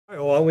All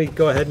right, well, why don't we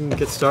go ahead and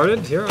get started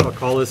here? I'll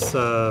call this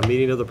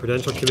meeting of the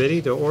Prudential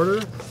Committee to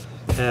order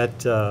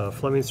at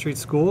Fleming Street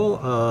School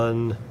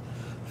on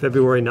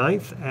February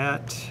 9th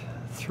at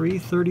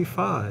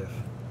 3:35.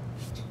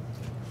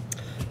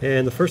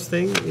 And the first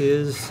thing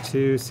is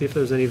to see if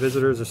there's any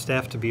visitors or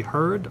staff to be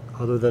heard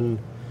other than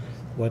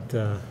what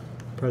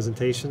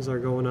presentations are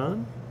going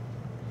on.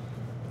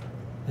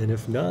 And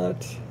if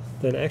not,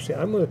 then actually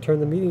I'm going to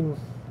turn the meeting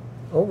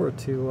over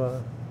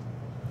to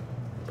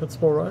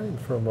Principal Ryan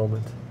for a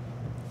moment.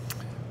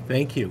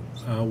 Thank you.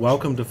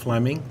 Welcome to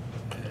Fleming.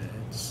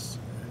 It's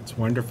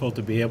wonderful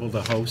to be able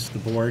to host the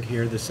board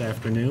here this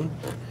afternoon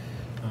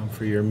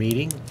for your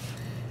meeting.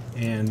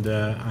 And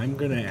I'm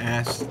going to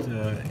ask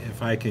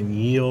if I can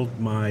yield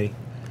my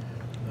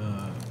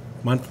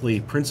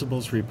monthly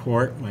principal's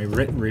report, my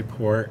written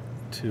report,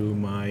 to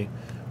my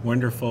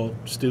wonderful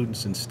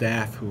students and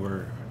staff who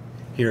are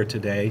here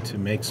today to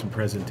make some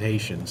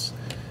presentations.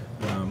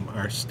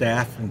 Our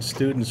staff and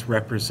students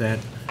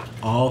represent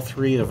all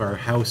three of our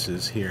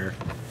houses here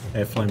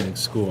at Fleming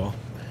School.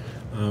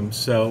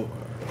 So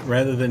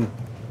rather than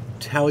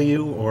tell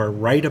you or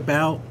write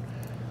about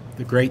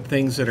the great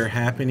things that are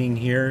happening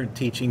here,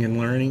 teaching and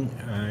learning,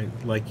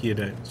 I'd like you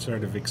to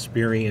sort of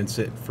experience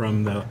it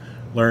from the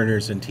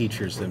learners and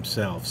teachers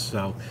themselves.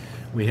 So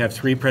we have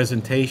three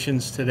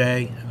presentations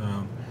today.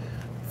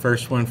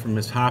 First one from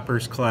Ms.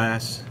 Hopper's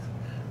class,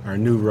 our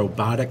new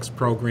robotics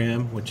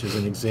program, which is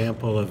an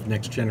example of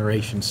next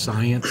generation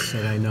science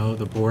that I know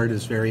the board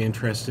is very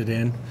interested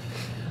in.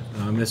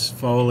 Ms.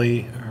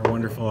 Foley, our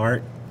wonderful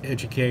art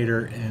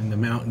educator, and the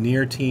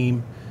Mountaineer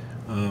team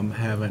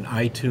have an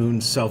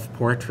iTunes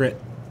self-portrait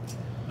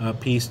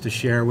piece to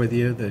share with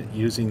you, that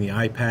using the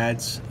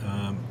iPads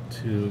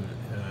to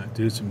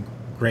do some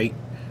great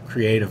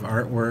creative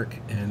artwork.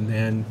 And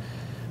then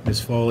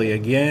Ms. Foley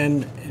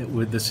again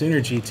with the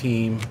Synergy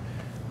team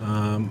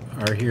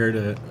are here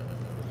to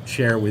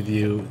share with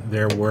you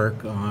their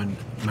work on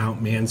Mount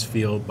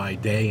Mansfield by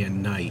day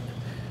and night,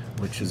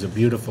 which is a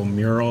beautiful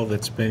mural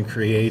that's been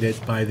created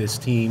by this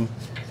team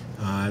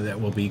that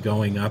will be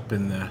going up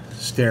in the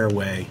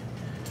stairway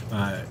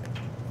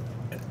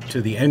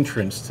to the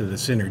entrance to the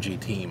Synergy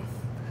team.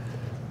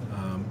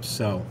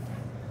 So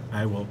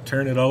I will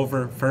turn it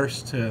over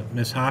first to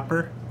Ms.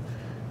 Hopper.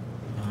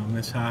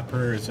 Ms.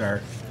 Hopper is our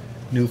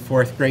new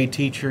fourth grade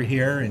teacher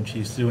here, and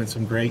she's doing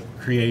some great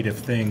creative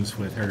things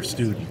with her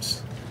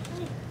students.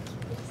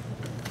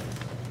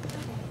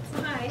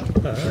 Hi.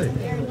 Hi. I'm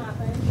Erin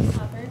Hopper, Ms.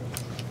 Hopper.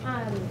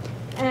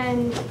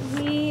 And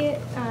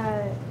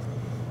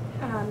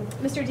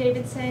Mr.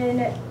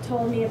 Davidson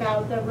told me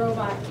about the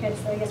robot kits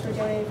that I guess we're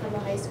donating from the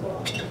high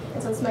school.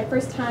 And so it's my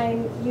first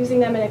time using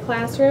them in a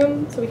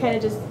classroom, so we kind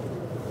of just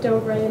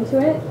dove right into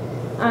it.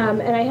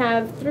 And I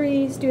have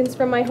three students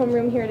from my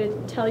homeroom here to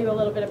tell you a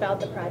little bit about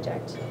the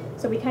project.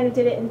 So we kind of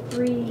did it in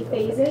three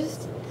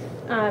phases.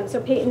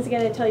 So Peyton's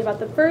going to tell you about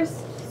the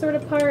first sort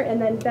of part,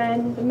 and then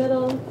Ben the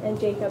middle, and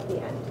Jacob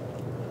the end.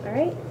 All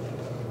right?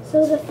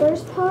 So the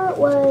first part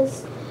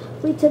was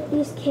we took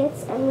these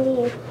kits and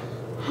we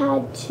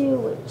had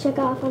to check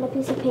off on a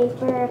piece of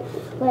paper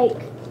like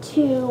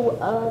two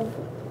of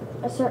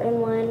a certain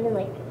one and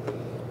like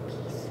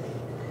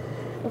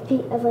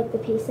of like the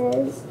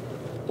pieces,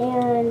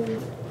 and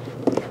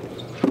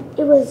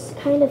it was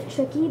kind of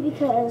tricky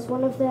because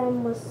one of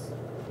them was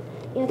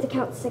you had to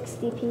count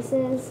 60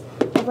 pieces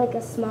of like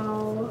a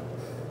small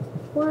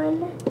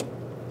one,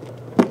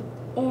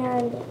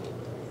 and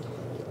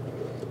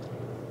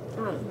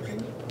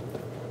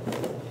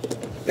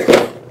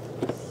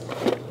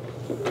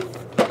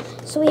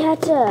so we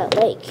had to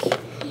like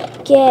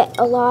get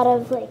a lot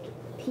of like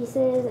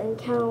pieces and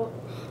count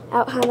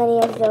out how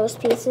many of those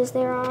pieces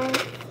there are.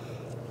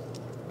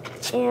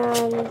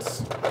 And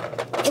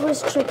it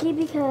was tricky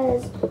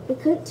because we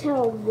couldn't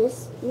tell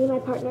this, me and my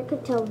partner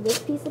could tell this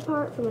piece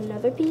apart from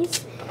another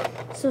piece.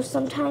 So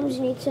sometimes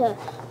you need to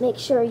make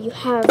sure you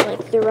have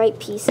like the right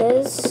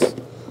pieces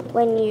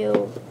when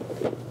you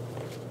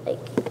like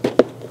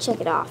check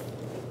it off.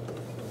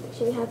 Make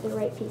sure you have the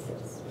right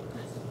pieces.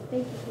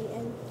 Thank you,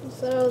 Peyton.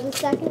 So the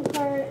second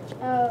part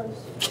of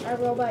our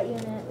robot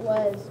unit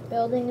was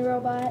building the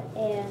robot,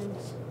 and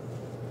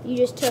you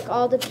just took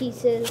all the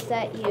pieces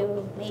that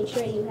you made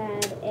sure you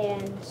had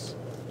and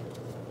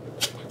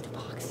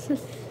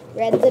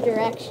read the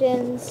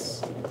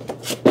directions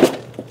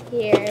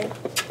here,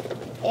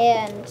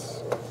 and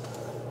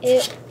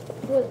it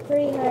was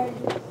pretty hard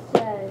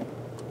to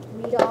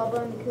read all of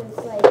them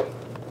because like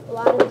a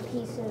lot of the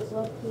pieces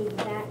look the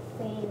exact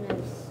same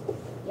as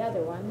the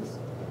other ones,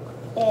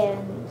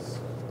 and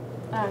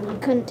you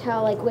couldn't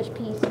tell like which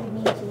piece you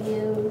need to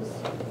use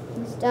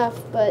and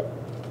stuff, but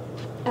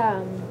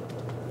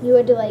you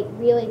had to like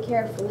really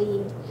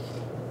carefully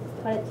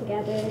put it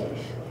together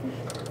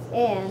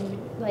and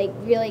like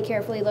really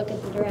carefully look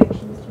at the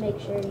directions to make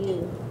sure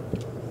you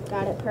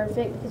got it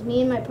perfect, because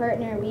me and my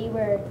partner, we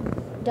were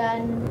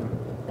done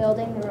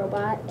building the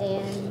robot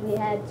and we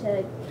had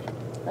to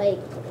like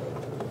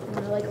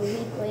a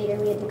week later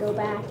we had to go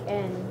back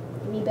and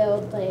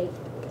rebuild like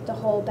the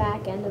whole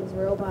back end of the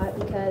robot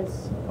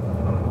because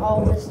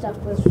all this stuff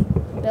was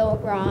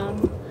built wrong,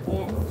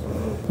 and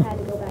we had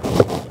to go back.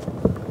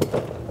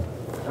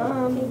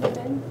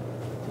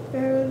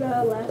 For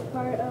the last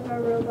part of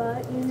our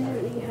robot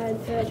unit, we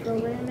had to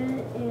program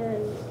it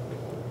and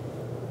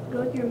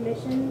go through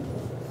missions.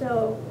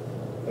 So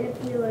if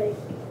you like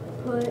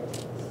put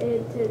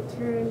it to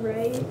turn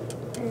right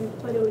and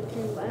put it would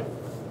turn left.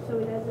 So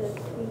we had to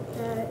tweak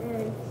that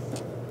and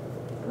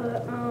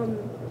put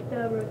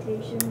the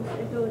rotations.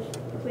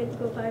 If we had to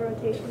go 5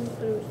 rotations,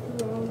 but it was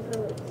too long, so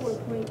like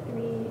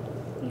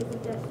 4.3 use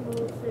of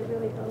decimals. It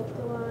really helped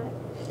a lot.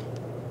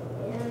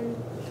 And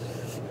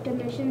the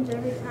missions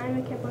every time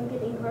it kept on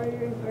getting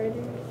harder and harder.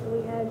 So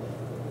we had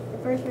the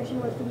first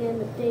mission was to get in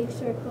the big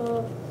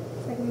circle.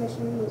 Second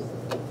mission was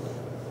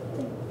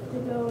to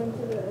go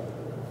into the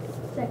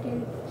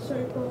second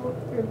circle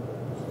or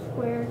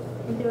square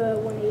and do a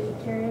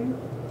 180 turn.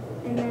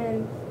 And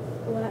then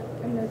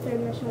the third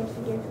mission was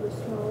to get into the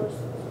smallest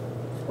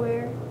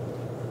square.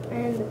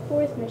 And the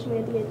fourth mission we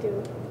had to get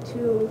to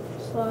 2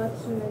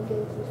 slots and then get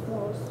into the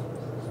smallest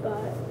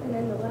spot. And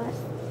then the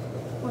last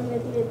one we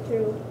had to get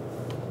through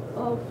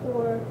all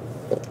 4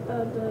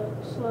 of the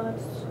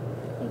slots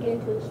and get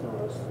into the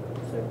smallest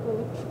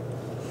circle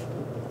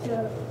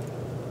to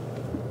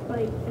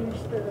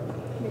finish the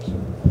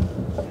mission.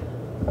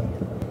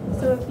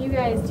 So if you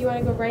guys, do you want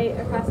to go right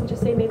across and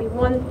just say maybe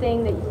one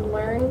thing that you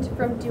learned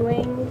from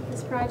doing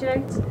this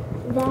project?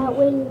 That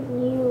when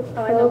you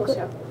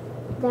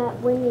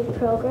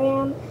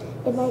program,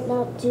 it might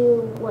not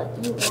do what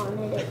you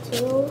wanted it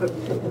to.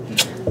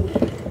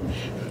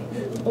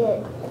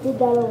 It did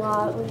that a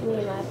lot with me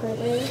and my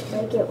program.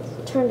 Like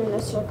it turned in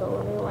a circle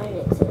when we wanted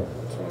it to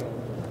turn.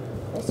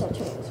 It started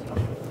turning in a circle.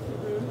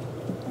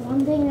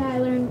 One thing that I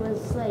learned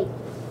was like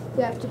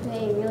you have to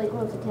pay really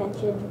close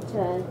attention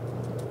to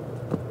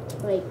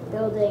like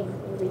building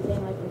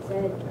everything, like I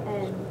said,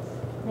 and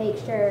make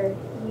sure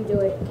you do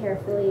it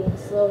carefully and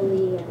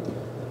slowly and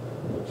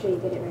make sure you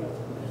get it right.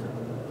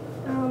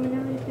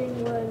 Another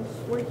thing was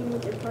working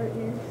with your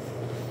partner,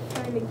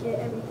 trying to get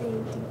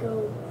everything to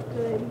go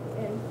good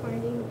and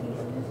finding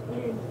pieces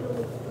and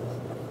building.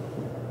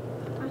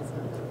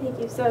 Awesome. Thank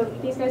you. So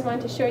these guys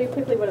wanted to show you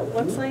quickly what it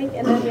looks like,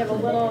 and then we have a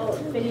little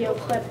video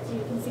clip so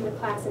you can see the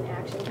class in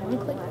action kind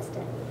of on the last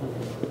day.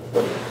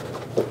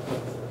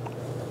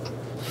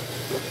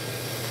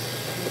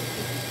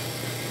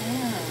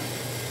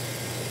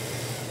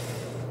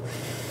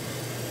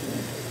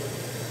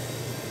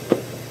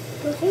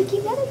 Hey,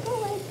 keep let it go,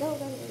 let it go,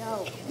 let it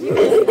go.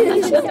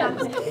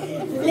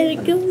 Let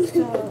it go.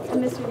 So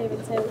Mr.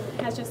 Davidson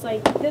has just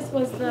like, this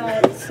was the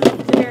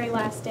very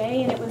last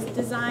day, and it was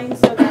designed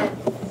so that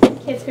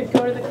kids could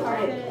go to the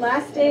carpet.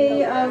 Last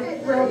day of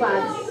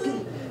robots.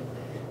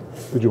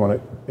 Did you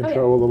want to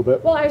intro a little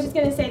bit? Well, I was just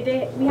going to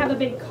say, we have a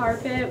big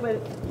carpet with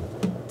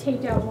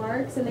taped out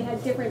marks, and they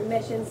had different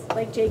missions,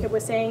 like Jacob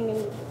was saying,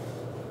 and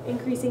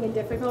increasing in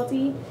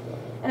difficulty.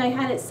 And I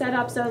had it set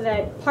up so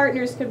that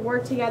partners could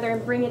work together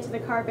and bring it to the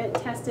carpet,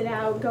 test it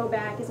out, go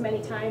back as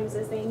many times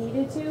as they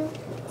needed to.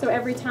 So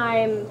every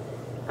time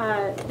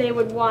they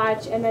would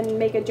watch and then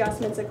make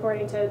adjustments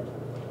according to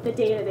the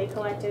data they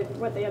collected,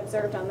 what they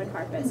observed on the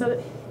carpet. So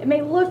it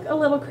may look a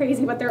little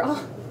crazy, but they're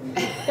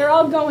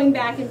all going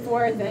back and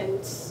forth,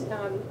 and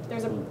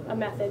there's a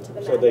method to the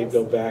madness. So they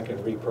go back and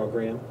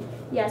reprogram?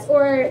 Yes,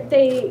 or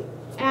they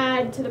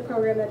add to the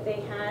program that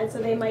they had, so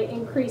they might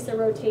increase a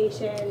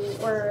rotation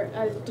or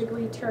a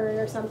degree turn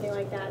or something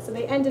like that. So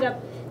they ended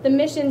up, the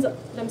missions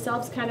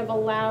themselves kind of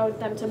allowed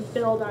them to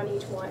build on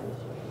each one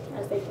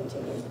as they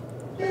continued.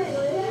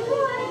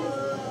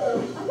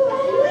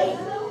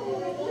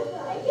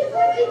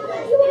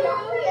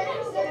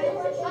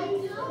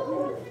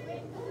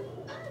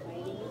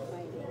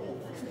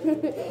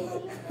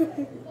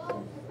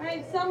 All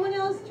right, someone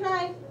else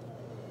try.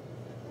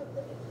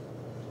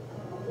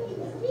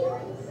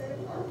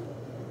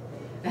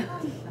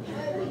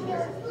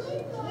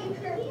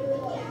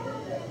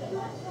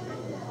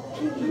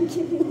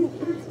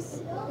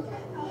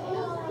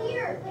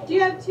 Do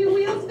you have 2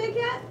 wheels, Vic,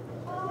 yet?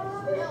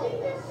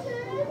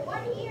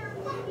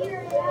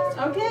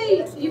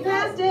 Okay, you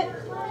passed it.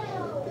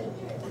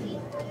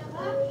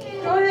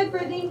 Go ahead,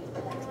 Brittany.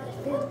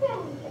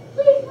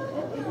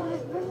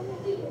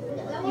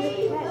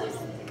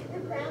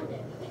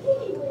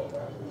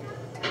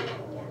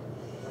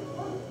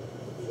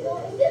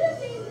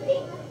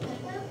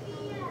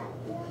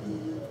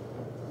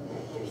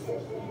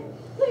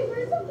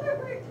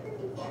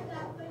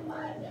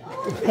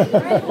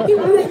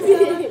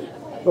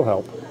 It'll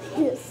help.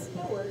 Yes.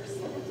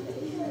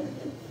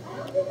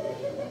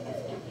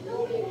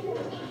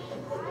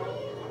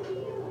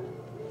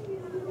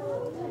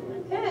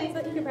 Okay, so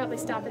you could probably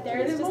stop it there.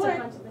 It's just a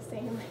bunch of the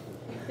same.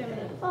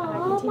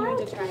 Continuing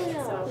to try it.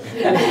 So,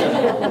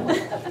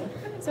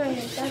 so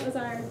anyways, that was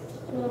our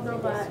little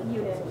robot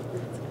unit.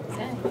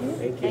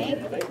 Thank you.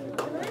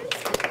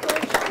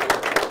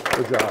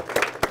 Good job.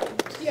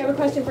 Do you have a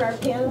question for our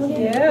panel?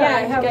 Yeah,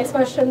 I have you a guys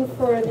question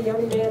for the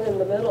young man in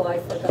the middle. I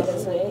forgot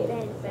his name.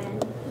 Ben.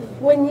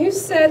 When you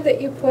said that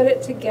you put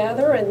it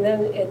together and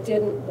then it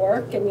didn't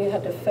work and you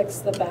had to fix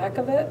the back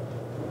of it,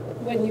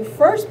 when you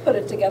first put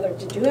it together,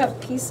 did you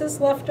have pieces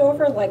left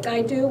over like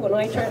I do when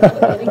I try to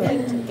put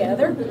anything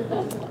together?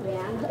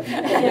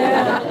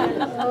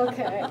 Yeah.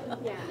 Okay.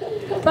 Yeah.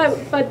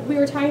 But we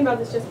were talking about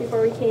this just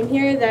before we came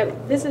here,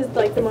 that this is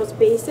like the most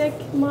basic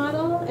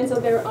model, and so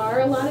there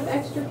are a lot of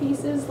extra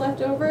pieces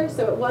left over,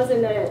 so it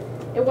wasn't a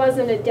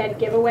dead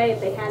giveaway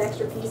if they had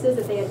extra pieces,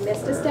 if they had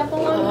missed a step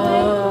along the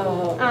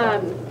way.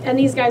 And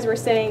these guys were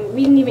saying,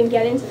 we didn't even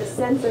get into the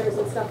sensors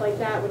and stuff like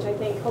that, which I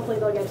think hopefully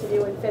they'll get to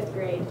do in 5th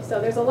grade. So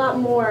there's a lot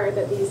more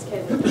that these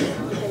can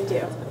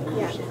do.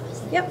 Yeah.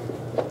 Yep.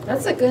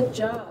 That's a good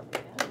job.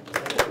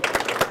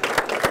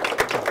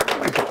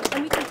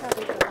 And we can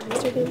probably go.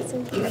 Mr.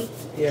 Davidson?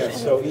 Yeah,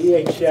 so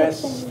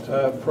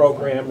EHS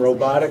program,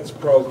 robotics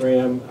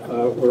program,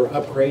 we're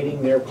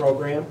upgrading their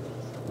program.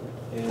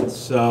 And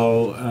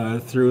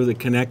so through the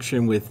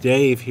connection with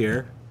Dave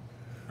here,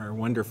 our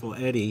wonderful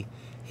Eddie,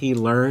 he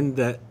learned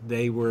that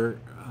they were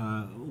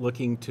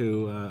looking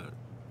to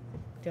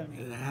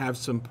have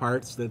some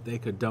parts that they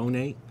could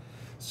donate.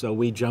 So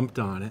we jumped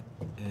on it,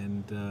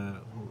 and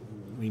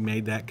we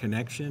made that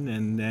connection,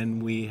 and then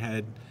we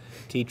had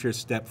teachers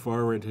step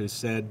forward who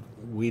said,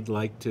 we'd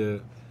like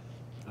to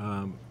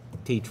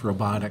teach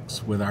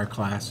robotics with our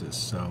classes.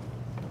 So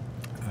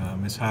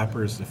Ms.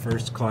 Hopper is the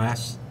first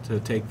class to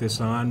take this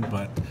on,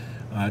 but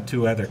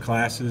 2 other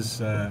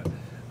classes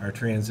are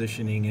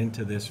transitioning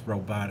into this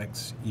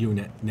robotics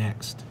unit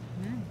next.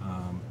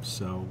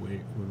 So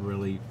we're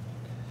really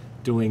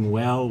doing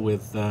well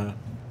with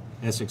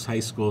Essex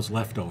High School's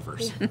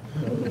leftovers.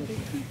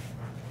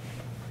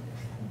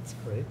 That's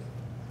great.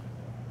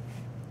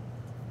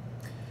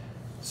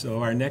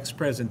 So our next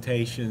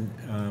presentation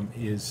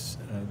is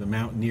the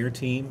Mountaineer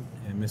team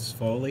and Mrs.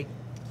 Foley.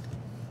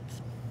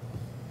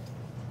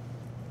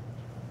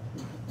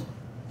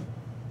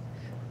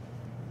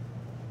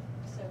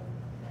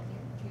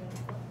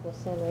 We'll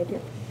stand right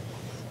here.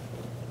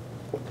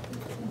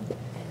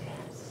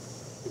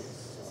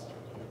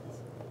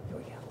 Here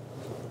we go.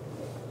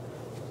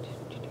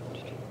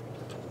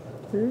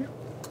 Here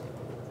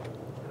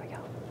we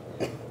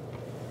go.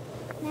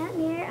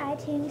 Mountaineer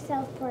I-Team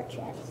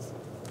self-portraits.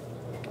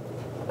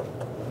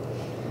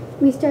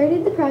 We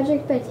started the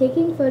project by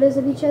taking photos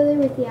of each other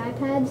with the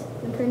iPads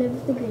in front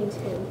of the green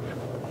screen.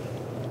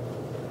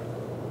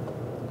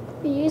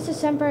 We used the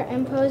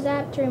Superimpose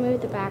app to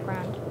remove the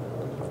background.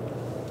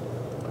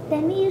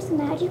 Then we used the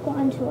magic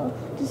wand tool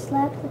to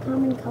select the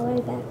common color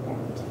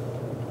background.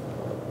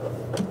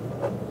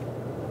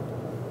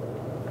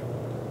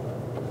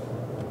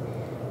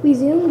 We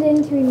zoomed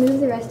in to remove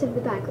the rest of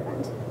the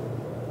background.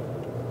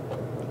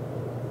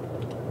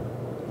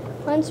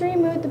 Once we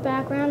removed the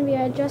background, we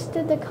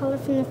adjusted the color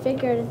from the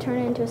figure to turn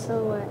it into a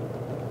silhouette.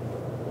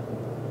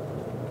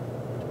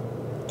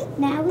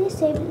 Now we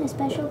saved it in a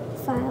special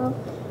file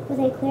with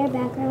a clear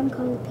background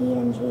called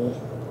PNG.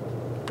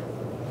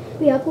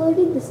 We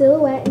uploaded the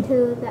silhouette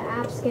into the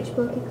app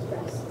Sketchbook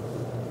Express.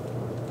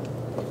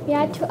 We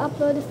had to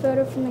upload the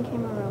photo from the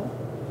camera roll.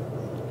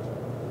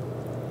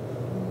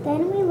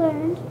 Then we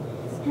learned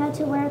how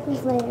to work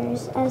with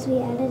layers as we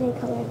added a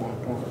color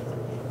background.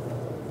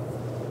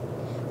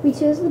 We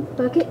chose the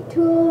bucket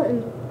tool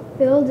and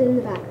filled in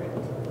the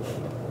background.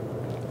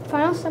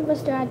 Final step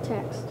was to add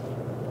text.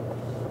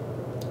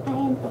 I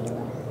am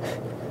Ayla.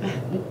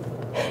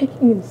 You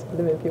can see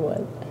them if you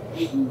want.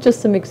 Just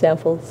some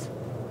examples.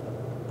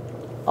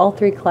 All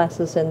 3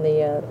 classes in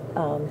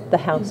the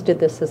house did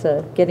this as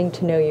a getting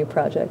to know you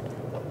project.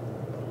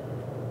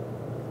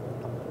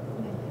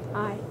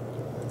 I.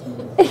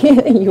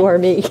 You are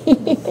me.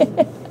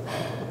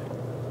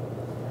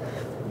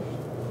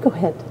 Go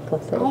ahead,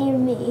 Felicity. I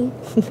am me.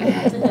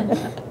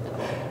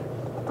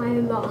 I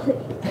am Molly.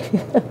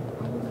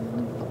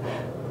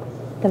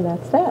 And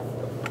that's that.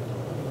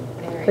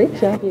 Great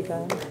job, you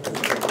guys.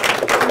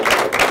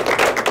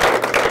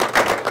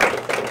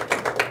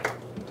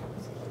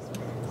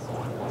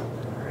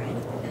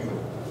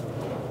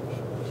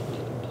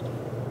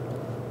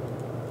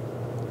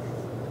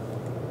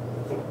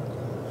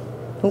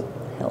 Oh,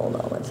 hold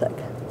on one sec.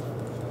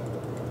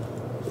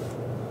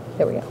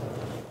 There we go.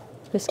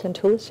 Ms.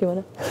 Cantulis, you want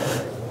to?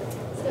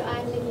 So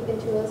I'm Nikki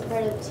Cantulis,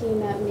 part of the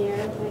team at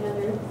MIR, my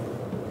other...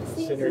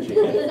 Synergy.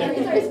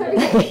 sorry.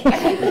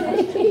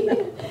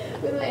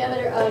 With my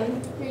other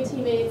 3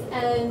 teammates.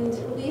 And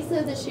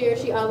Lisa, this year,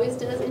 she always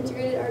does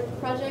integrated art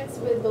projects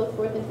with both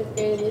 4th and 5th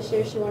grade, and this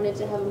year she wanted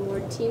to have a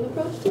more team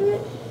approach to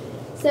it.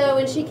 So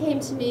when she came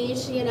to me,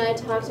 she and I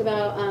talked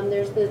about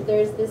there's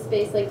this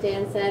space, like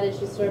Dan said,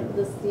 as you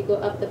go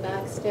up the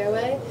back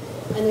stairway,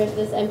 and there's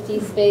this empty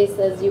space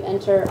as you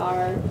enter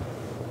our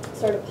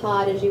sort of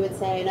pod, as you would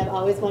say, and I've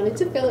always wanted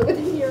to fill it with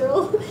a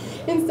mural.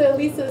 And so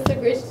Lisa so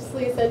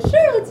graciously said,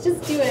 sure, let's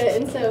just do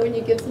it. And so when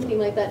you give something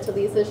like that to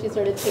Lisa, she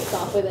sort of takes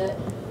off with it.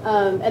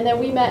 And then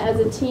we met as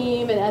a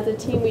team, and as a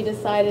team we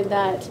decided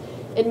that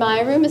in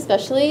my room,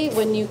 especially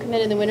when you come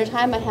in the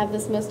wintertime, I have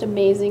this most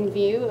amazing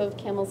view of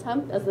Camel's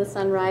Hump as the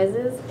sun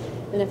rises,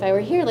 and if I were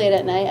here late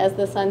at night, as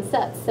the sun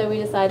sets. So we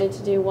decided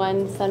to do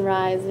one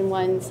sunrise and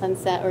one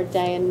sunset, or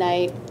day and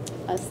night,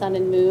 sun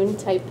and moon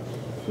type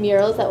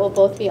murals that will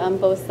both be on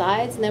both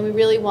sides. And then we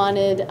really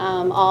wanted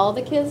all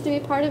the kids to be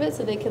part of it,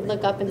 so they could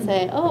look up and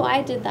say, oh,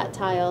 I did that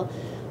tile.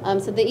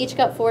 So they each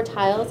got 4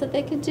 tiles that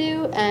they could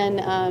do, and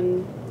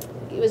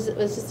it was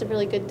just a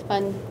really good,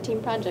 fun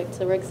team project.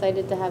 So we're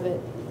excited to have it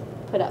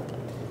put up.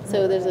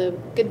 So there's a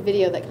good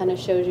video that kind of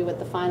shows you what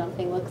the final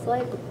thing looks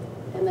like,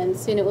 and then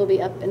soon it will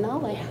be up in the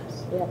hallway.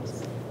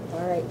 Yes.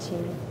 All right,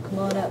 team, come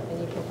on up and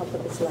you can help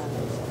with the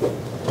slides.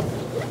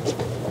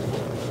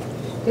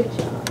 Good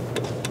job.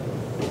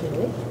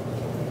 Really?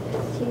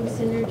 Team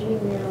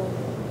Synergy mural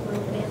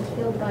on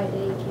Mansfield by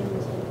day,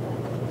 Campbell's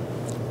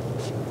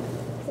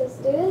So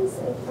students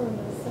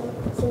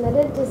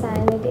submitted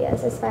design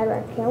ideas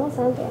inspired by Camel's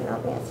Hump and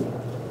Mount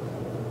Mansfield.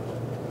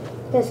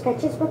 The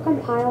sketches were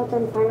compiled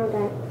and final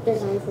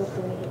designs were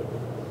created.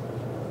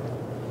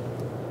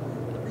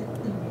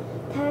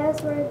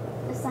 Tiles were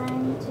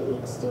assigned to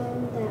each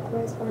student that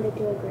corresponded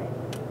to a grid.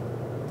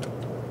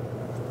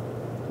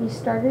 We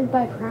started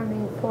by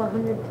priming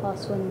 400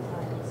 plus wooden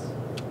tiles.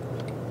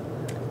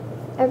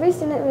 Every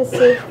student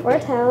received 4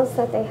 tiles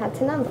that they had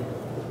to number.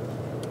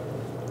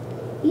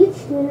 Each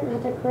student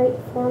had to create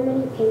 4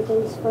 mini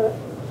paintings for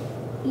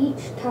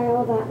each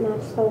tile that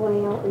matched the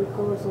layout and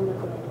colors on the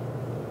grid.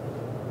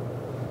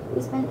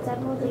 We spent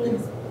several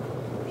days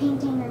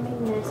painting our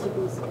main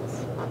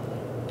masterpieces.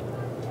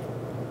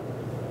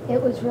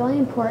 It was really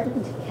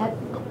important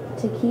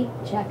to keep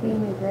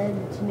checking the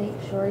grid to make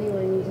sure you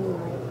were using the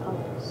right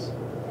colors.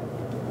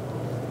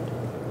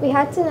 We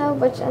had to know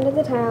which end of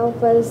the tile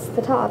was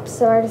the top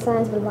so our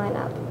designs would line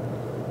up.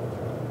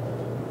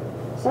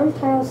 Some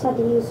tiles had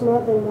to use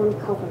more than one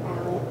color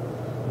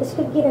palette. This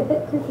could get a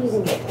bit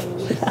confusing at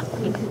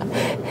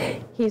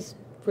times. He's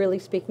really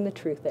speaking the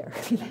truth there.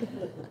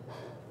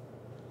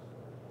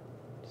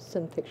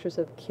 Some pictures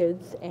of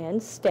kids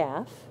and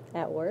staff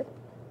at work.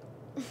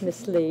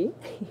 Miss Lee.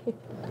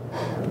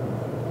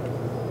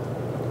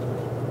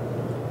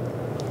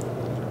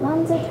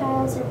 Once the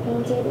tiles were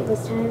painted, it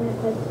was time to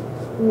put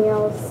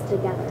murals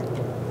together.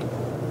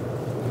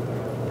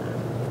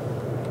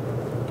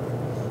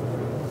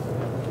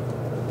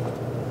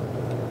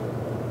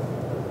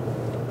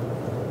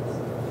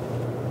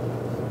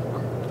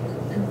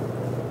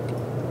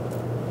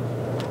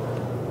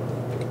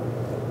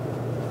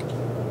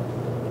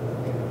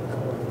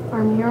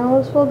 Our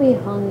murals will be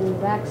hung in the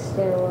back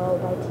stairwell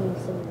by Team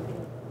Synergy.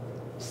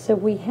 So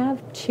we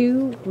have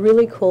 2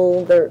 really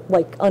cool, they're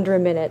like under a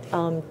minute,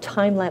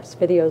 time-lapse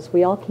videos.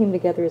 We all came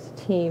together as a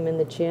team in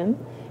the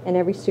gym, and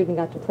every student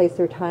got to place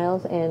their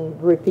tiles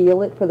and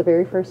reveal it for the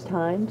very first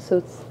time. So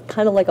it's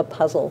kind of like a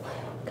puzzle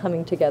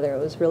coming together. It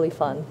was really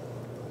fun.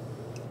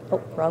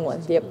 Oh, wrong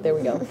one. Yep, there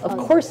we go. Of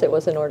course it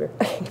was in order.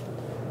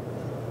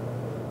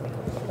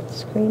 Let's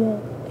screen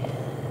it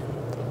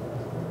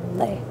and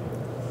lay.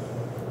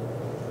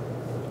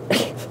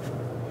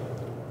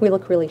 We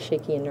look really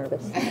shaky and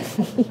nervous.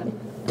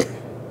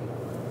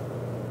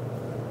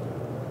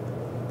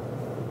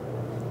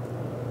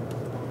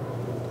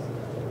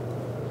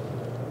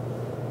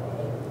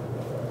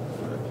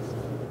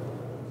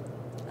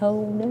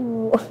 Oh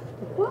no.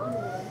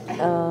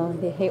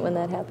 They hate when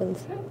that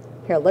happens.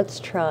 Here, let's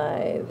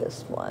try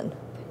this one.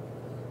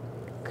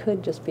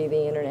 Could just be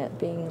the internet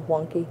being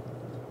wonky.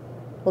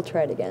 We'll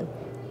try it again.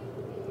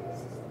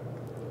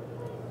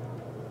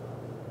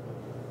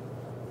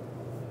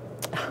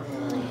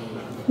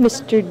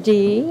 Mr.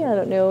 D, I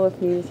don't know if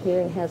he's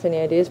here and has any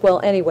ideas. Well,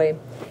 anyway,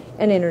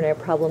 an internet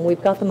problem.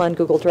 We've got them on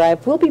Google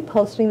Drive. We'll be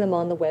posting them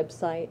on the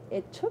website.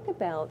 It took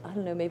about, I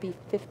don't know, maybe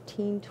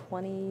 15,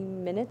 20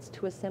 minutes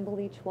to assemble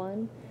each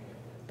one.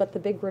 But the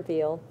big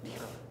reveal,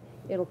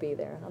 it'll be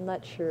there. I'm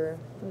not sure.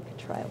 We could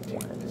try it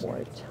one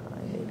more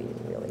time, maybe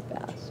really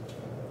fast.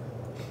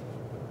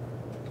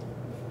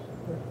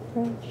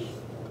 Refresh.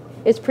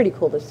 It's pretty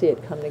cool to see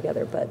it come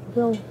together, but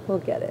we'll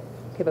get it.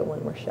 Give it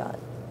one more shot.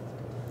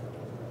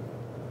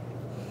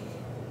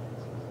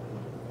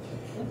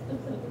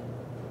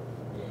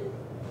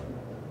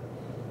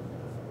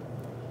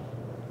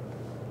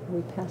 Are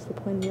we past the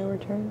point of no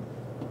return?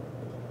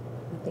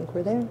 I think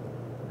we're there.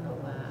 Oh,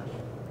 wow.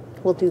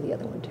 We'll do the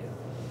other one, too.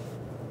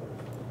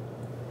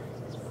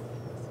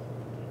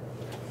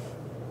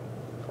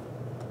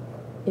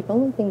 If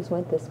only things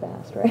went this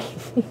fast, right?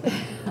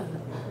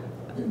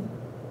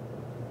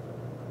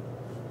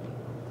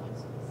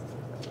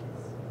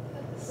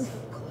 So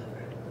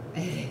clever.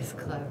 It is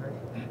clever.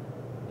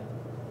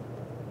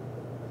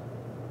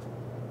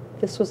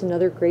 This was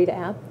another great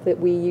app that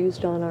we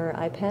used on our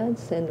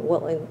iPads, and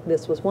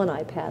this was one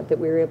iPad that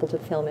we were able to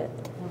film it.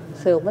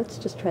 So let's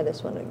just try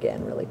this one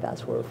again really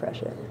fast. We'll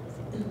refresh it.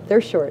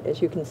 They're short,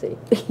 as you can see.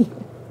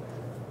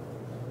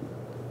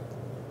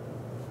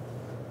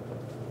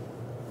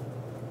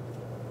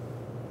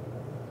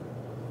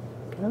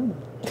 Come.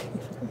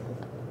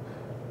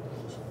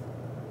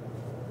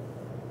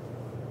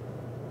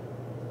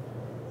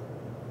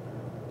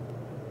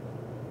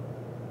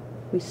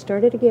 We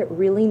started to get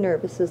really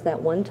nervous as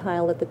that one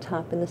tile at the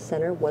top in the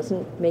center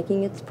wasn't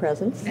making its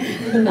presence.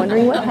 I'm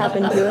wondering what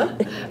happened to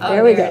it.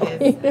 There we go.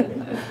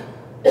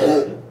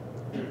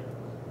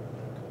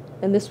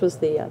 And this was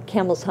the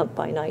Camel's Hump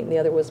by night, and the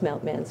other was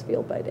Mount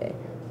Mansfield by day.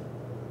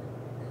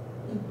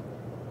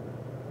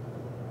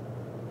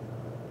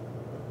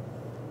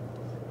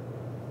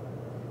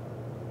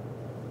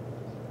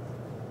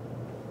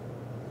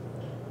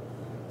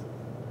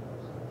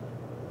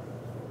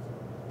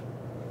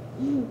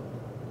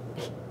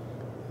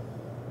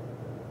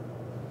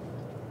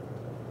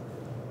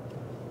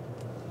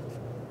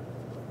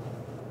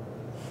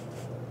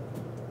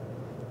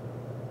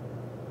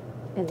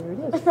 And there it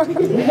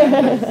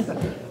is.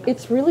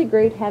 It's really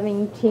great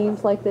having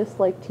teams like this,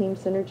 like Team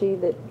Synergy,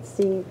 that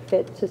see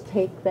fit to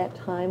take that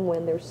time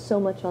when there's so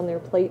much on their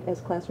plate as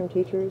classroom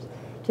teachers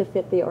to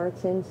fit the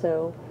arts in.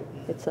 So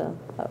it's a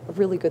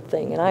really good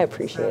thing, and I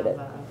appreciate it.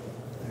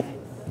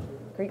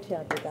 Great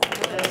job, you guys.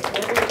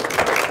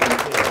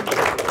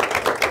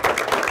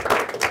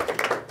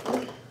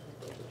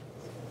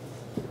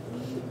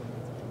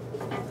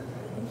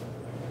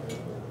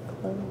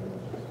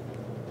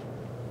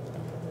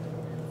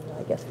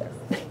 I guess there.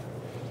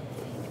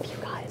 If you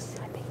guys,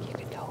 I think you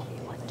could go if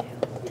you want to.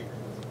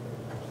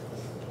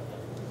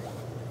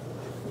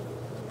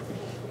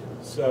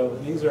 So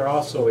these are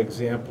also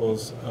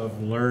examples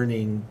of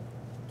learning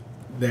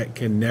that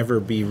can never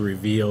be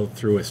revealed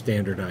through a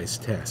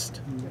standardized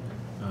test.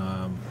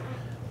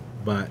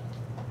 But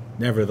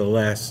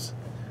nevertheless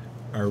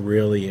are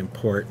really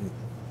important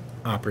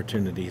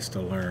opportunities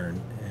to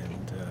learn,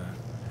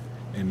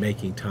 and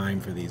making time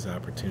for these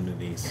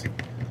opportunities.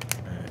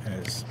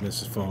 As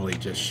Mrs. Foley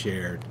just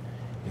shared,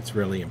 it's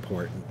really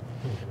important.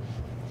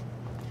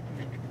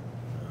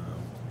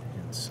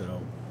 And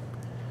so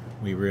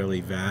we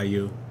really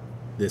value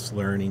this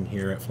learning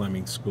here at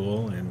Fleming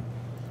School and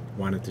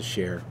wanted to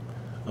share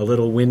a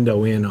little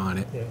window in on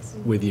it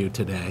with you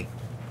today.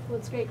 Well,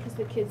 it's great because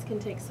the kids can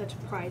take such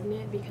pride in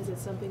it because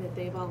it's something that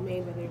they've all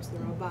made, whether it's the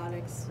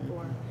robotics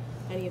or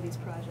any of these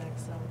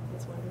projects, so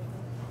it's wonderful.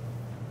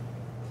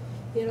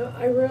 You know,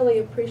 I really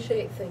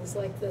appreciate things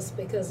like this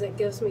because it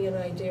gives me an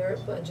idea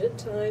at budget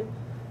time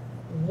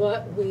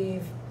what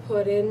we've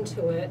put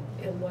into it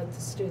and what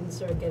the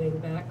students are getting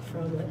back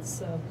from it.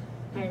 So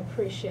I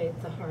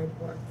appreciate the hard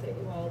work that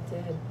you all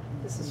did.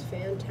 This is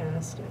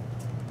fantastic.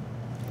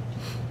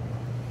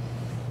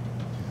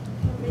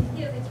 Thank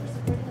you. Thanks for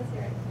supporting us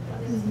here at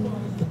school.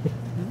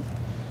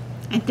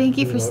 And thank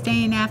you for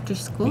staying after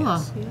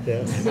school.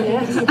 Yes.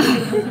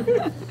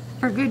 Yes.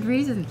 For good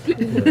reason.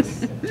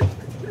 Yes.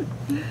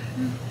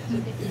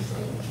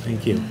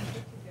 Thank you.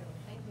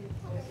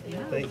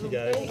 Thank you,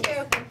 guys. Thank you.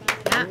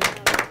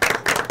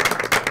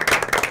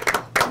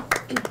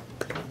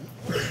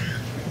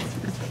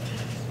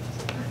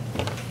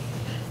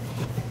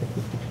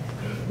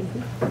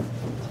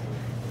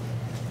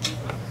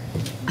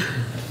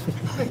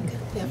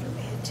 Yeah.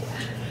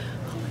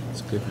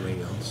 It's a good way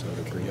also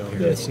to bring Yes,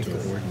 parents you to a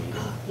could. board meeting.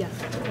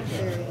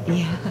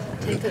 Yeah.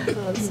 Take a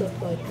concept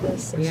like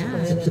this and Yeah.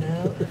 plan it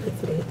out.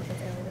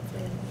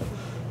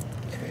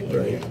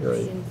 Right,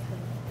 right.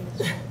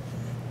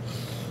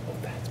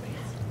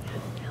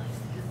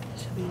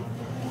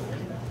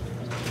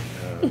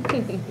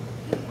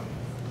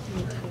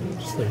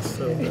 Just like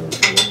so.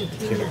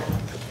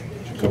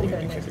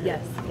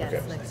 Yes, yes,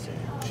 next year.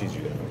 She's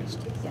August.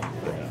 Yeah.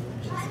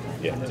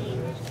 Yeah.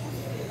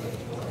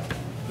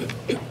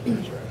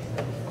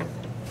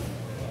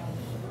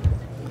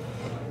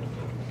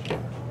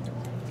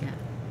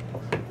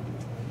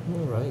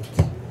 All right.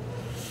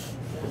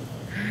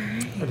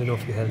 I don't know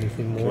if you had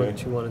anything more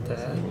that you wanted to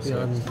add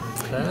beyond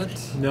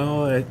that.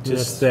 No, it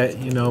just Yes.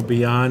 that,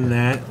 beyond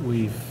that,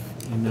 we've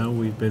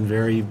been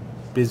very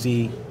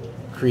busy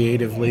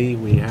creatively.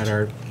 We had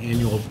our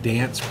annual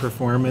dance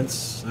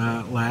performance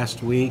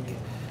last week.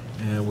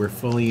 We're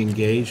fully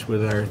engaged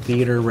with our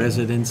theater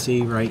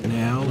residency right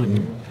now,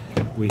 and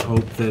we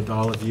hope that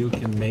all of you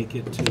can make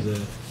it to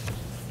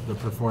the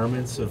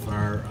performance of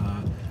our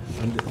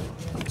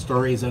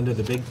Stories Under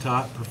the Big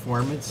Top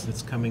performance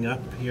that's coming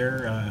up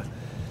here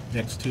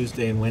next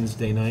Tuesday and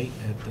Wednesday night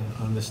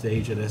on the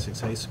stage at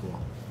Essex High School.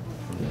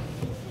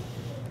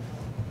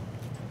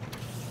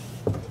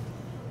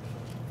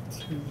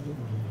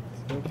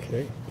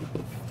 Okay.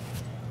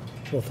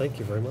 Well, thank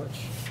you very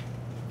much.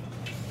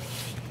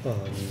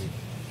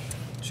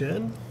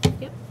 Jen?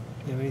 Yep.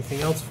 You have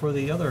anything else for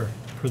the other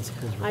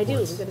principals' reports? I do.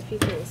 We've got a few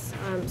things.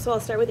 So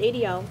I'll start with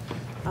ADL.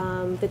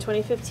 The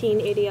 2015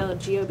 ADL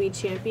GOB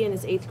champion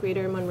is 8th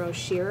grader Monroe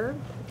Shearer,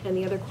 and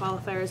the other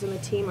qualifiers on the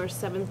team are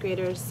 7th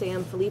graders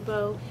Sam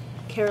Filippo,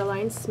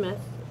 Caroline Smith,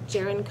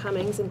 Jaron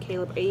Cummings, and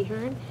Caleb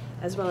Ahern,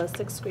 as well as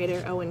 6th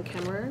grader Owen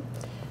Kemmerer.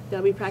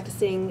 They'll be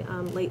practicing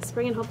late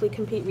spring and hopefully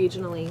compete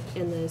regionally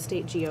in the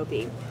state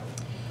GOB.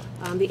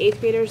 The 8th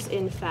graders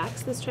in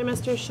FACS this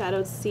trimester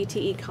shadowed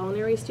CTE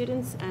culinary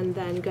students and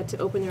then got to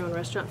open their own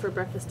restaurant for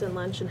breakfast and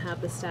lunch and have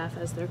the staff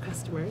as their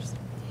customers.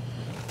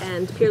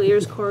 And peer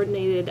leaders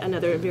coordinated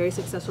another very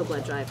successful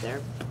blood drive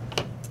there.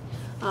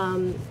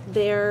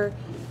 Their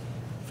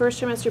first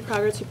trimester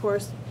progress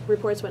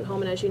reports went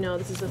home, and as you know,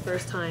 this is the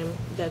first time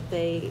that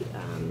they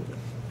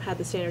had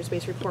the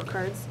standards-based report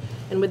cards.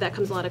 And with that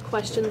comes a lot of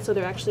questions, so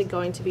they're actually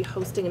going to be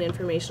hosting an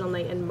informational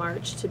night in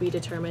March to be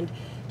determined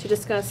to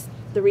discuss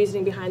the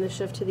reasoning behind the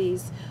shift to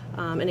these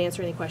and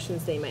answer any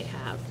questions they might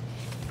have.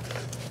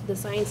 The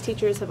science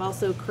teachers have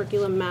also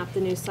curriculum mapped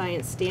the new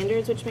science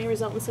standards, which may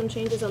result in some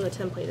changes on the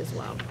template as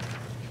well.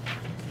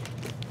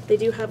 They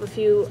do have a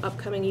few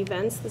upcoming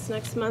events this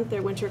next month.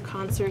 Their winter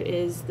concert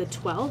is the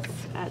 12th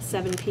at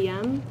 7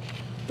 p.m.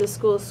 The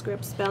school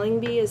script spelling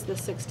bee is the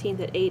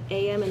 16th at 8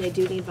 a.m. and they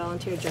do need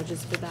volunteer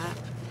judges for that.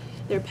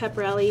 Their pep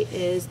rally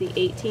is the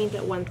 18th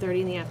at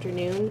 1:30 in the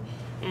afternoon,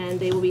 and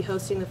they will be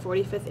hosting the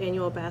 45th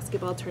annual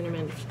basketball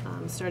tournament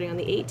starting on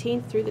the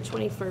 18th through the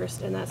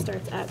 21st, and that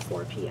starts at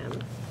 4 p.m.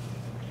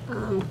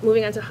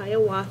 Moving on to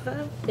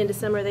Hiawatha, in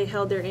December they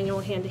held their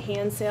annual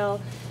hand-to-hand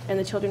sale, and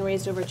the children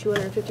raised over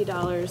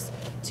 $250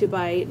 to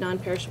buy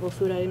non-perishable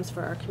food items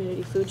for our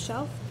community food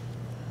shelf.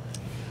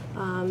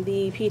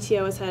 The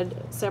PTO has had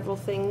several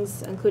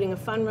things, including a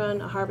fun run,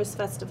 a harvest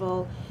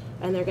festival,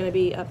 and they're going to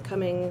be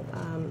upcoming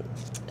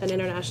an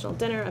international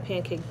dinner, a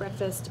pancake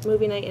breakfast,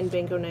 movie night, and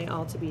bingo night,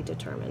 all to be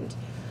determined.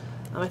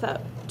 I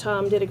thought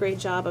Tom did a great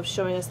job of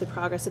showing us the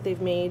progress that they've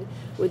made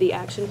with the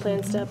action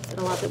plan steps, and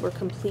a lot that were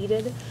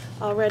completed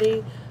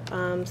already,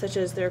 such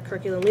as their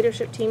curriculum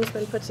leadership team's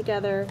been put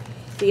together,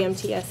 the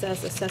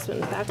MTSS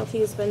assessment and faculty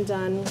has been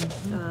done,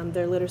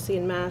 their literacy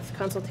and math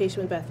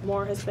consultation with Beth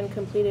Moore has been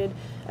completed,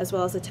 as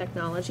well as the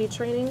technology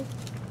training.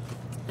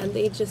 And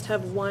they just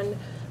have one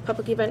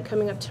public event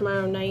coming up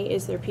tomorrow night,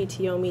 is their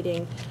PTO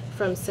meeting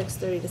from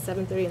 6:30 to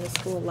 7:30 in the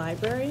school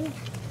library.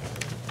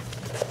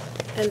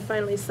 And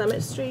finally,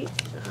 Summit Street.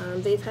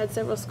 They've had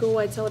several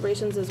school-wide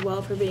celebrations as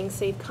well for being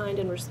safe, kind,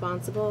 and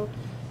responsible.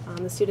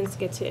 The students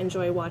get to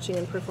enjoy watching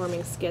and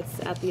performing skits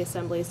at the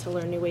assemblies to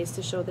learn new ways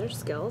to show their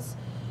skills.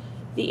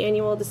 The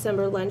annual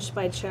December lunch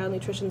by Child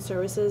Nutrition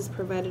Services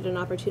provided an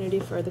opportunity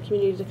for the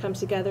community to come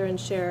together and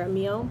share a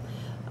meal.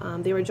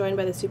 They were joined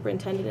by the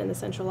superintendent and the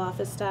central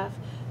office staff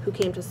who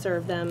came to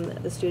serve them,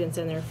 the students,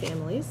 and their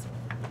families.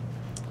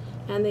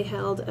 And they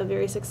held a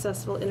very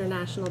successful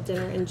international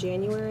dinner in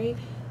January.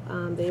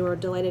 They were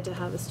delighted to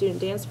have a student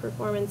dance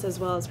performance as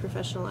well as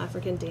professional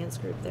African dance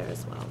group there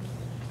as well.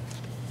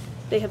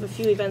 They have a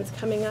few events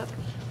coming up.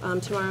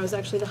 Tomorrow is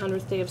actually the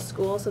 100th day of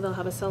school, so they'll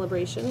have a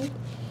celebration.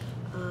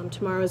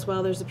 Tomorrow as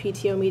well, there's a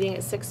PTO meeting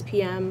at 6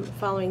 p.m.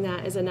 Following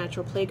that is a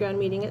natural playground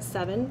meeting at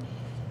 7.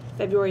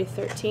 February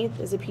 13th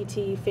is a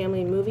PT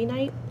family movie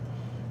night.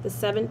 The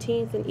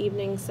 17th, an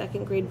evening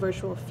second grade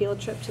virtual field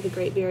trip to the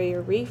Great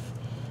Barrier Reef.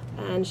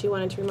 And she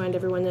wanted to remind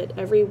everyone that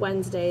every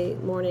Wednesday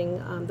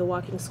morning, the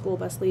walking school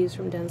bus leaves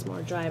from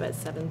Densmore Drive at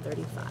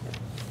 7:35.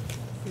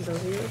 And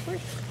those are your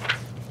reports.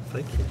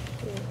 Thank you.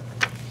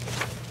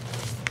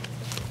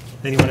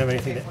 Anyone have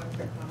anything to? One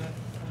quick comment.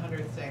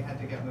 100th day had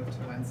to get moved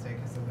to Wednesday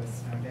because of the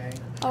snow day.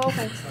 Oh,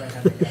 okay. So I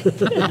had to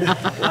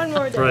get One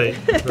more day.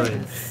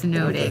 Right.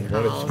 Snow day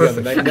calls. On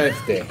the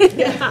 99th day.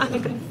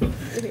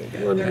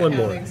 One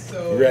more.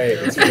 So Right,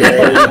 it's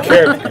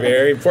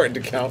very important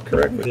to count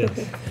correctly.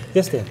 Yes.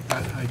 Yes, Dan.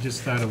 I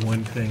just thought of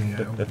one thing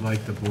I would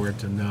like the board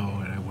to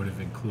know, and I would have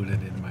included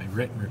in my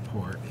written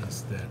report,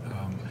 is that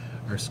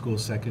our school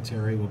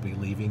secretary will be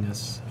leaving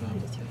us.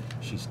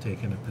 She's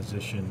taken a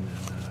position in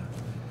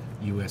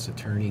the U.S.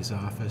 Attorney's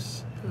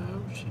Office.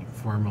 She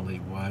formerly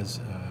was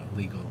a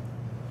legal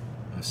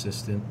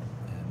assistant,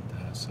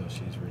 and so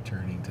she's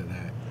returning to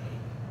that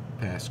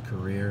past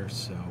career.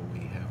 So we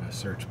have a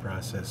search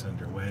process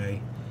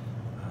underway.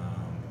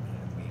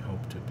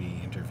 To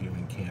be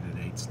interviewing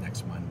candidates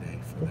next Monday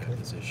for that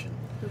position.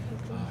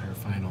 Her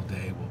final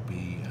day will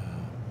be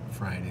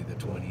Friday the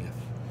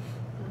 20th.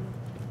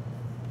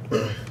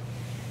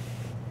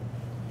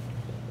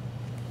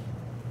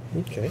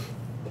 Okay.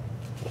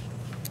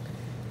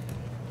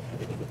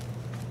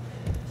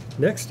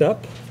 Next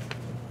up,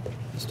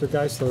 Mr.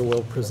 Geisler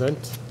will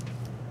present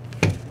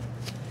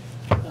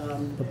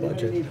the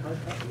budget. Need hard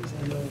copies?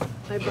 I know.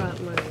 I brought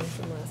mine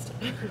from last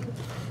time.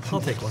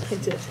 I'll take one. I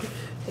did.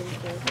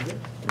 Thank you.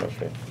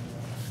 Okay.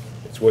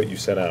 It's what you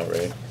set out,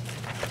 right?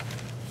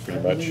 Pretty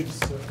I much. believe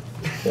so.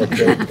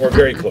 Or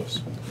very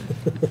close.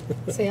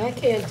 See, I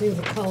can't do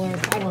the color,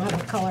 I don't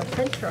have a color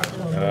printer at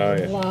home. Oh,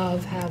 yeah. I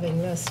love having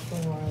this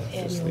for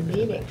Just annual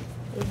leave it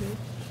in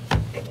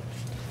meeting.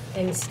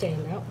 And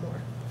stand out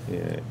more.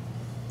 Yeah.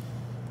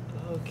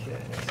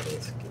 Okay, so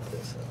let's get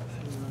this up.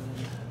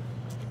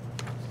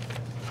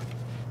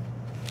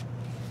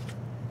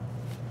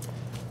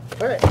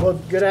 All right, well,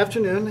 good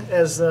afternoon.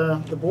 As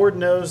the board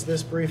knows,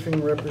 this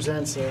briefing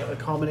represents a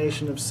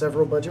culmination of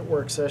several budget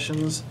work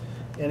sessions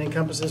and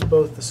encompasses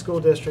both the school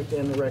district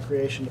and the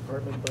recreation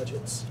department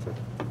budgets.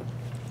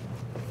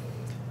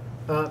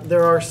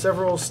 There are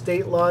several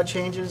state law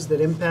changes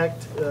that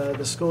impact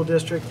the school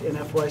district in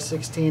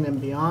FY16 and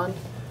beyond.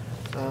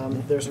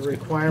 There's a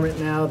requirement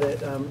now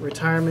that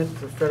retirement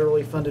for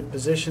federally funded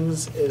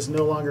positions is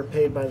no longer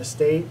paid by the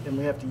state, and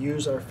we have to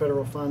use our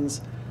federal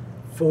funds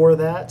for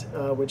that,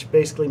 which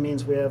basically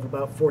means we have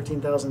about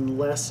 $14,000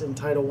 less in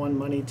Title I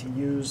money to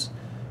use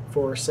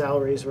for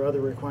salaries or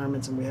other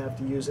requirements, and we have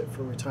to use it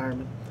for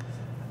retirement.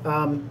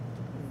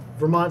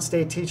 Vermont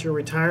State Teacher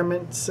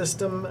Retirement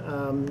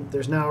System,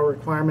 there's now a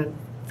requirement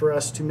for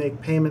us to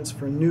make payments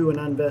for new and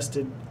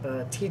unvested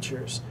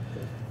teachers,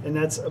 and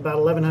that's about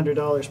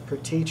 $1,100 per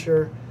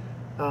teacher.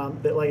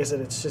 But like I said,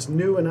 it's just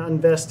new and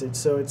unvested,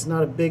 so it's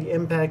not a big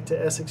impact to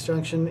Essex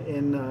Junction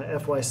in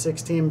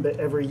FY16, but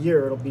every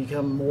year it'll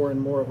become more and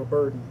more of a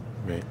burden.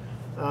 Right.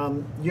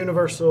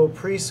 Universal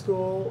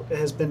preschool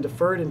has been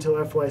deferred until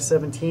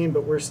FY17,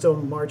 but we're still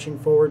marching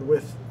forward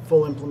with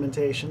full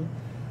implementation.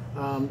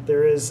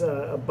 There is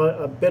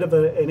a bit of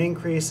an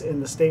increase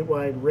in the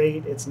statewide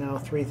rate. It's now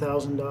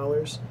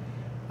 $3,000.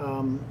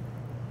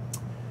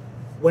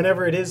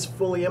 Whenever it is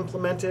fully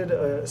implemented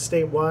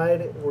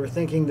statewide, we're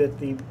thinking that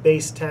the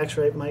base tax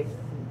rate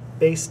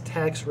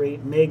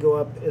may go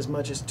up as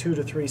much as 2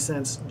 to 3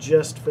 cents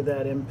just for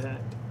that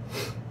impact.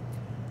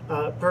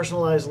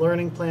 Personalized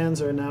learning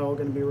plans are now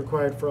going to be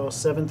required for all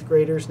 7th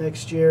graders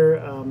next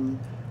year.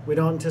 We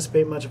don't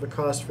anticipate much of a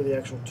cost for the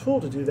actual tool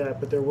to do that,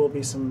 but there will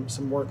be some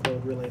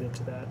workload related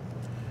to that.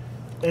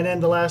 And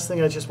then the last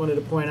thing I just wanted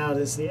to point out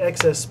is the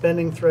excess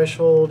spending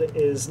threshold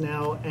is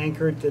now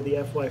anchored to the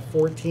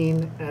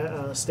FY14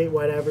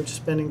 statewide average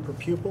spending per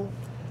pupil,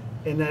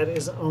 and that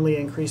is only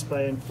increased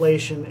by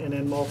inflation and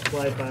then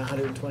multiplied by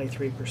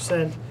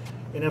 123%.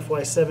 In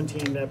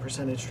FY17, that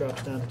percentage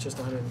drops down to just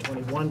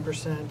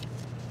 121%.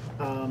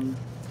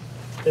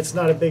 It's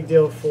not a big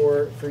deal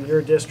for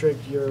your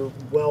district. You're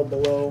well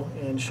below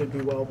and should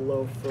be well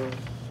below for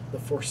the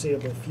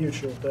foreseeable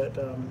future, but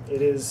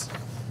it is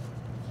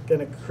going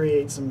to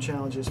create some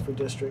challenges for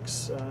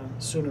districts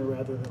sooner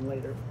rather than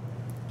later.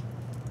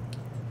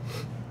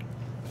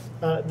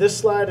 This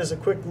slide is a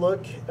quick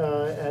look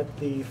at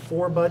the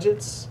 4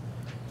 budgets.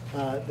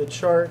 The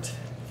chart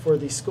for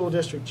the school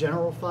district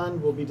general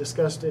fund will be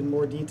discussed in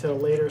more detail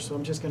later, so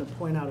I'm just going to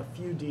point out a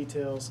few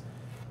details.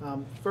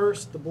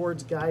 First, the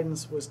board's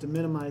guidance was to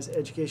minimize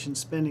education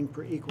spending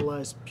per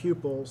equalized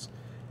pupils,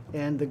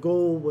 and the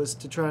goal was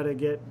to try to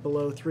get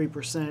below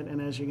 3%,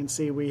 and as you can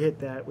see, we hit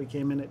that. We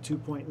came in at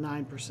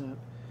 2.9%.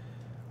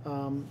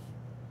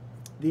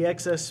 The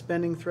excess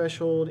spending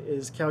threshold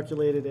is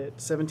calculated at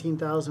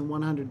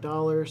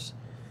 $17,100,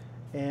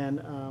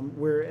 and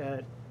we're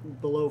at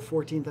below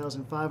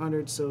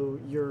 $14,500, so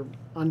you're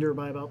under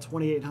by about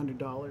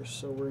 $2,800,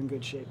 so we're in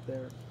good shape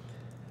there.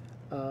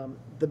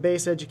 The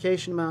base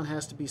education amount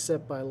has to be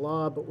set by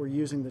law, but we're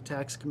using the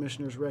tax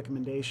commissioner's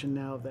recommendation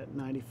now of that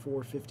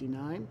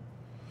 $94.59.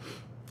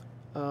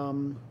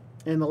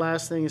 And the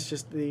last thing is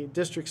just the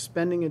district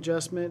spending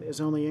adjustment is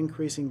only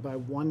increasing by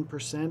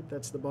 1%.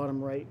 That's the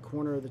bottom right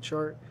corner of the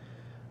chart.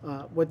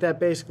 What that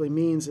basically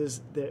means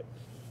is that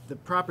the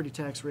property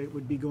tax rate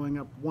would be going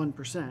up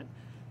 1%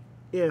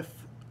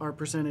 if our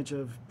percentage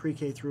of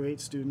pre-K through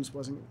 8 students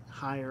wasn't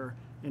higher,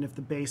 and if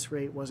the base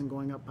rate wasn't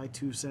going up by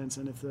 2 cents,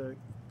 and if the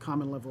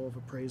common level of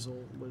appraisal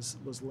was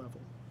level.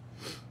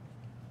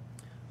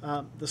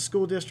 The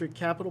school district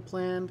capital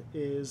plan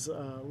is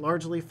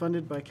largely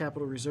funded by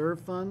capital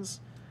reserve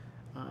funds.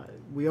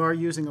 We are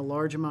using a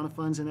large amount of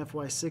funds in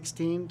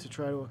FY16 to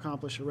try to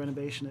accomplish a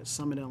renovation at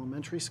Summit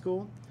Elementary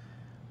School,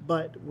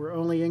 but we're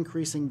only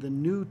increasing the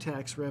new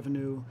tax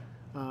revenue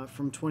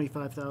from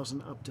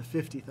 $25,000 up to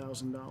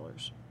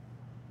 $50,000.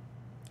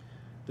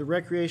 The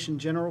Recreation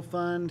General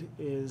Fund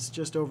is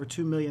just over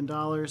 $2 million,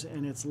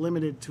 and it's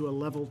limited to a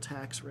level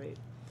tax rate.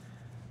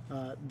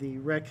 The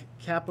Rec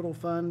Capital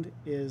Fund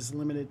is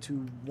limited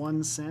to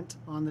 1 cent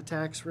on the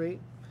tax rate,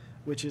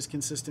 which is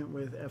consistent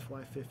with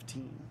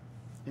FY15,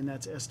 and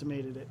that's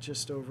estimated at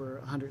just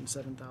over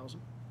 $107,000.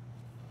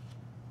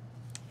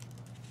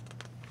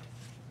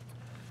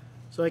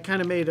 So I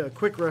kind of made a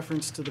quick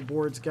reference to the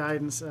board's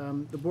guidance.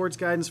 The board's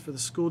guidance for the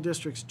school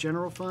district's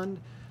general fund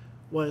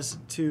was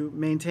to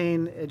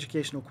maintain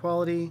educational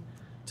quality,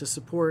 to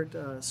support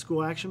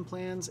school action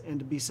plans, and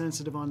to be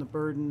sensitive on the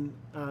burden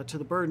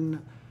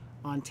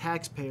on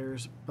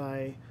taxpayers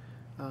by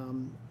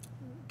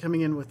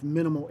coming in with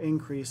minimal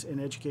increase in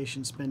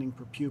education spending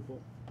per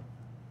pupil.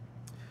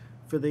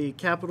 For the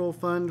capital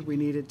fund, we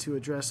needed to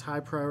address high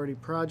priority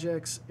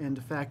projects and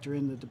to factor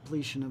in the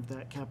depletion of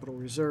that capital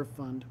reserve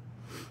fund.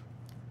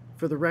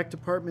 For the rec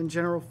department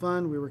general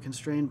fund, we were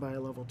constrained by a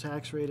level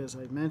tax rate, as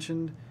I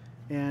mentioned,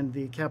 and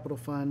the capital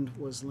fund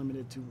was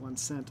limited to 1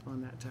 cent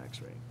on that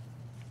tax rate.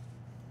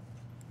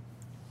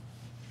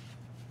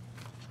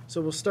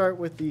 So we'll start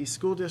with the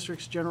school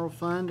district's general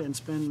fund and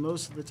spend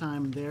most of the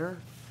time there.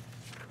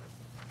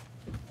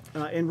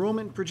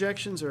 Enrollment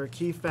projections are a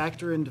key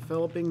factor in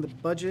developing the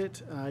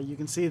budget. You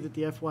can see that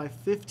the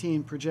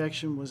FY15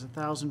 projection was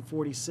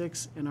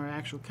 1,046 and our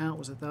actual count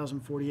was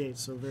 1,048,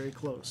 so very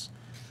close.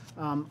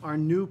 Our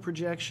new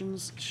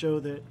projections show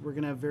that we're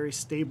going to have very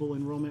stable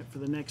enrollment for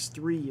the next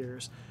 3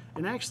 years,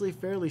 and actually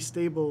fairly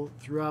stable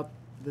throughout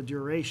the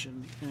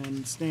duration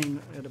and staying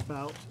at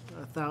about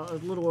a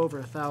little over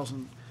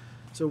 1,000.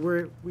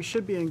 So we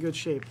should be in good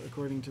shape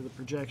according to the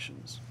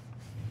projections.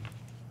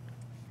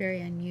 Very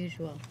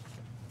unusual.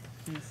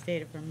 in the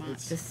state of Vermont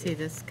It's- to see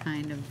this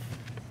kind of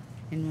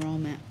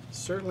enrollment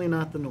Certainly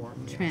not the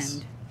norm.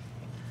 yes.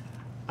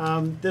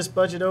 trend. This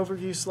budget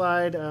overview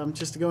slide,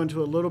 just to go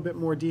into a little bit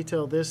more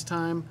detail this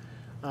time,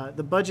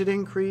 the budget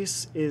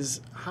increase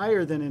is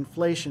higher than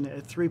inflation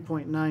at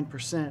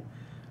 3.9%,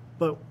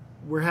 but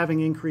we're having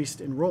increased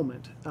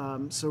enrollment.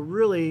 So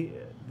really,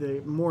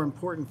 the more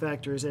important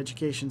factor is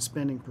education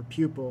spending per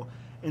pupil,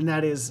 and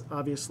that is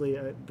obviously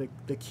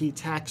the key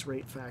tax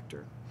rate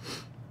factor.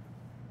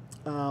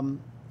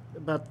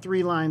 About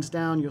 3 lines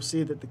down, you'll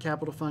see that the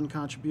capital fund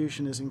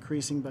contribution is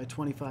increasing by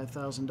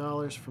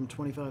 $25,000 from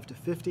 25 to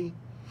 50.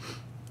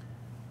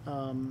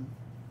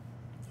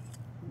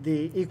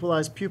 The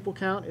equalized pupil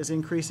count is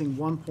increasing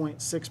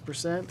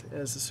 1.6%.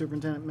 As the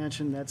superintendent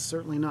mentioned, that's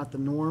certainly not the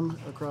norm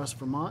across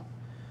Vermont.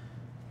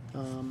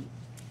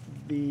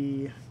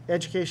 The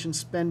education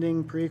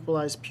spending per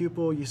equalized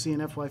pupil, you see in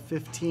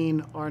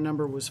FY15, our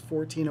number was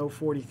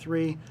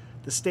 14,043.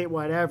 The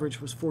statewide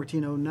average was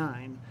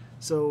 14,009.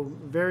 So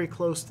very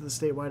close to the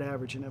statewide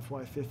average in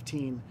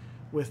FY15,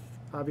 with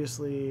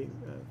obviously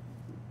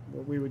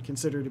what we would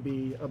consider to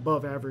be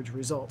above average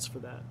results for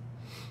that.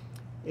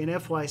 In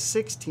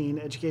FY16,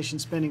 education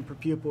spending per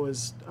pupil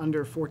is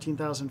under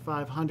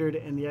 14,500,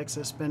 and the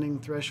excess spending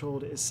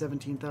threshold is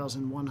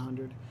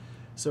 17,100.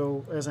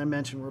 So, as I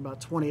mentioned, we're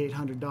about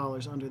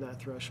 $2,800 under that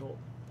threshold.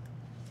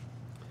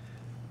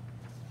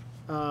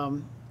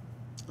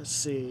 Let's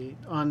see.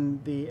 On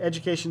the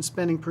education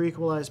spending per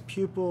equalized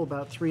pupil,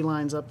 about 3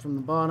 lines up from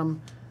the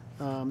bottom,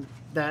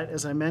 that,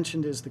 as I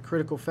mentioned, is the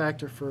critical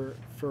factor for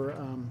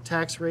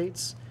tax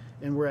rates,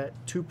 and we're at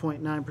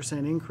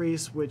 2.9%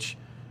 increase, which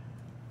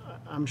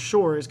I'm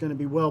sure is going to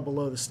be well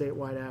below the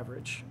statewide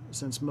average,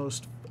 since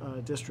most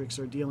districts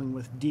are dealing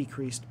with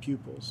decreased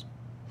pupils.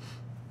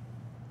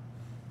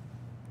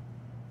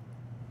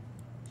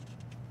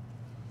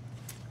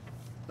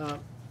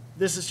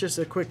 This is just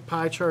a quick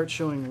pie chart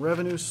showing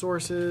revenue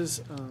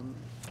sources.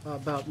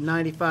 About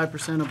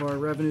 95% of our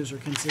revenues are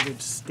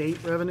considered state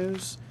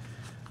revenues.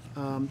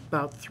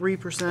 About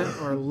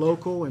 3% are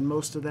local, and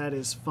most of that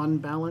is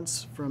fund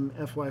balance from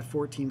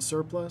FY14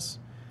 surplus.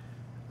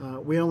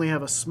 We only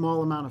have a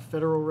small amount of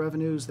federal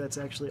revenues. That's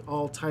actually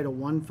all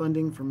Title I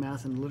funding for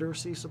math and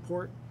literacy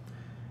support.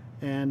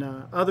 And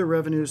other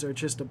revenues are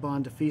just a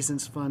bond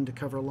defeasance fund to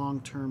cover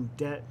long-term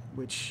debt,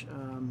 which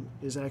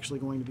is actually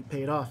going to be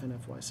paid off in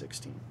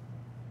FY16.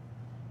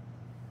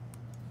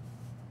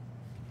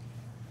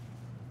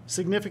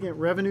 Significant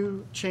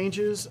revenue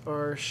changes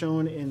are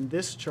shown in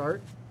this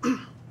chart.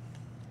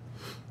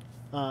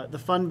 The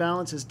fund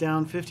balance is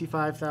down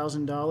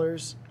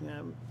 $55,000.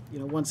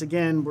 Once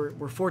again,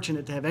 we're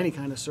fortunate to have any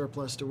kind of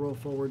surplus to roll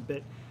forward,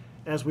 but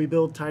as we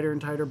build tighter and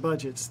tighter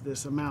budgets,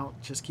 this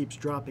amount just keeps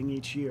dropping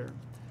each year.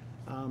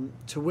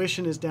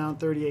 Tuition is down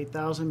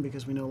 $38,000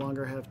 because we no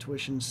longer have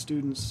tuition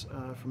students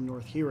from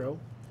North Hero.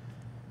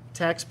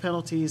 Tax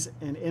penalties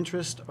and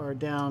interest are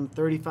down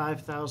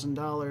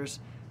 $35,000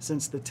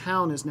 since the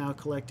town is now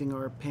collecting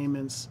our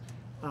payments,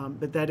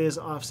 but that is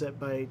offset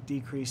by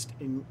decreased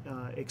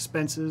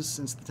expenses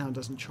since the town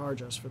doesn't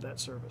charge us for that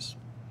service.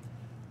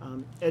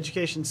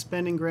 Education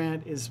spending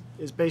grant is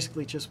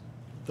basically just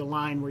the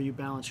line where you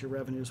balance your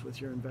revenues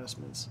with your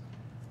investments.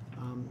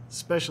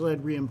 Special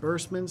ed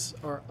reimbursements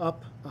are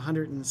up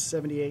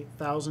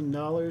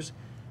 $178,000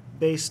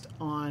 based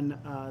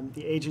on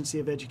the Agency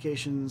of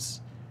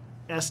Education's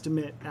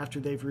estimate after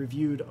they've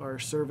reviewed our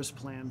service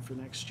plan for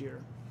next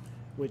year,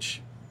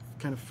 which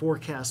kind of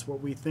forecasts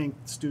what we think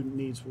student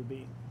needs will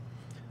be.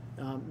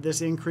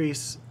 This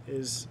increase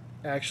is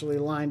actually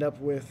lined up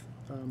with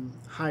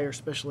higher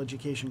special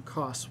education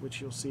costs,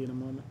 which you'll see in a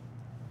moment.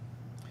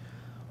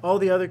 All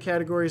the other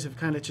categories have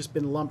kind of just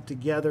been lumped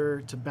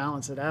together to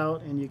balance it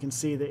out, and you can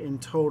see that in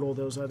total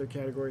those other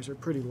categories are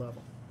pretty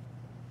level.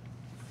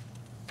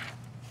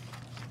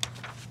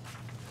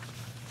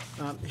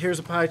 Here's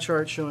a pie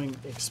chart showing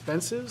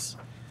expenses.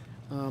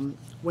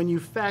 When you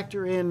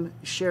factor in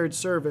shared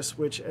service,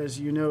 which as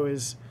you know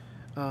is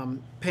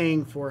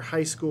paying for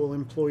high school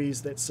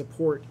employees that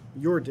support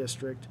your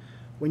district,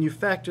 when you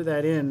factor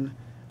that in,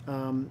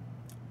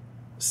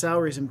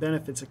 salaries and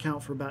benefits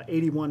account for about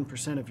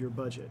 81% of your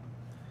budget.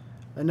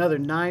 Another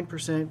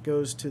 9%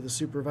 goes to the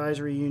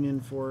supervisory union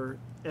for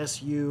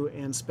SU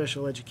and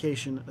special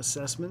education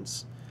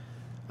assessments.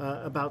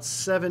 About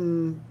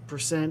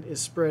 7% is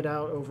spread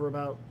out over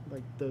about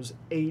like those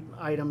 8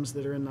 items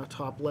that are in the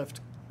top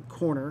left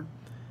corner.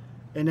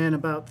 And then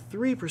about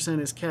 3%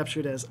 is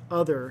captured as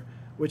other,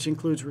 which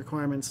includes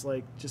requirements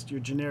like just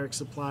your generic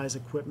supplies,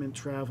 equipment,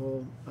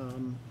 travel,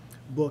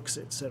 books,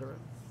 etc.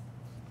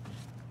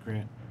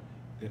 Grant,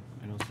 I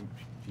know some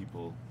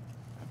people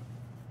have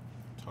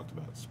talked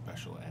about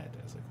special ed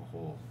as like a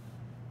whole.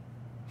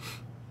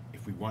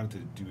 If we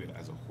wanted to do it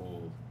as a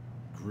whole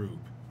group,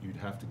 you'd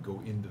have to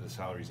go into the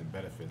salaries and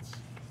benefits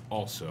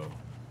also,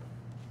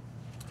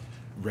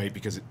 right?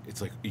 Because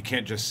it's like you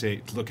can't just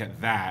say look at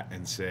that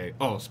and say,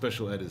 oh,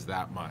 special ed is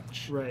that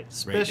much. Right.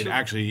 It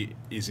actually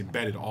is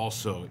embedded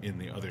also in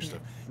the other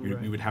stuff. Right.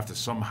 We would have to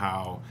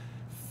somehow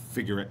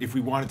figure out, if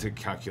we wanted to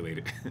calculate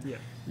it, Yeah.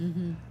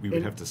 we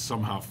would have to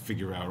somehow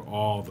figure out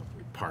all the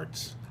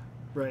parts.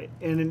 Right,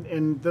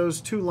 and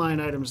those two line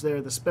items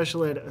there, the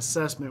special ed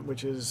assessment,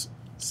 which is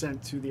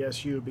sent to the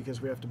SU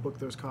because we have to book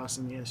those costs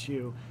in the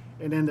SU,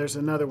 and then there's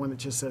another one that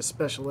just says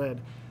special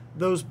ed.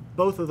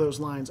 Both of those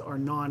lines are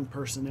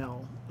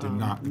non-personnel, They're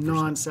not personnel.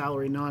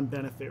 non-salary,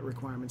 non-benefit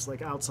requirements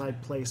like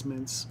outside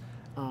placements,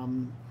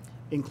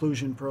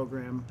 inclusion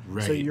program. So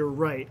Right. you're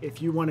right.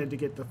 If you wanted to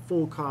get the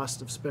full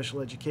cost of special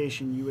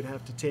education, you would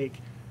have to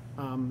take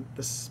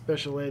the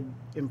special ed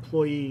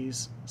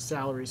employees'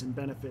 salaries and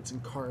benefits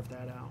and carve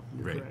that out.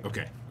 You're Right, correct.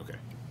 okay.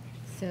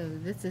 So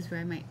this is where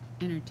I might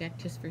interject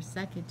just for a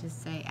second to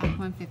say Act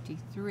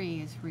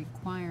 153 is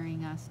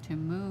requiring us to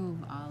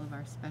move all of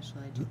our special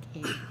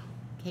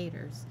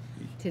educators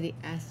to the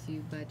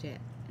SU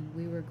budget. And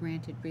we were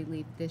granted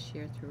relief this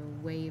year through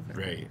a waiver.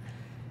 Right.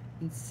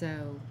 And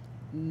so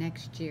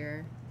next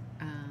year,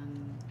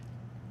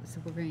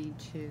 so we're going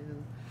to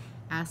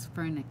ask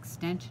for an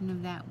extension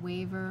of that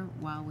waiver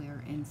while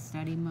we're in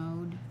study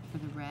mode for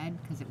the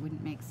red, because it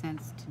wouldn't make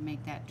sense to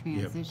make that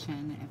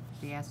transition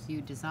if the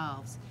SU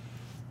dissolves.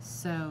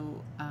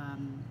 So,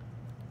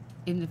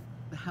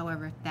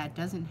 however, if that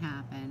doesn't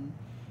happen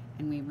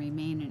and we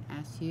remain in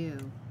SU,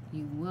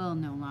 you will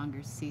no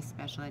longer see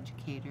special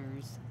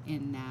educators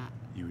in that.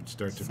 You would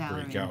start to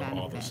salary break and out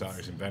all the benefits.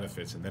 salaries and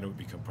benefits, and then it would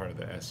become part of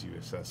the SU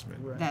assessment.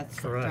 Right. That's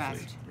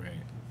correct. Right.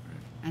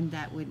 And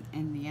that would,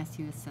 and the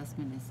SU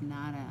assessment is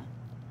not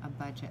a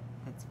budget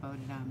that's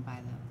voted on by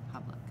the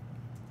public.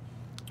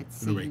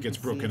 It's No, right, it seen gets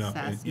as the broken up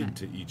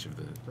assessment. into each of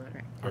the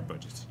Right. our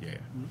budgets. Yeah.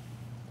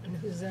 And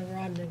who's ever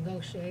on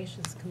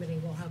negotiations committee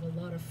will have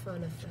a lot of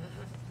fun if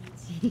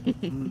that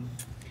happens.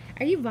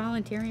 Are you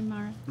volunteering,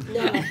 Mara?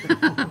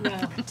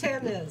 No,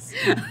 Tim is.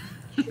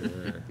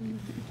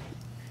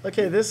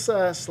 Okay, this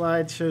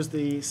slide shows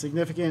the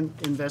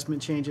significant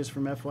investment changes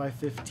from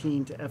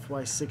FY15 to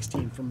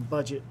FY16 from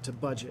budget to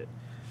budget.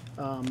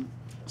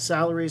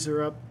 Salaries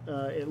are up,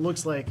 it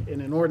looks like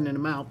an inordinate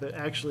amount, but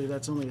actually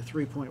that's only a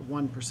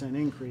 3.1%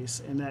 increase,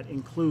 and that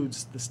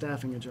includes the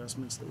staffing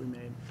adjustments that we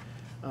made.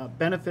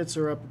 Benefits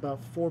are up about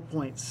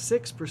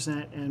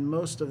 4.6%, and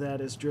most of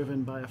that is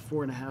driven by a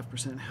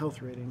 4.5%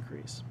 health rate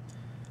increase.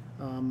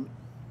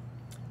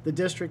 The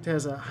district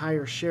has a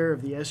higher share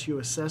of the SU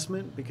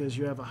assessment because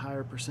you have a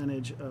higher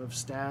percentage of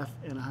staff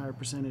and a higher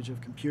percentage of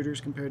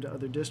computers compared to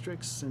other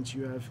districts since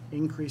you have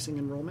increasing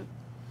enrollment.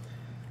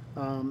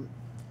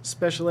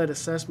 Special ed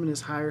assessment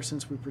is higher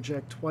since we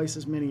project twice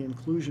as many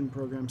inclusion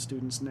program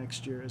students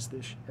next year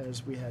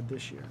as we had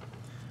this year.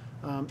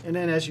 And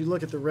then as you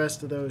look at the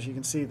rest of those, you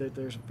can see that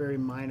there's very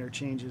minor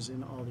changes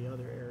in all the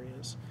other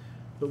areas.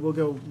 But we'll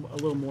go a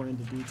little more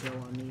into detail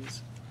on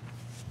these.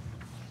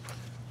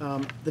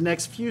 The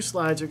next few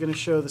slides are going to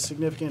show the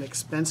significant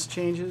expense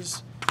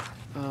changes.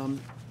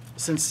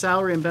 Since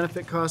salary and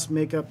benefit costs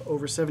make up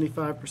over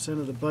 75%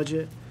 of the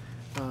budget,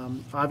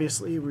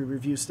 obviously we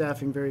review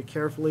staffing very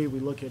carefully. We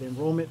look at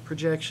enrollment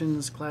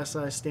projections, class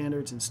size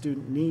standards, and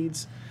student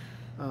needs.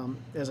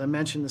 As I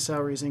mentioned, the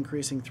salary is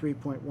increasing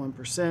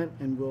 3.1%,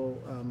 and we'll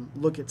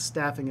look at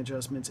staffing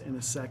adjustments in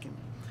a second.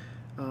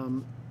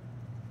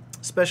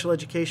 Special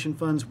education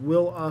funds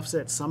will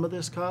offset some of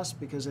this cost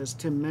because, as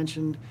Tim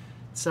mentioned,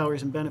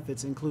 salaries and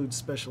benefits include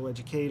special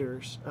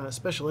educators'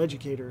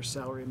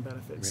 salary and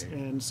benefits. Right.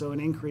 And so an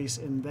increase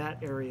in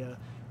that area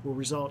will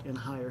result in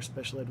higher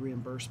special ed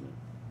reimbursement.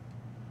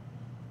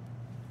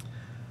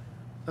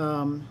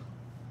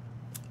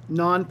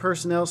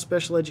 Non-personnel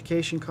special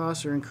education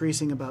costs are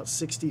increasing about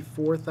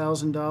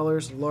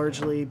 $64,000,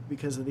 largely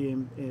because of the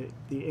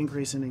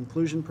increase in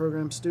inclusion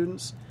program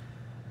students.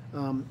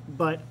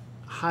 But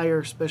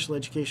higher special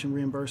education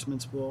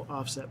reimbursements will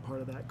offset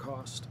part of that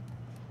cost.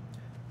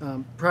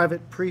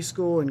 Private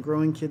preschool and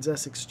Growing Kids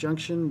Essex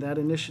Junction, that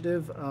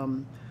initiative,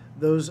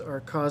 those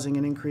are causing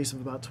an increase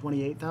of about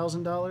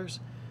 $28,000.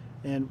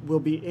 And we'll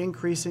be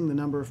increasing the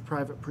number of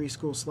private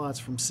preschool slots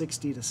from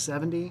 60 to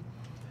 70.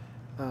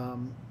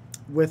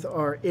 With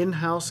our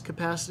in-house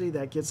capacity,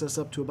 that gets us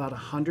up to about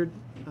 100,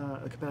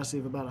 a capacity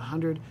of about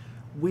 100.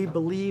 We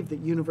believe that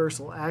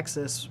universal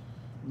access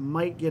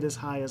might get as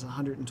high as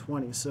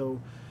 120.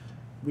 So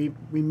we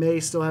may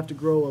still have to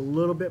grow a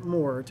little bit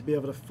more to be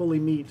able to fully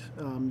meet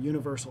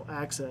universal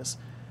access.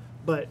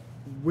 But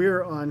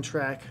we're on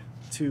track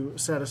to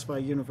satisfy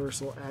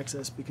universal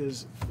access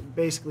because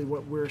basically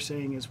what we're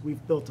saying is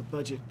we've built a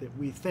budget that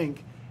we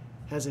think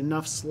has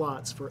enough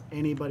slots for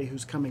anybody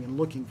who's coming and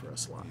looking for a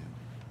slot.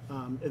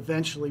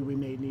 Eventually, we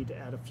may need to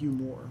add a few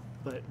more,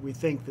 but we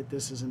think that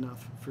this is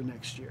enough for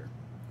next year.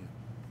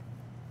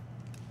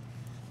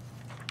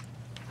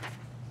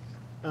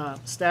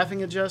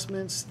 Staffing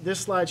adjustments.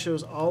 This slide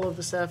shows all of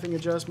the staffing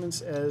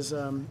adjustments as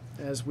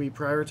we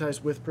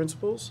prioritize with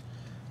principals.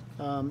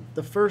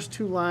 The first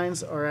two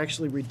lines are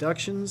actually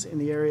reductions in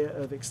the area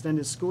of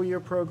extended school year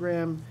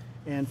program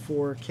and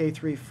for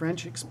K-3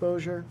 French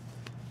exposure.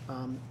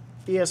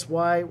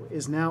 ESY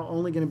is now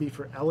only going to be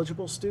for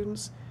eligible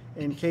students,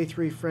 and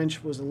K-3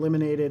 French was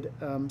eliminated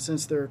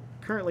since there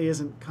currently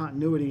isn't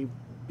continuity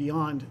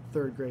beyond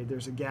third grade.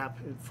 There's a gap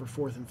for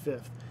fourth and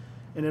fifth.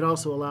 And it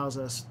also allows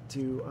us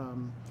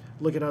to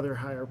look at other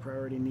higher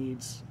priority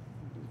needs,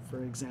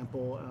 for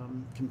example,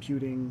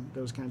 computing,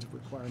 those kinds of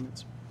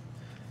requirements.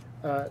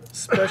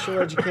 Special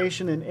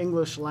education and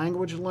English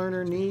language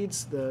learner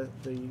needs, the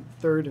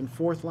third and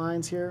fourth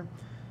lines here,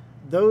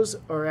 those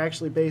are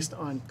actually based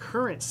on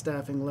current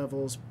staffing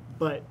levels,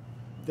 but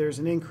there's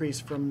an increase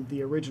from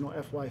the original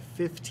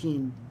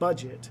FY15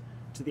 budget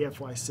to the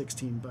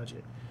FY16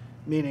 budget,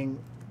 meaning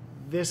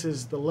this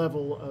is the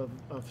level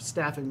of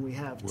staffing we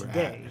have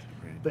today,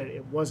 but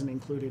it wasn't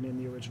included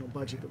in the original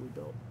budget that we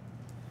built.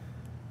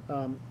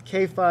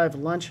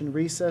 K-5 lunch and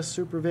recess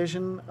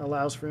supervision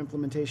allows for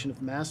implementation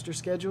of master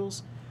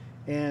schedules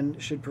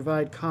and should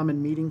provide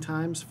common meeting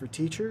times for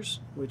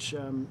teachers, which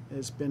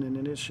has been an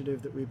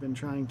initiative that we've been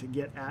trying to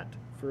get at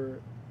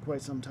for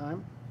quite some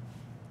time.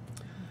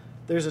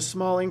 There's a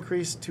small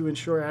increase to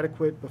ensure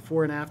adequate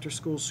before and after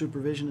school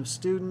supervision of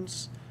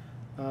students.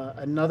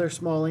 Another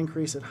small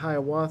increase at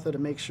Hiawatha to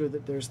make sure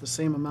that there's the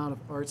same amount of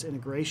arts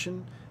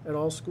integration at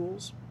all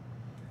schools.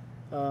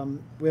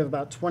 We have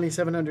about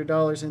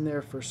 $2,700 in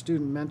there for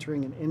student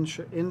mentoring and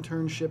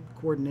internship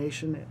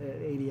coordination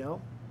at ADL.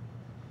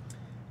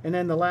 And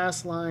then the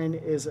last line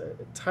is a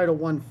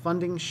Title I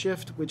funding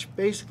shift, which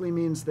basically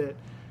means that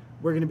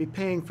we're going to be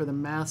paying for the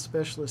math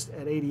specialist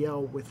at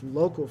ADL with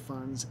local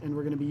funds, and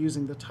we're going to be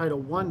using the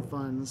Title I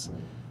funds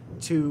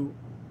to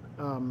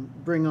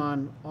bring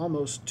on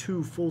almost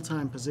 2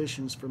 full-time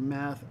positions for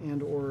math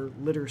and or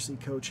literacy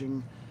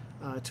coaching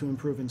to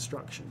improve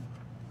instruction.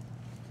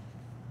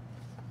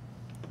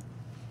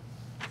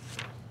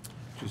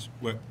 Just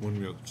one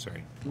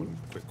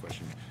quick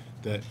question.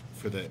 That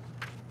for the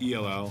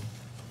ELL,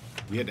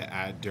 we had to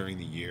add during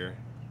the year,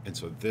 and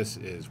so this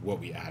is what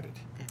we added.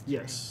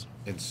 Yes.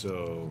 And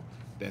so,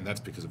 and that's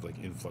because of like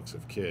influx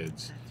of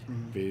kids,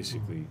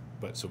 basically.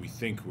 But so we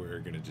think we're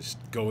gonna just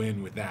go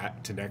in with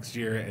that to next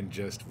year and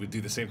just we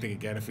do the same thing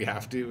again if we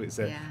have to. Is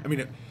that? Yeah. I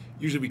mean,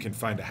 usually we can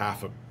find a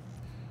half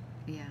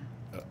Yeah.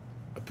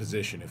 a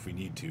position if we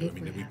need to. If I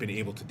mean, we we've been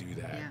able to do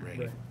that, Yeah.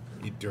 right?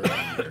 During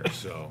the year,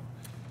 so.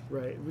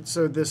 Right.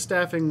 So the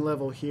staffing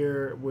level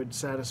here would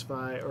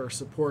satisfy or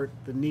support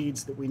the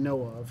needs that we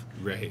know of.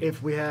 Right.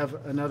 If we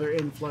have another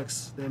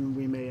influx, then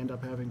we may end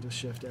up having to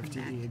shift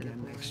FTE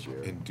again next year.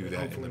 And do but that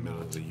in hopefully the middle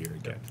not. of the year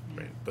again,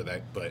 right?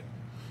 But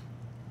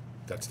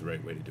that's the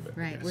right way to do it. I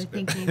Right, guess. we're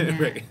thinking that,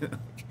 Right.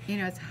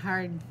 it's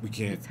hard. We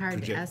can't It's hard to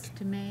project.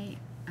 estimate.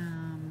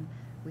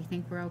 We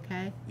think we're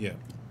okay. Yeah.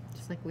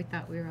 Just like we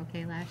thought we were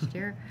okay last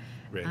year.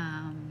 Right.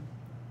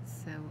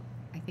 So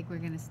I think we're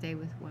going to stay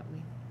with what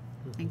we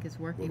think is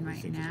working What we right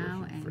think is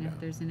now, working and for if now.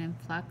 there's an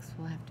influx,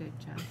 we'll have to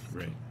adjust.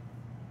 Right.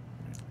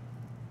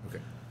 Okay.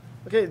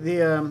 Okay,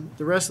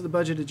 the rest of the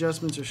budget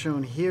adjustments are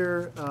shown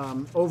here.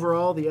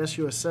 Overall, the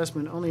SU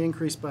assessment only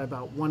increased by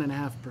about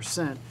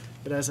 1.5%,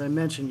 but as I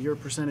mentioned, your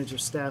percentage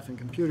of staff and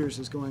computers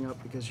is going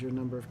up because your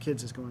number of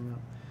kids is going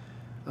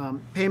up.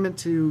 Payment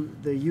to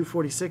the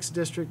U46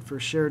 district for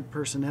shared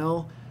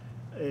personnel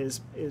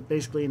is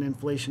basically an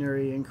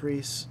inflationary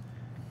increase.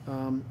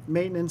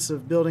 Maintenance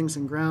of buildings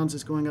and grounds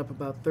is going up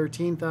about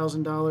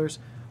 $13,000.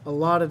 A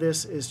lot of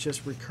this is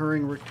just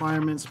recurring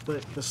requirements,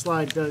 but the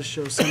slide does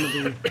show some of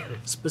the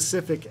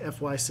specific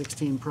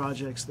FY16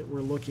 projects that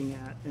we're looking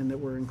at and that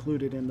were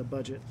included in the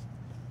budget.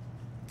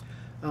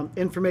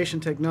 Information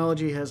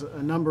technology has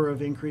a number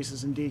of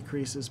increases and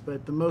decreases,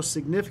 but the most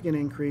significant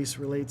increase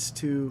relates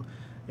to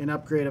an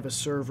upgrade of a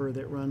server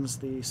that runs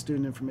the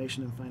student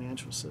information and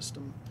financial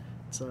system.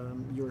 It's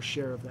your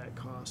share of that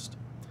cost.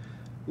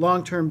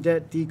 Long-term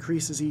debt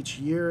decreases each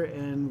year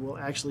and will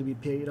actually be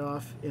paid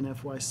off in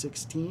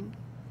FY16.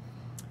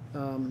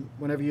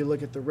 Whenever you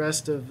look at the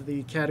rest of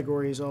the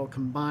categories all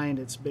combined,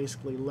 it's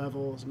basically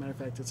level. As a matter of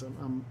fact, it's a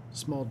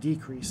small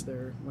decrease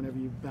there whenever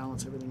you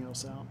balance everything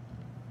else out.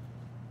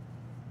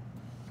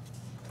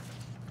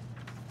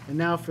 And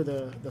now for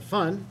the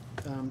fun,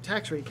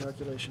 tax rate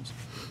calculations.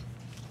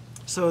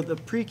 So the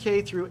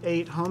pre-K through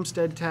 8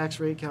 homestead tax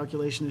rate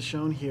calculation is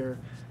shown here.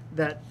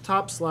 That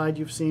top slide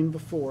you've seen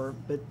before,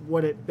 but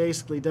what it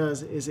basically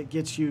does is it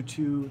gets you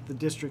to the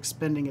district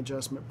spending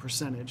adjustment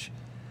percentage.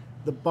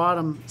 The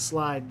bottom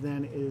slide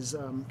then is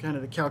kind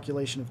of the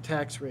calculation of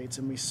tax rates,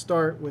 and we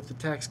start with the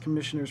tax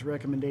commissioner's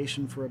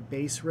recommendation for a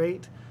base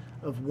rate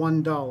of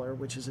 $1,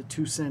 which is a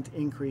 2-cent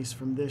increase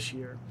from this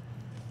year.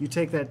 You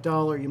take that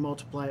dollar, you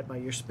multiply it by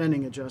your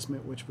spending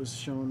adjustment, which was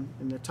shown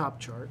in the top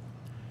chart.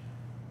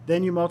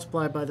 Then you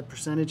multiply by the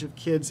percentage of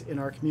kids in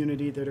our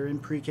community that are in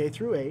pre-K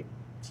through 8,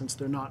 since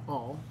they're not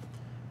all.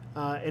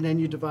 And then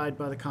you divide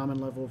by the common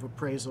level of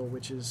appraisal,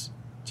 which is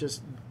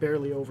just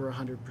barely over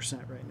 100%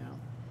 right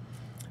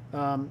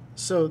now.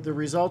 So the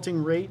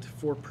resulting rate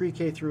for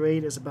pre-K through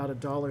 8 is about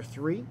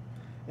 $1.03,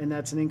 and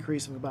that's an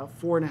increase of about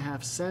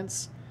 4.5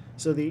 cents.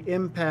 So the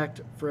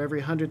impact for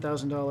every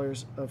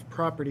 $100,000 of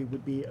property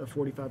would be a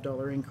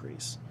 $45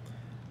 increase.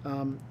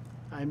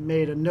 I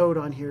made a note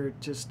on here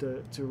just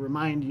to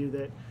remind you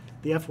that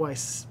the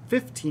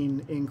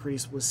FY15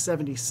 increase was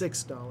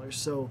 $76,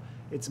 so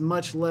it's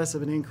much less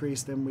of an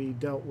increase than we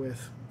dealt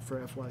with for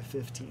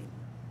FY15.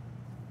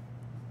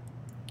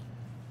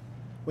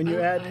 When you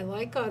add, I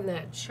like on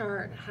that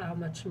chart how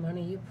much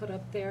money you put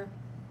up there.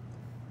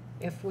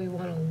 If we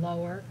want to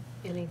lower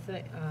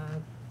anything,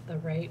 the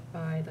rate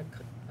by the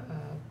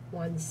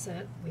 1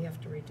 cent, we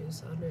have to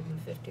reduce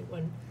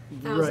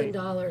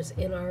 $151,000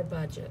 in our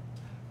budget.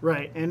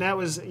 right, and that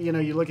was, you know,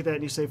 you look at that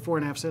and you say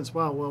 4.5 cents.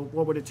 Wow, well,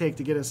 what would it take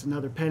to get us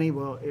another penny?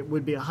 Well, it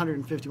would be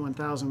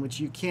 151,000, which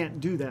you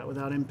can't do that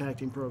without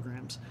impacting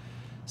programs.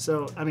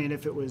 So, I mean,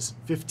 if it was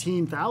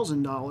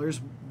 $15,000,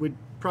 we'd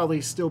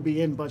probably still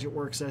be in budget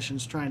work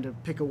sessions trying to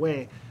pick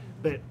away.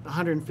 But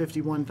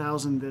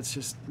 151,000, that's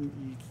just,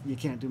 you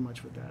can't do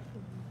much with that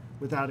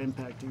without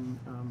impacting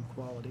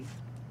quality.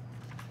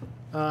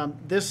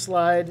 This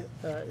slide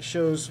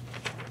shows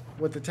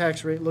what the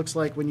tax rate looks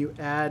like when you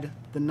add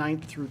the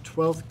 9th through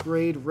 12th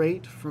grade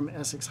rate from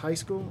Essex High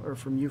School, or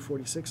from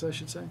U46, I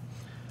should say.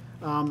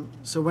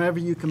 So whenever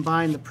you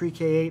combine the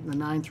pre-K-8 and the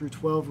 9 through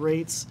 12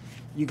 rates,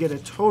 you get a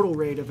total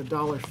rate of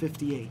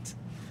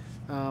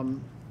 $1.58.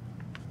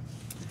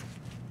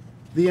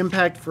 The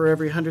impact for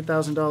every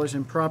 $100,000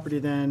 in property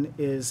then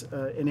is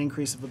an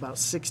increase of about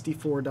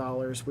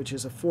 $64, which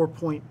is a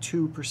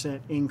 4.2%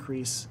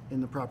 increase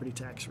in the property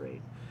tax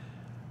rate.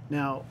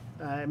 Now,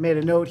 I made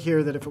a note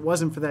here that if it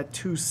wasn't for that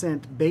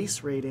 2-cent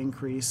base rate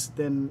increase,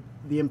 then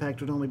the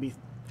impact would only be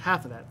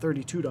half of that,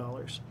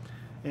 $32,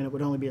 and it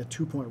would only be a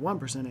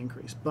 2.1%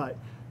 increase. But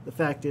the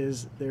fact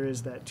is, there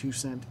is that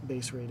 2-cent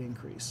base rate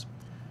increase.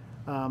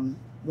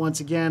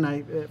 Once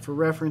again, for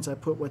reference, I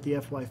put what the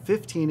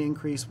FY15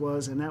 increase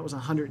was, and that was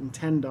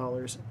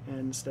 $110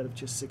 instead of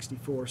just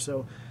 $64.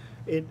 So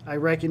I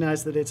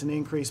recognize that it's an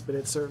increase, but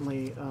it's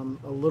certainly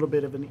a little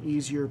bit of an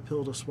easier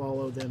pill to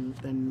swallow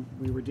than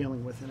we were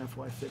dealing with in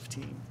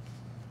FY15.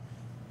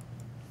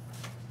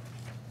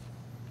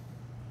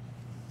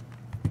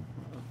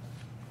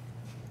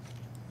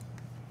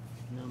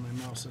 Now my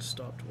mouse has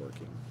stopped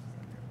working.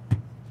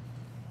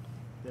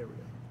 There we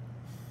go.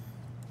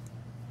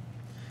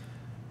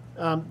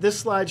 This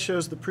slide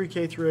shows the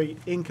pre-K through 8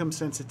 income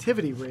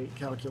sensitivity rate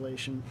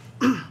calculation.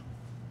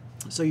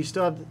 So you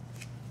still have,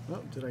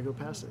 oh, did I go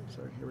past it?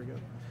 Sorry, here we go.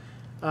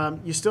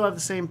 You still have the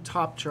same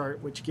top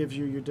chart, which gives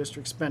you your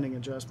district spending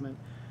adjustment.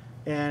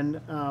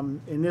 And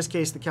in this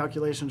case, the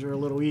calculations are a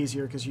little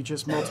easier because you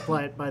just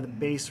multiply it by the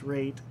base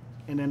rate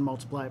and then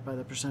multiply it by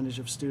the percentage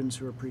of students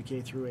who are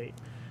pre-K through 8.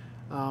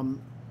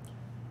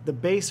 The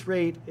base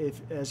rate,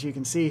 as you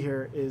can see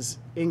here, is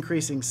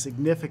increasing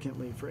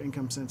significantly for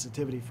income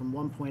sensitivity from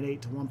 1.8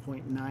 to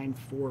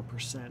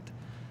 1.94%.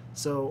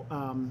 So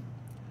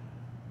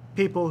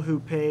people who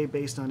pay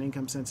based on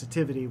income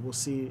sensitivity will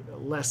see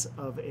less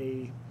of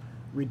a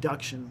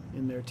reduction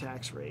in their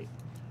tax rate.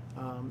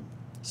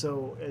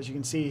 So as you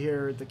can see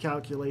here, the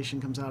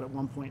calculation comes out at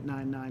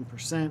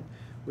 1.99%,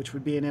 which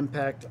would be an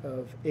impact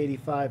of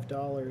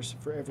 $85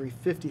 for every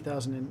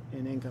 $50,000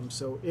 in income.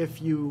 So if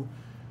you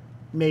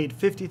made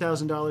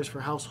 $50,000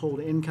 for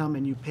household income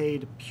and you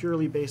paid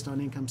purely based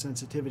on income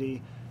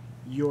sensitivity,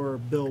 your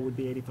bill would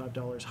be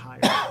 $85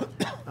 higher.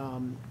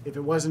 If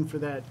it wasn't for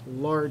that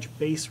large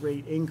base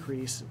rate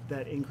increase,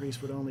 that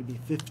increase would only be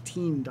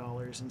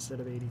 $15 instead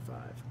of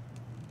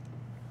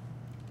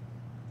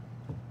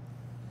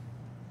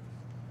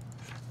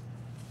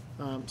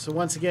 $85. So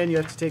once again, you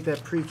have to take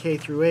that pre-K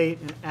through 8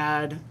 and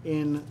add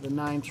in the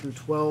 9 through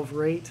 12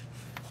 rate.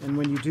 And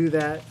when you do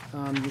that,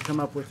 you come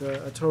up with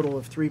a total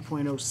of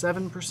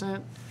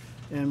 3.07%.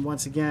 And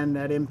once again,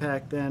 that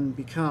impact then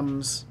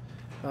becomes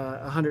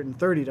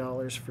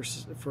 $130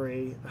 for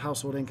a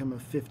household income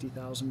of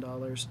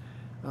 $50,000.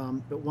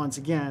 But once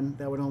again,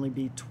 that would only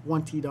be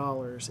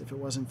 $20 if it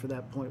wasn't for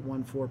that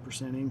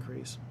 0.14%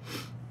 increase.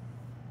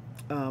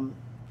 I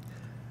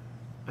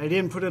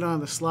didn't put it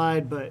on the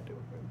slide, but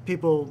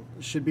people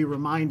should be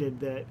reminded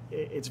that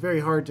it's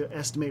very hard to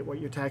estimate what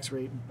your tax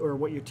rate or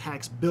what your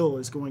tax bill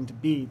is going to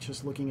be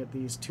just looking at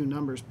these two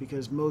numbers,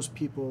 because most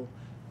people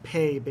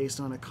pay based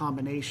on a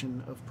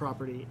combination of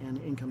property and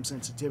income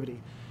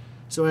sensitivity.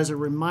 So as a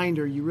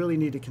reminder, you really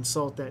need to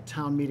consult that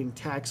town meeting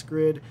tax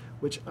grid,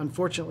 which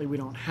unfortunately we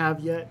don't have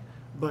yet,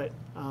 but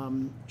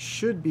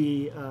should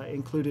be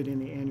included in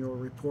the annual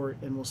report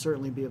and will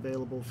certainly be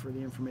available for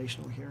the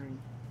informational hearing.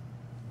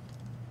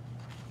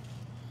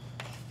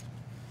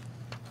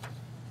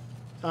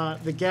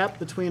 The gap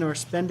between our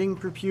spending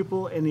per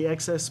pupil and the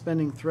excess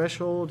spending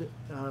threshold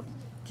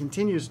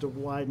continues to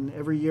widen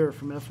every year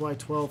from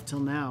FY12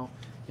 till now.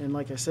 And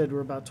like I said, we're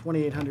about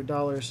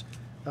 $2,800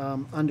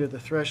 under the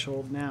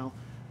threshold now.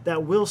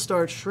 That will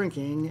start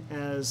shrinking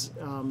as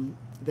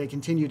they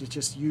continue to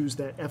just use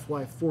that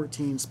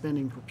FY14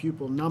 spending per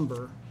pupil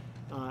number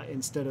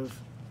instead of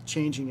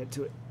changing it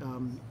to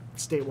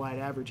statewide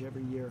average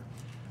every year.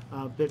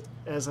 But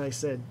as I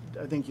said,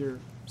 I think you're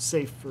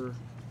safe for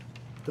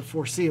the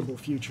foreseeable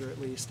future at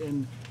least.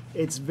 And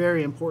it's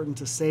very important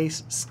to stay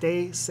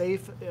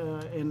safe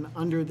and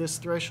under this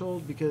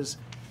threshold, because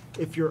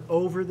if you're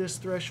over this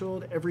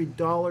threshold, every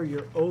dollar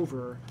you're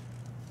over,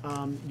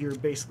 you're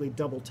basically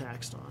double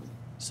taxed on.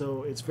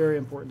 So it's very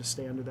important to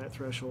stay under that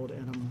threshold,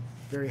 and I'm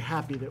very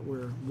happy that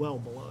we're well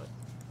below it.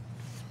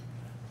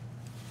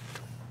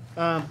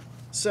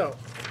 So,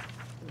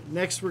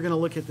 next we're going to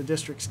look at the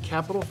district's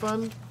capital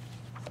fund.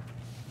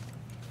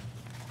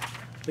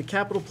 The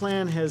capital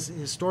plan has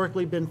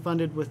historically been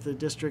funded with the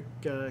district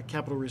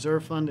capital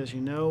reserve fund, as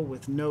you know,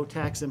 with no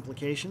tax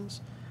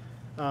implications.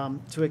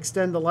 To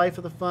extend the life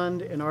of the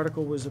fund, an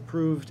article was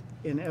approved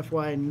in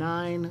FY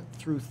 9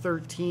 through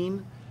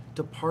 13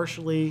 to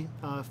partially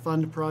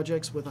fund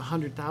projects with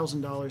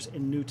 $100,000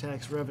 in new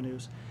tax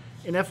revenues.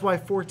 In FY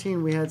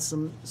 14, we had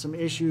some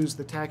issues.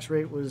 The tax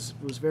rate was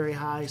very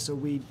high, so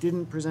we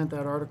didn't present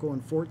that article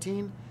in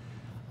 14.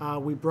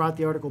 We brought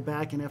the article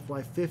back in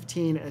FY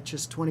 15 at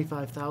just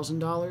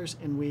 $25,000,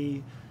 and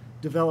we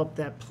developed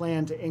that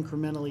plan to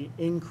incrementally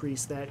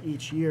increase that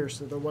each year,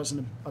 so there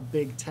wasn't a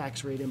big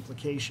tax rate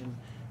implication.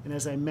 And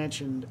as I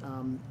mentioned,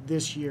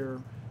 this year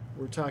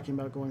we're talking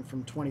about going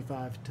from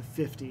 25 to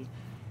 50,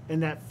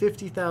 and that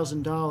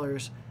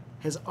 $50,000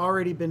 has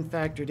already been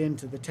factored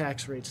into the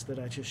tax rates that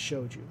I just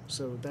showed you,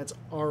 so that's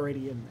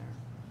already in there.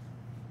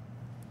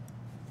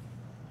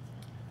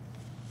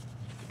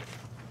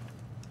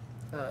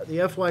 The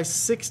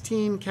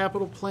FY16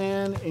 capital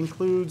plan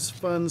includes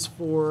funds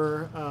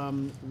for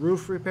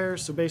roof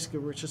repairs. So basically,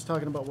 we're just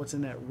talking about what's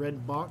in that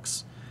red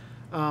box.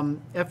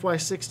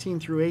 FY16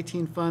 through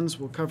 18 funds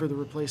will cover the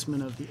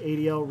replacement of the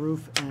ADL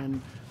roof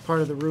and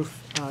part of the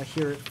roof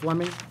here at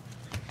Fleming.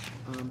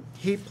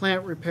 Heat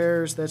plant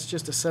repairs, that's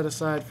just a set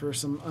aside for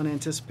some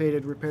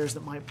unanticipated repairs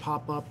that might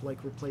pop up,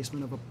 like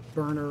replacement of a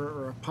burner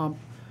or a pump.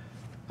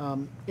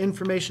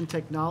 Information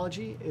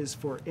technology is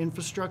for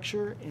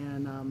infrastructure,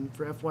 and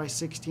for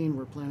FY16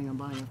 we're planning on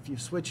buying a few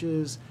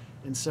switches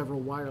and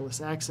several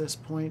wireless access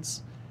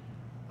points.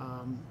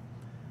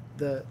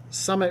 The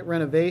Summit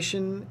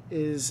renovation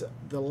is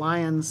the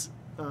Lions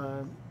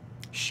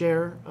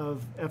share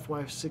of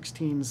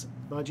FY16's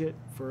budget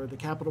for the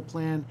capital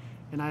plan,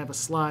 and I have a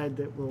slide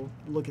that will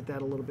look at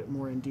that a little bit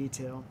more in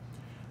detail.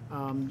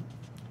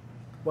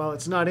 While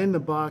it's not in the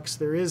box,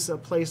 there is a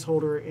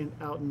placeholder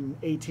out in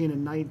 18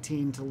 and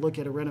 19 to look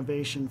at a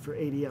renovation for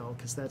ADL,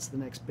 because that's the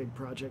next big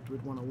project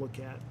we'd want to look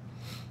at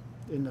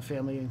in the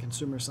family and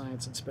consumer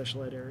science and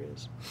special ed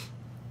areas.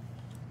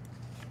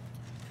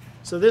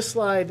 So this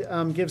slide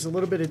gives a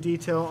little bit of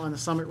detail on the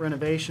Summit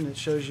renovation. It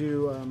shows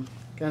you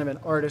kind of an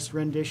artist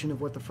rendition of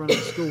what the front of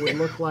the school would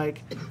look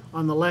like.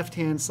 On the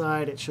left-hand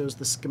side, it shows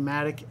the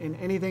schematic, and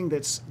anything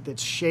that's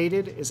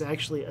shaded is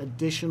actually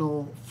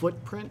additional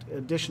footprint,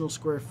 additional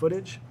square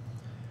footage.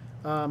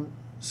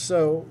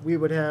 So we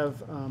would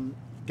have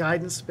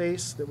guidance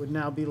space that would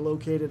now be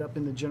located up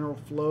in the general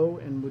flow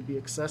and would be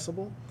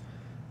accessible.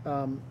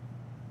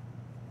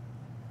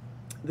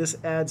 This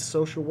adds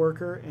social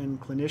worker and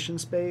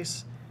clinician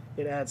space.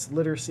 It adds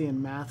literacy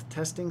and math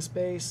testing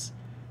space.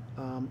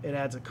 It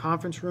adds a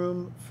conference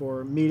room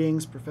for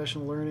meetings,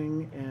 professional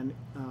learning, and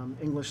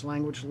English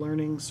language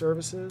learning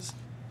services.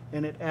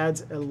 And it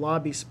adds a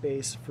lobby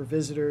space for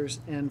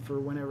visitors and for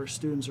whenever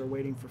students are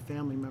waiting for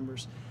family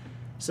members.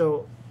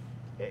 So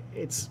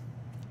it's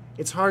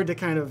hard to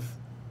kind of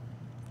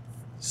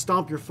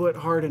stomp your foot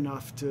hard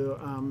enough to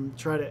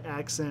try to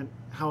accent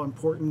how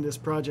important this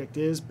project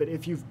is. But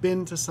if you've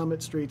been to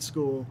Summit Street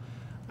School,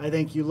 I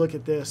think you look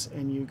at this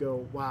and you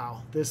go,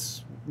 wow,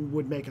 this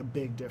would make a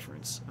big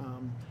difference.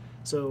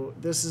 So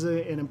this is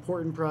an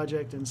important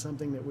project and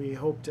something that we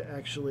hope to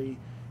actually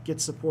get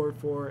support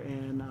for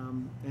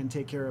and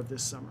take care of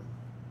this summer.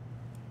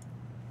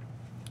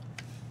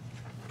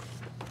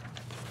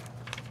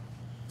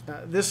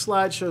 This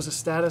slide shows a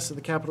status of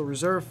the Capital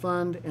Reserve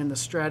Fund and the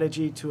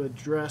strategy to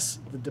address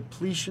the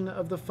depletion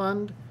of the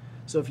fund.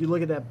 So if you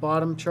look at that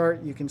bottom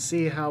chart, you can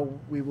see how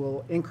we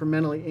will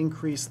incrementally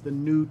increase the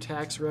new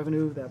tax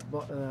revenue,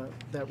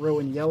 that row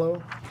in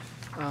yellow,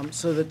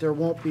 so that there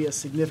won't be a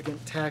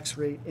significant tax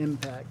rate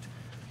impact.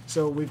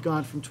 So we've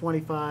gone from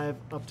 25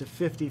 up to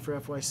 50 for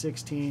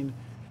FY16.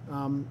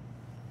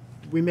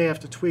 We may have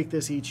to tweak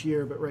this each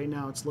year, but right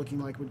now it's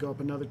looking like we'd go up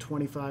another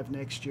 25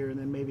 next year, and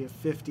then maybe a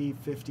 50,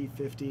 50,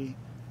 50,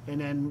 and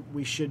then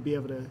we should be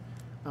able to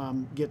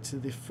get to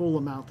the full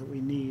amount that we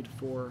need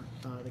for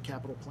the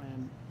capital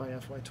plan by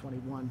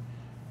FY21.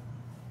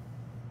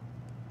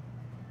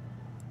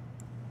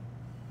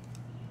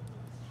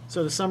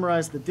 So to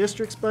summarize the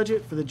district's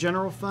budget for the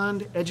general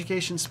fund,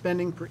 education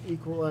spending per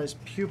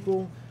equalized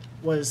pupil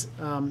was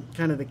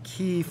kind of the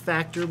key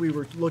factor we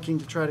were looking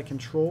to try to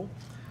control.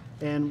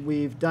 And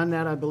we've done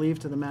that, I believe,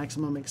 to the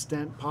maximum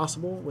extent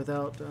possible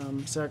without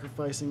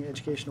sacrificing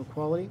educational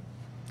quality.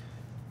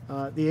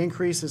 The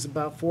increase is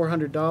about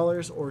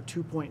 $400 or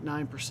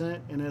 2.9%,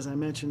 and as I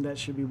mentioned, that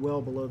should be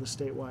well below the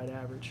statewide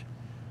average.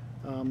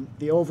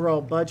 The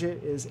overall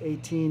budget is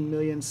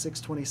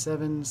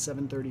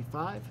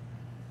 $18,627,735.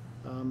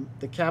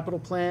 The capital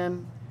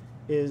plan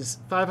is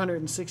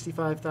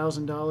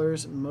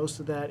 $565,000. Most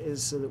of that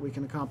is so that we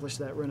can accomplish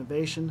that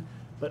renovation.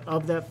 But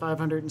of that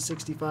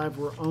 $565,000,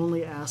 we're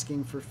only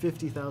asking for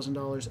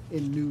 $50,000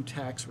 in new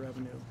tax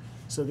revenue.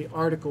 So the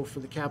article for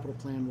the capital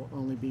plan will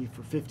only be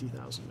for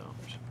 $50,000.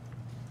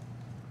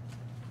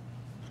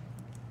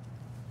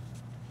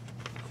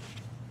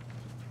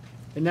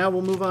 And now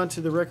we'll move on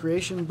to the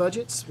recreation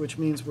budgets, which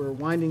means we're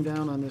winding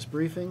down on this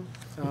briefing.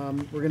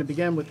 We're going to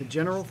begin with the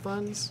general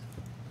funds.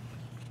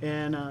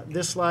 And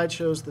this slide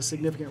shows the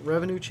significant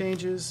revenue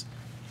changes.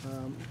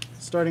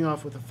 Starting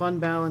off with the fund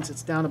balance,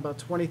 it's down about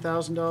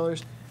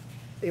 $20,000.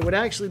 It would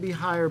actually be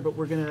higher, but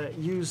we're going to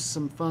use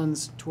some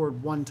funds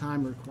toward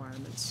one-time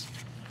requirements.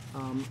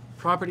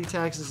 Property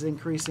taxes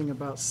increasing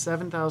about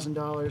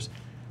 $7,000,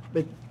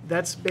 but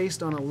that's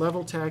based on a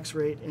level tax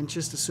rate and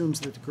just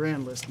assumes that the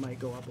grand list might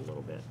go up a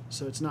little bit.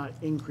 So it's not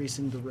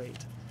increasing the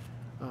rate.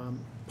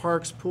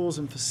 Parks, pools,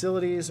 and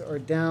facilities are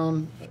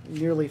down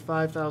nearly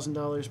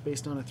 $5,000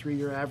 based on a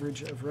 3-year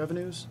average of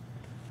revenues.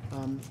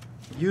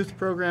 Youth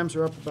programs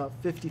are up about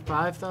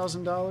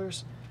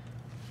 $55,000.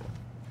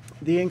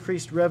 The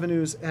increased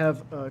revenues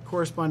have a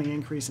corresponding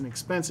increase in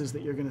expenses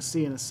that you're going to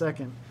see in a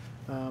second,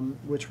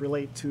 which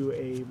relate to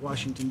a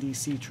Washington,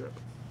 D.C. trip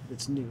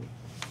that's new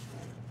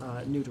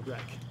to rec.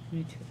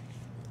 Me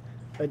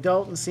too.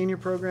 Adult and senior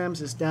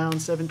programs is down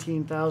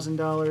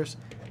 $17,000.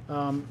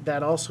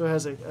 That also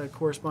has a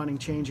corresponding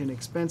change in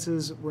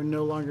expenses. We're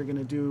no longer going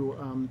to do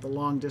the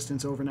long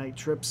distance overnight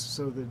trips,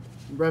 so the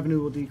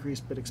revenue will decrease,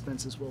 but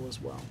expenses will as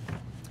well.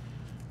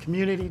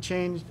 Community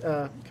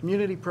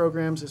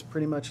programs is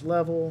pretty much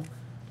level.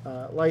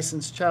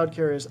 Licensed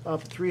childcare is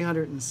up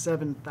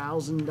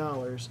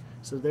 $307,000,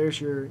 so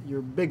there's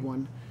your big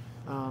one.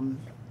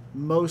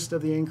 Most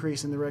of the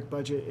increase in the rec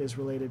budget is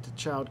related to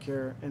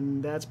childcare,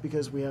 and that's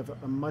because we have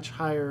a much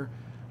higher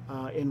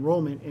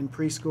enrollment in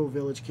preschool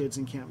Village Kids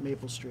in Camp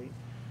Maple Street.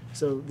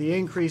 So the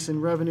increase in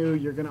revenue,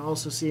 you're going to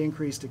also see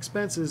increased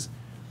expenses,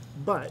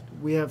 but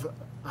we have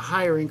a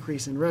higher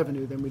increase in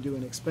revenue than we do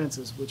in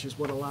expenses, which is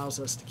what allows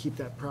us to keep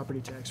that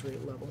property tax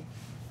rate level.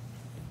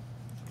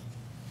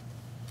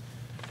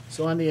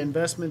 So on the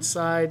investment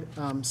side,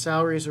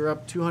 salaries are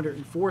up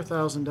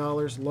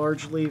 $204,000,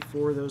 largely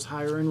for those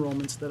higher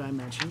enrollments that I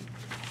mentioned.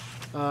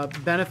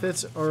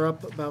 Benefits are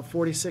up about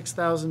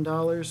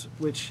 $46,000,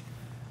 which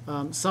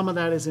some of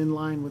that is in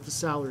line with the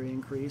salary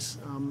increase.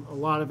 A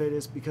lot of it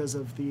is because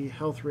of the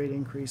health rate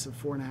increase of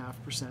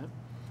 4.5%,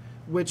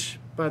 which,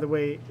 by the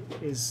way,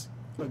 is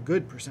a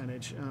good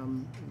percentage.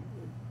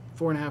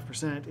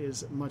 4.5%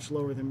 is much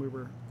lower than we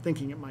were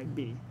thinking it might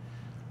be.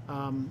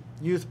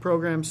 Youth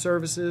program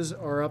services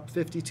are up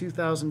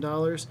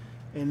 $52,000,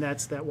 and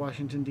that's that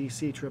Washington,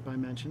 D.C. trip I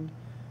mentioned.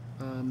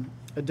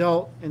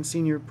 Adult and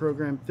senior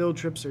program field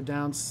trips are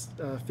down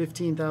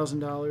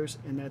 $15,000,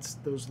 and that's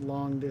those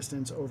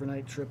long-distance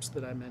overnight trips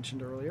that I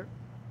mentioned earlier.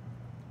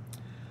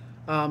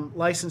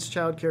 Licensed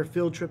child care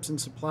field trips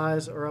and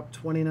supplies are up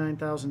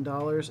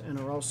 $29,000 and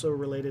are also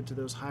related to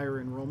those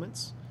higher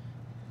enrollments.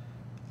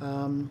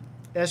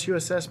 SU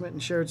assessment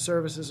and shared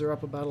services are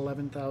up about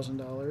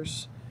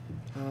 $11,000.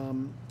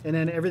 And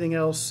then everything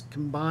else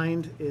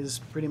combined is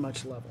pretty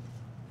much level.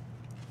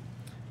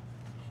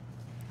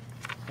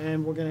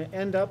 And we're going to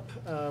end up,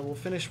 we'll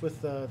finish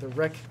with the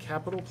rec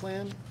capital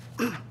plan.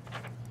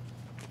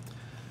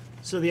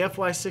 So the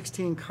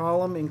FY16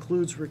 column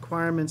includes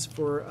requirements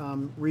for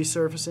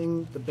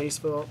resurfacing the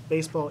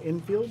baseball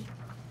infield.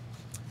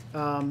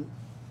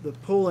 The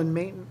pool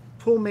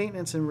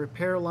maintenance and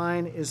repair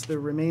line is the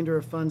remainder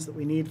of funds that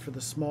we need for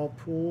the small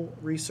pool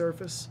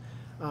resurface.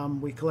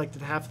 We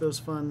collected half those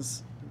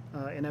funds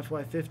in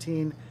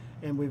FY15,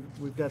 and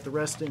we've got the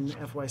rest in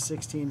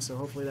FY16, so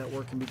hopefully that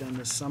work can be done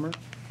this summer.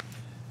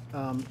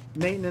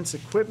 Maintenance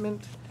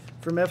equipment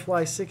from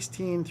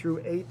FY16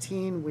 through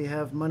 18, we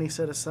have money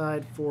set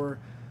aside for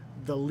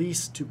the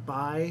lease to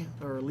buy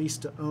or lease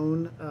to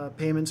own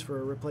payments for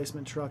a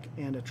replacement truck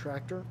and a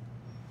tractor.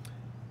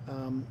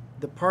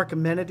 The park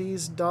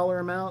amenities dollar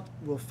amount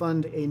will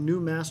fund a new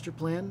master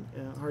plan.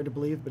 Hard to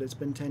believe, but it's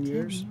been 10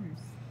 years.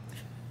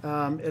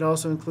 It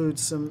also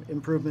includes some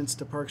improvements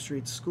to Park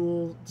Street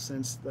School,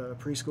 since the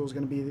preschool is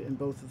going to be in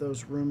both of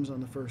those rooms on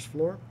the first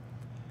floor.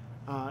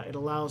 It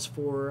allows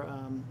for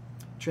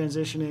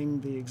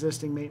transitioning the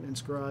existing maintenance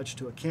garage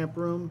to a camp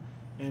room,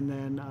 and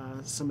then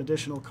some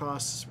additional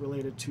costs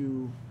related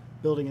to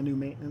building a new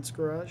maintenance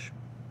garage.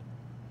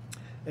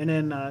 And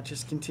then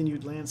just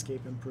continued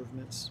landscape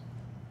improvements.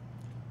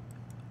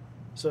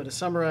 So to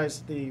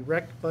summarize the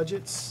rec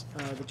budgets,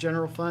 the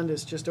general fund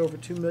is just over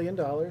 $2 million.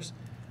 But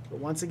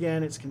once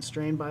again, it's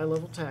constrained by a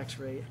level tax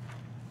rate.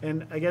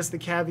 And I guess the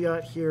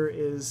caveat here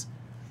is,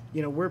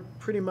 you know, we're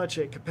pretty much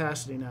at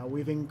capacity now.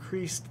 We've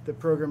increased the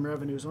program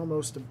revenues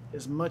almost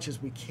as much as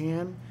we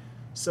can.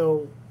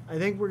 So I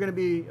think we're going to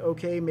be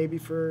okay maybe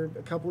for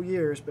a couple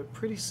years, but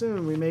pretty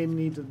soon we may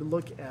need to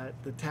look at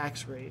the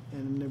tax rate,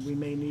 and we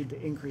may need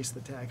to increase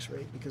the tax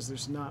rate because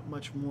there's not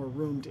much more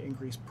room to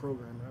increase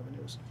program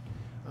revenues.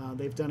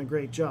 They've done a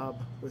great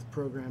job with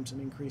programs and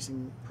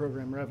increasing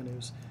program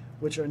revenues,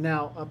 which are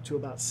now up to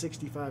about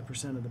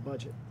 65% of the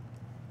budget.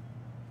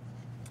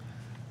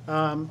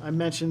 I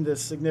mentioned the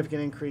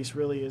significant increase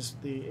really is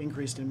the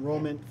increased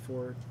enrollment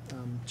for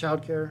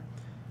childcare.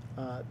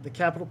 The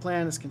capital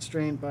plan is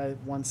constrained by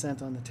 1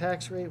 cent on the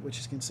tax rate, which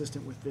is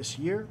consistent with this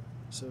year,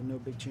 so no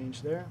big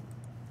change there.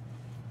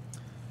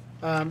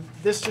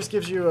 This just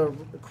gives you a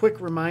quick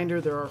reminder.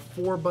 There are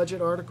 4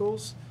 budget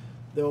articles.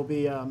 There will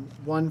be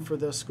one for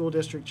the school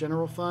district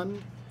general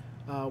fund,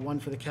 one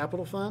for the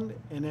capital fund,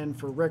 and then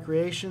for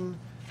recreation,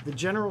 the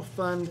general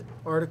fund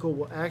article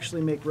will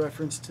actually make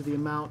reference to the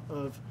amount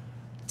of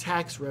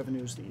tax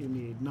revenues that you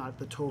need, not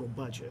the total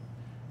budget.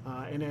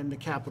 And then the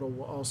capital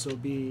will also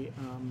be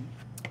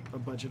a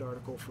budget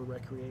article for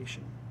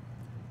recreation.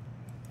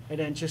 And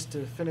then just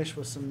to finish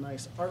with some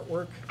nice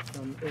artwork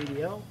from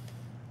ADL,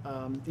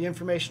 the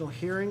informational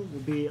hearing will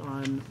be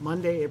on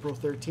Monday, April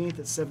 13th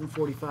at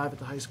 7:45 at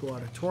the high school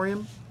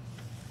auditorium.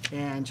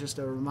 And just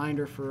a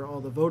reminder for all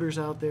the voters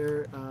out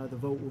there, the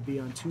vote will be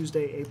on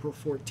Tuesday, April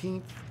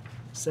 14th,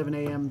 7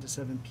 a.m. to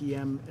 7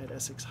 p.m. at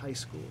Essex High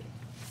School.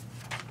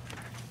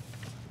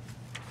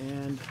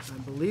 And I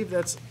believe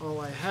that's all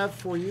I have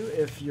for you.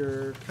 If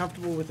you're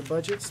comfortable with the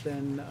budgets,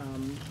 then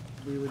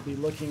we would be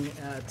looking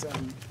at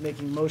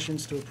making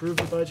motions to approve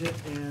the budget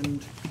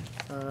and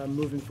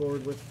moving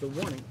forward with the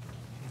warning.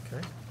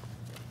 Okay.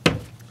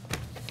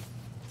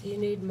 Do you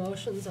need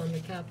motions on the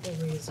capital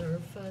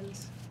reserve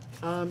funds?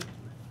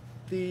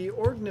 The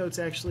org notes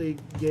actually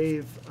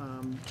gave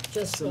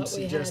Just some what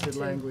we had suggested to-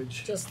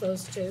 language. Just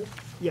those two?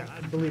 Yeah,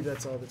 I believe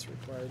that's all that's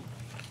required.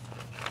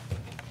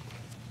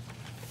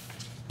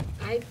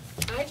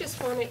 I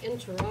just want to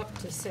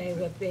interrupt to say,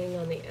 with being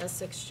on the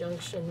Essex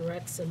Junction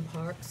Recs and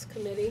Parks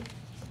Committee,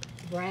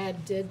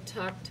 Brad did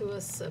talk to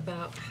us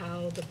about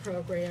how the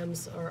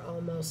programs are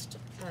almost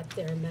at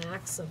their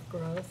max of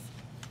growth.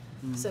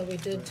 So we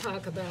did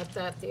talk about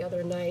that the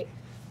other night.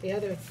 The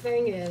other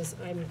thing is,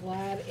 I'm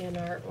glad in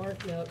our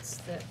org notes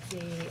that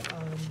the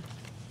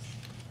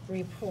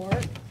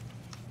report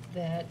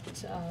that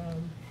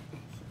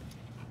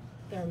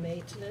their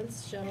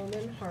maintenance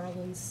gentleman,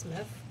 Harlan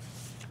Smith,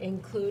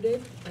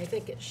 included. I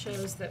think it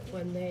shows that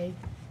when they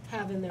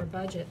have in their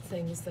budget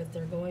things that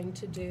they're going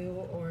to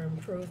do, or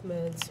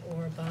improvements,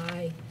 or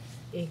buy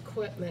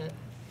equipment,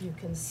 you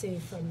can see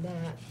from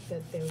that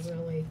that they're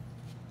really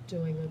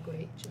doing a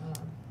great job.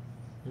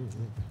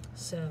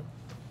 So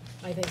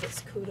I think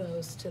it's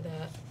kudos to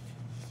that.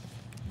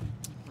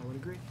 I would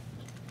agree.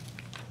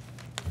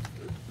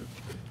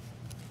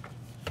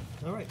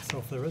 All right, so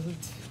if there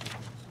isn't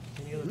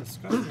any other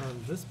discussion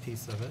on this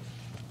piece of it,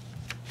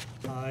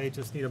 I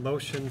just need a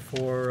motion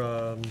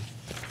for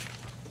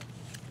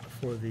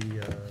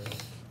the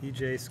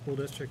EJ School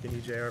District and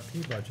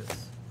EJRP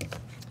budgets.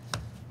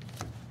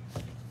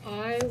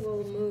 I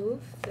will move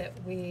that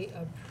we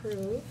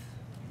approve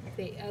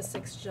the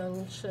Essex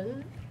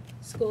Junction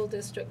School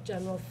District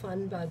General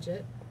Fund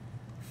budget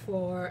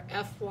for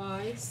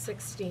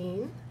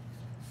FY16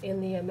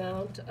 in the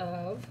amount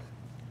of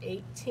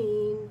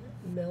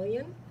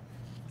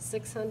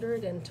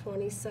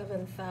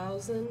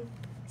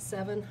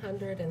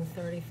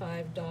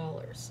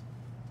 $18,627,735.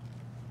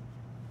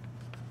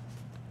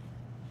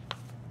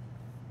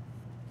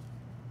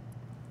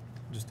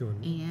 Just doing.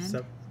 And?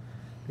 You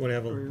want to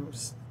have a?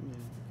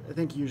 I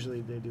think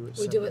usually they do it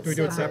We separate. do it Do we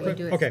do it separate. separate?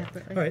 We do it Okay,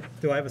 separately. all right.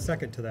 Do I have a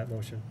second to that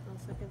motion? I'll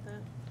second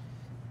that.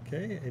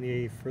 Okay,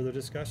 any further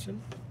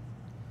discussion?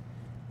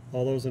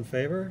 All those in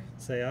favor,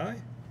 say aye.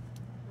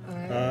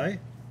 Aye.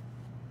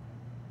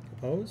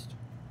 Opposed?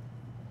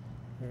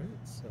 All right,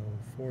 so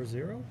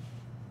 4-0.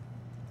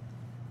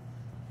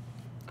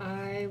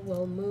 I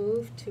will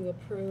move to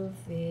approve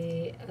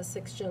the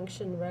Essex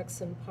Junction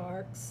Recs and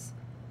Parks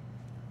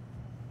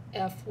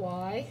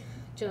FY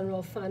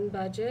general fund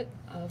budget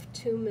of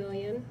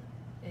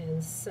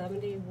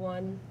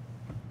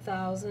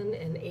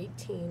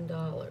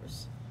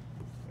 $2,071,018.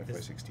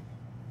 FY16.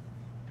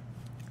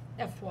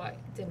 FY,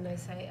 didn't I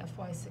say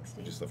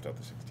FY16? Just left out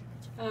the 16.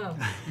 Oh,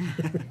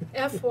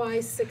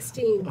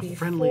 FY16 A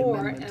friendly before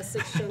amendment.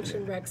 Essex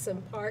Junction Recs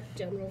and Park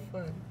General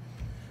Fund.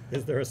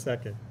 Is there a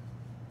second?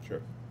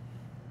 Sure.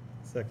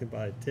 Second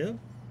by Tim.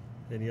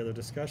 Any other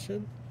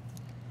discussion?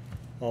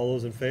 All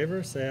those in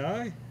favor, say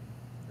aye.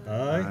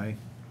 Aye.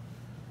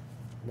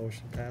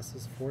 Motion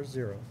passes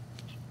 4-0.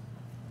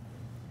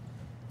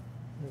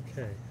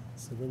 Okay,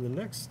 so then the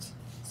next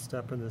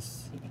step in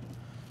this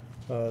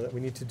that we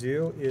need to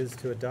do is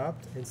to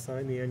adopt and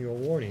sign the annual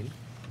warning.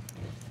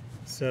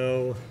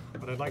 So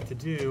what I'd like to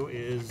do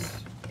is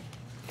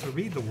to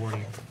read the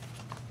warning.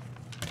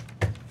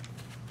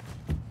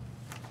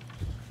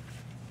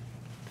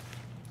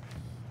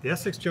 The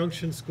Essex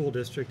Junction School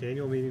District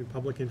Annual Meeting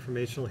Public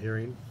Informational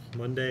Hearing,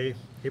 Monday,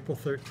 April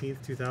 13th,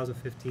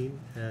 2015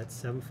 at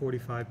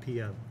 7:45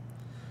 p.m.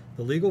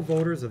 The legal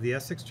voters of the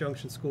Essex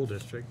Junction School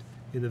District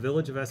in the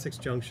Village of Essex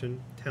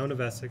Junction, Town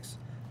of Essex,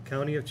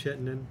 County of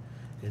Chittenden,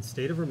 and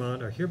State of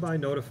Vermont are hereby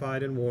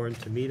notified and warned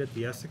to meet at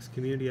the Essex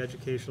Community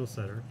Educational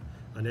Center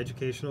on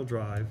Educational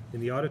Drive in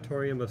the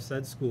auditorium of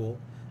said school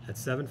at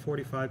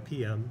 7:45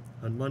 p.m.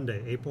 on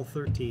Monday, April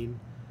 13,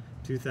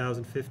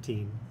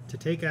 2015, to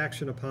take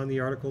action upon the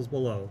articles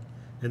below,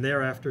 and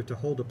thereafter to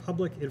hold a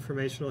public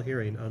informational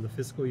hearing on the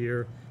fiscal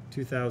year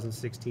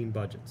 2016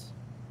 budgets.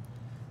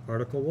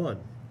 Article 1,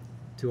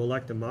 to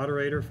elect a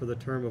moderator for the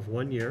term of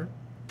 1 year.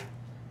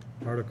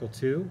 Article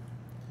 2,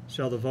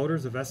 shall the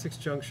voters of Essex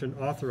Junction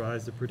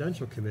authorize the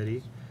Prudential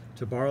Committee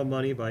to borrow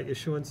money by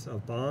issuance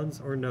of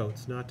bonds or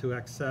notes not in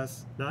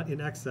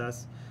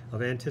excess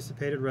of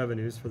anticipated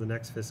revenues for the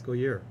next fiscal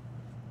year.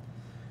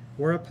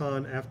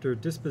 Whereupon, after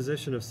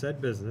disposition of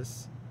said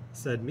business,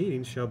 said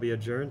meeting shall be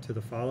adjourned to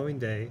the following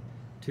day,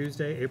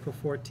 Tuesday, April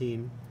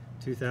 14,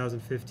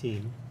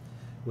 2015,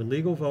 when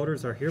legal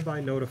voters are hereby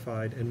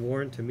notified and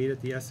warned to meet at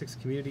the Essex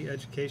Community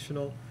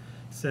Educational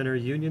Center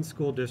Union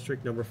School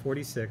District Number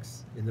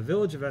 46 in the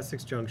village of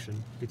Essex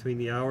Junction between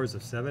the hours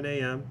of 7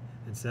 a.m.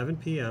 and 7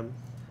 p.m.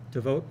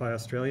 to vote by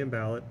Australian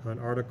ballot on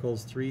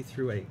Articles 3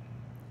 through 8.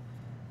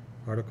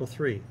 Article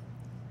 3.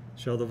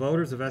 Shall the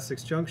voters of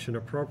Essex Junction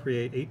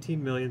appropriate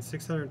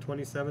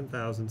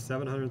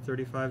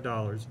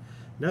 $18,627,735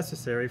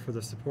 necessary for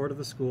the support of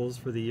the schools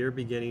for the year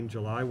beginning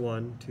July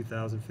 1,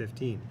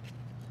 2015.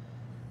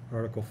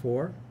 Article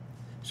 4.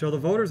 Shall the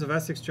voters of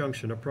Essex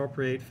Junction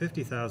appropriate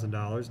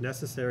 $50,000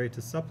 necessary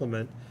to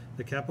supplement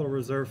the Capital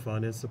Reserve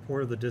Fund in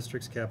support of the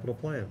district's capital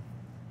plan?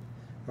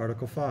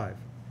 Article 5.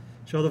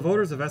 Shall the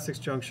voters of Essex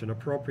Junction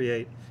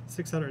appropriate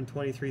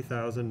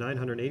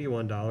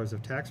 $623,981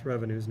 of tax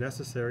revenues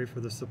necessary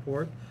for the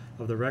support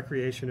of the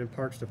Recreation and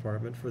Parks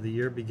Department for the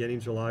year beginning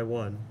July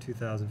 1,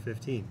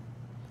 2015?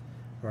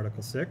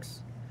 Article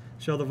 6.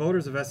 Shall the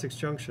voters of Essex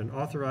Junction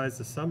authorize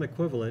the sum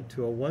equivalent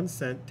to a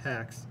 1-cent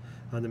tax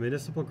on the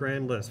municipal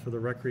grand list for the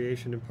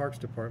Recreation and Parks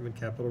Department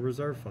Capital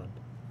Reserve Fund?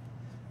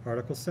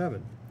 Article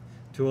 7.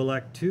 To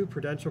elect 2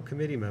 Prudential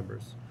Committee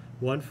members,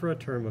 one for a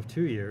term of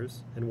 2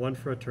 years and one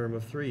for a term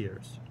of 3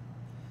 years.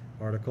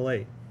 Article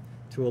 8.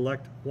 To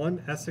elect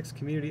 1 Essex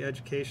Community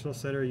Educational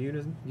Center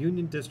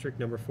Union District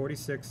Number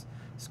 46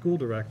 School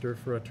Director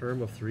for a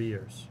term of 3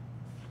 years.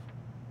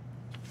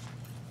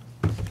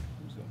 Who's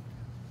that?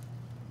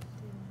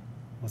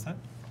 What's that?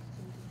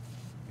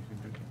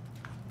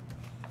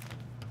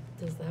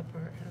 Does that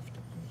part have to?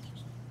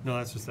 No,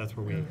 that's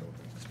where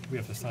we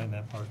have to sign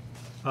that part.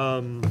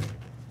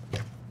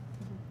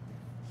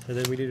 And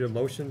then we need a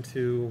motion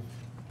to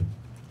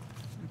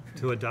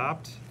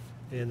adopt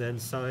and then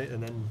sign,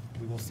 and then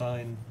we will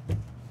sign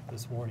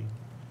this warning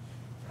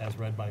as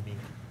read by me.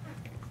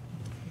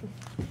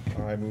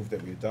 I move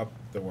that we adopt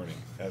the warning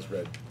as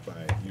read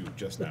by you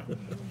just now.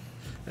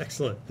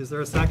 Excellent. Is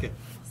there a second?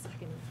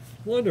 Second.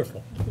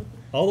 Wonderful.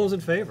 All those in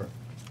favor?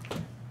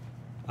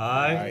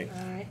 Aye.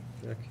 Aye.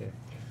 Okay.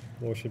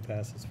 Motion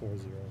passes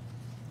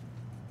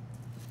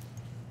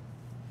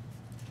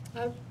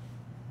 4-0.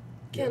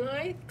 Can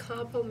I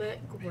compliment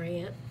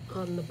Grant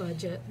on the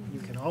budget? You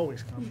can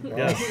always compliment.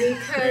 Yes.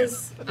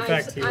 Because In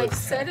fact, he I've was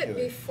said it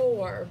accurate.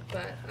 before,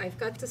 but I've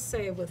got to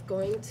say, with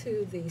going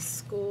to the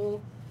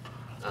school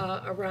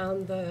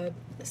around the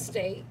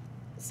state,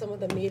 some of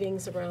the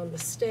meetings around the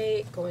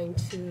state, going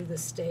to the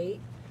state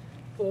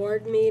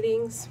board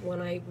meetings,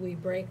 when we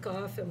break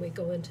off and we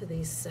go into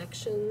these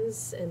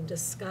sections and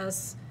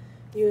discuss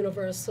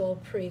universal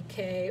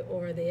pre-K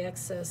or the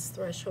excess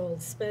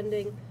threshold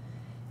spending,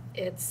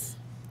 it's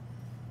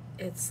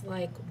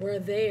like we're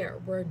there,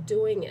 we're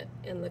doing it,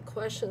 and the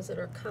questions that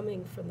are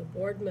coming from the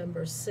board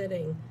members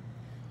sitting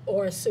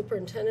or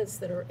superintendents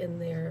that are in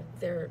there,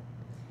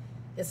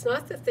 it's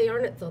not that they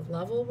aren't at the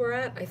level we're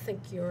at. I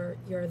think you're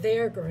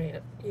there,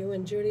 Grant. You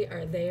and Judy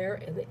are there,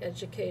 and the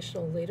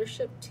educational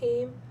leadership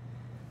team.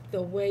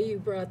 The way you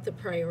brought the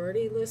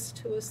priority list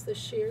to us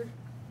this year,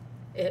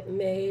 it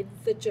made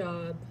the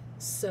job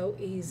so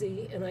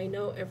easy. And I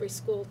know every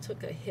school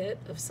took a hit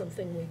of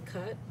something we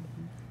cut,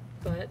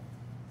 but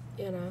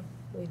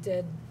we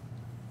did.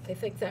 I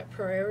think that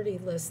priority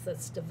list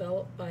that's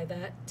developed by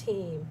that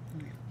team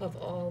of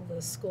all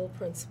the school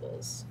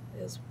principals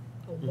is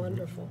a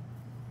wonderful.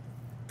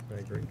 I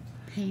agree.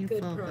 Painful,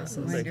 Good but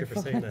process. Thank you for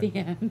wonderful saying at that. the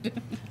end.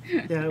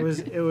 Yeah, it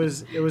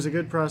was a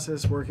good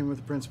process working with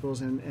the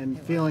principals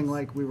and feeling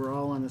like we were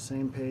all on the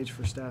same page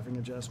for staffing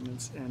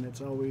adjustments. And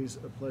it's always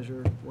a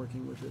pleasure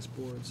working with this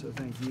board. So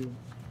thank you.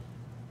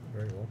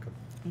 Very welcome.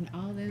 And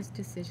all those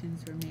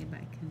decisions were made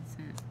by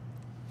consent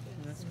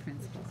of those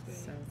principals,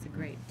 so it's a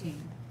great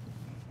team.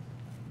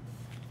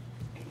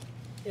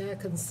 Yeah,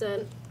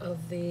 consent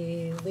of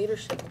the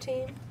leadership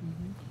team,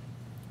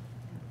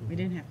 We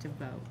didn't have to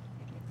vote.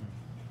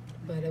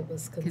 but it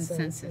was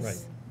consensus. Consensus.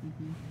 Right.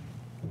 Mhm.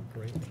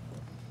 Great.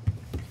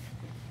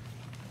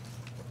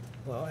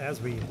 Well,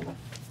 as we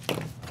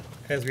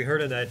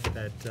heard in that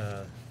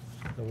the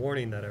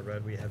warning that I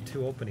read, we have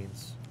 2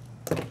 openings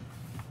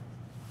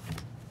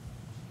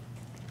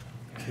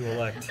to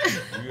elect.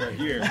 We are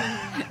here.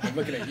 I'm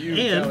looking at you,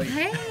 And- Kelly.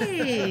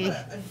 Hey!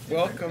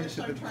 Welcome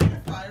to the.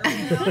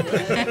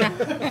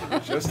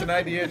 Just an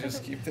idea.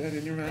 Just keep that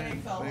in your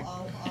mind.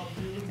 I'll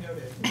duly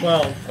noted.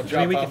 Well, I'll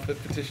drop off the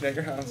petition at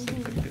your house.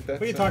 And get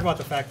that we can signed. talk about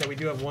the fact that we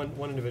do have one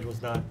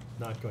individual's not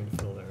going to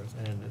fill theirs,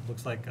 and it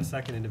looks like a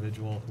second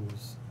individual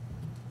who's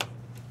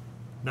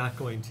not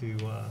going to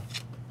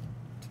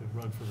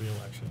run for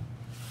re-election.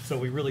 So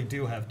we really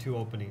do have 2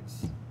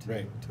 openings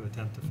to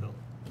attempt to fill.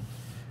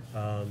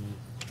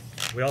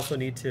 We also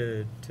need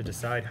to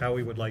decide how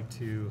we would like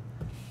to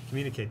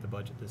communicate the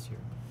budget this year,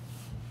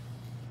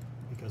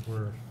 because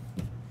we're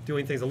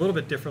doing things a little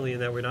bit differently in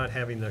that we're not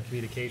having the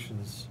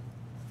communications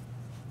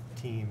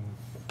team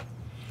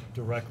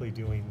directly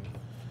doing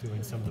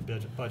some of the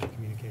budget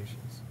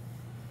communications.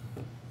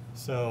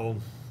 So,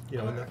 you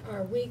know,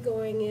 Are we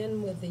going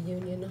in with the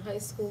Union High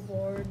School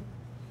Board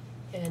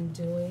and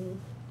doing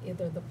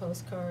either the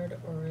postcard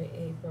or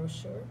a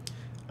brochure?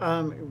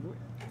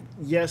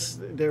 Yes,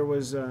 there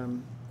was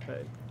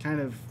kind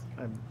of,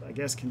 I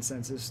guess,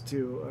 consensus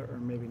to, or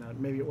maybe not,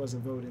 maybe it was a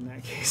vote in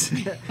that case,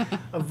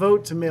 a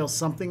vote to mail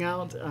something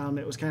out.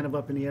 It was kind of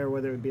up in the air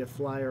whether it would be a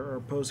flyer or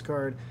a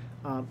postcard.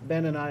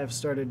 Ben and I have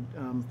started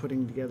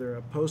putting together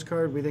a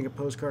postcard. We think a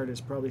postcard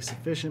is probably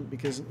sufficient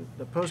because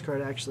the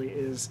postcard actually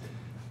is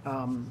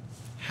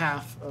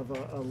half of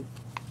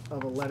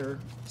a letter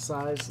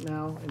size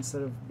now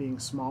instead of being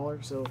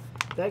smaller. So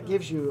that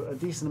gives you a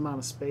decent amount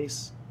of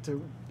space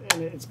to,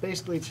 and it's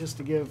basically just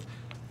to give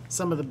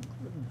some of the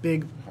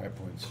big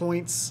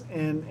points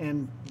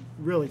and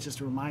really just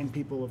to remind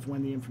people of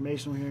when the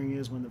informational hearing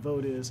is, when the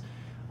vote is.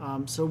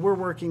 So we're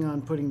working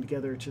on putting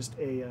together just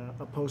a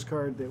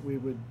postcard that we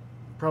would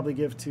probably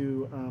give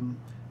to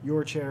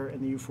your chair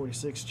and the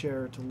U46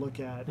 chair to look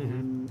at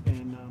and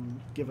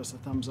give us a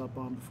thumbs up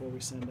on before we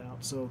send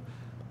out. So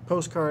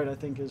postcard, I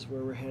think, is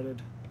where we're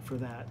headed for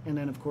that. And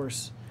then, of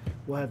course,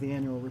 we'll have the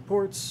annual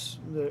reports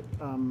that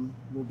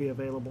will be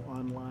available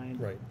online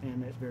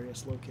and at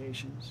various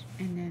locations.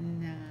 And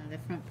then the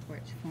front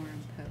porch forum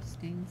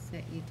postings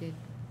that you did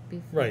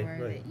before,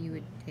 that you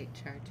would take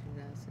charge of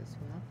those as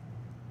well.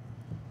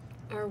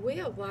 Are we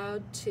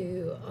allowed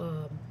to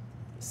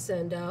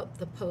send out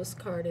the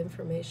postcard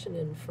information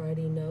in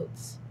Friday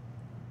notes?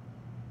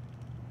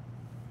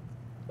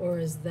 Or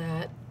is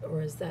that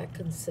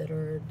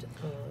considered?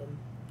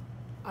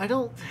 I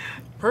don't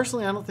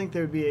think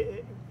there would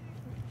be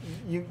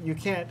you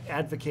can't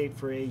advocate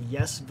for a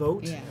yes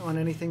vote on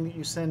anything that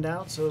you send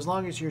out. So as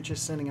long as you're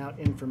just sending out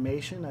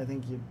information, I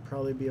think you'd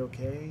probably be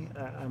okay.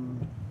 I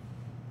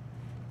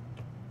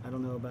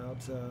don't know about.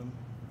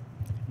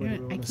 I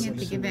can't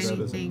think of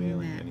anything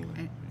that.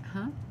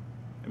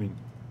 I mean,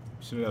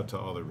 send it out to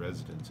all the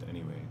residents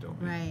anyway, don't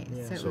we? Right.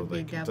 Yeah. So it So would be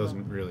like, it double.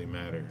 doesn't really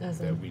matter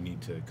that we need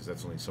to, because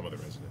that's only some of the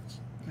residents.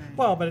 Right.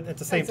 Well, but at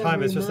the same As a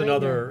time, it's just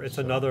reminder.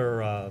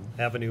 another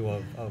avenue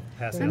of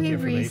passing Let out the me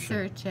information.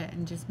 research it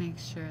and just make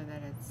sure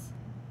that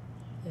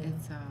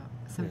it's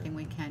something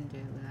we can do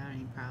without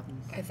any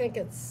problems. I think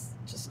it's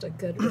just a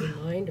good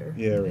reminder.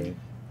 Yeah, right.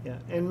 Yeah,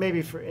 and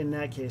maybe in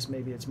that case,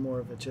 maybe it's more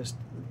of a just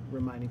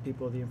reminding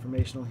people of the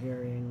informational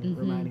hearing,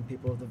 reminding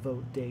people of the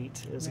vote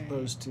date, as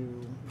opposed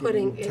to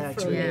Putting giving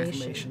tax rate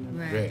information.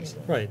 information.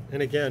 And Right,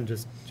 and again,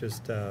 just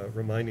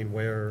reminding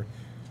where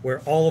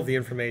all of the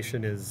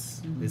information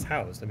is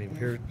housed. I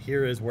mean,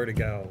 here is where to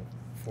go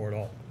for it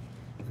all.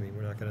 I mean,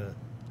 we're not going to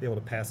be able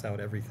to pass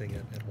out everything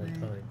at one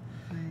time.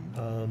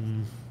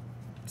 Right.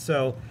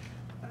 So,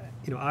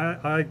 you know,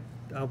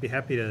 I'll be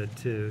happy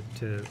to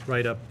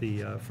write up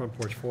the Front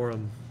Porch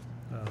Forum,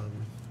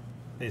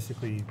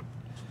 basically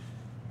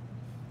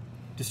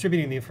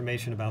distributing the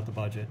information about the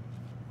budget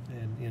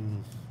and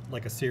in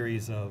like a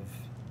series of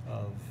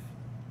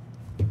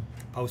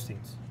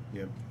postings.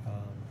 Yep.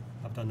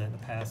 I've done that in the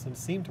past and it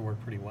seemed to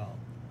work pretty well.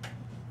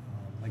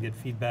 I get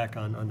feedback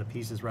on the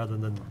pieces rather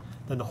than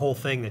the whole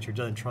thing that you're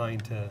done trying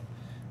to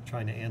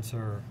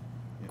answer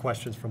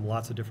questions from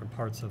lots of different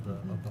parts of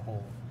the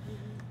whole.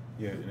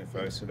 Yeah, and if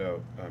I send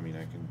out, I mean,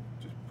 I can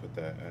just put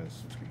that as,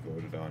 since we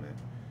voted on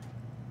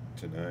it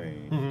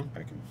tonight,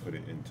 I can put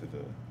it into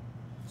the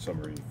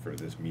summary for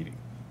this meeting.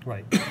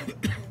 Right.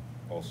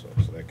 Also,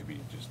 so that could be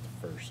just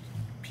the first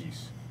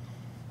piece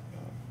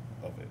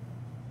of it.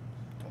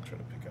 I'll try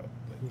to pick out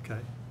like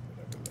Okay.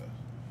 whatever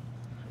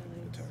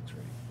the tax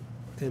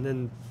rate, And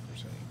then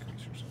percent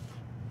increase or something.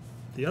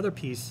 the other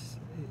piece,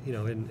 you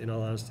know, in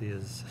all honesty,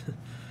 is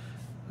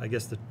I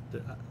guess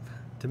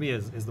to me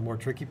is the more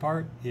tricky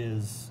part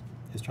is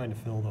trying to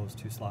fill those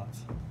 2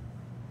 slots.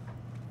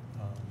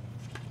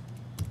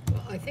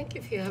 Well, I think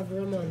if you have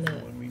room on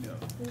that. One we know.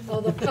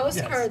 Well, the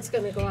postcard's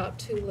gonna go out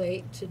too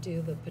late to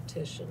do the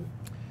petition.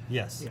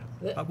 Yes.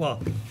 The-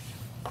 Well,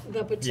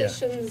 The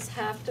petitions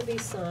have to be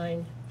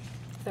signed,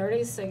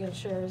 30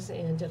 signatures,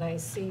 and did I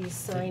see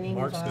signing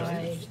March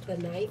by the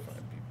 9th?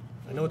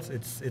 I know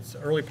it's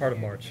early part of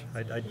March.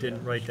 I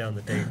didn't write down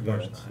the date. No,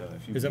 it's,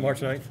 if you Is it can March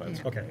find 9th?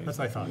 some Okay, way. that's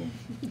what I thought.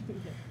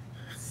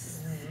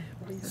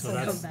 So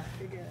that's,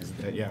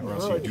 Yeah, or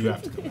else you do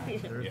have to come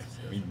back. Yeah,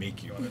 we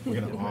make you.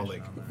 We're gonna all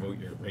like vote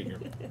write your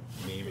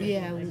name in.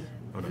 Yeah,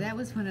 Oh, no. that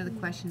was one of the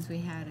questions we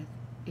had.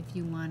 If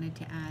you wanted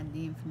to add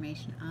the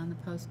information on the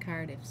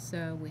postcard, if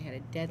so, we had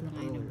a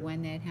deadline of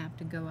when they'd have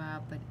to go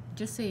out. But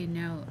just so you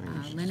know,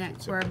 Lynette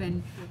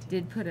Corbin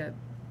did put an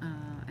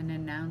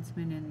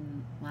announcement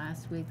in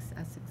last week's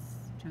Essex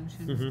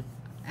Junction,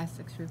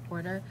 Essex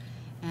Reporter,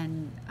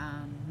 and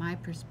my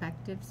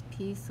perspectives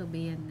piece will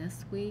be in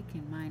this week,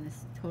 and mine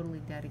is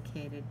totally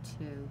dedicated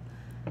to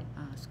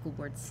school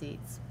board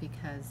seats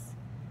because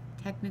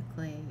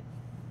technically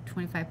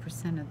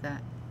 25%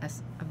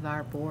 of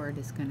our board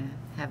is going to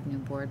have new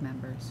board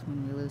members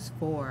when we lose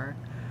 4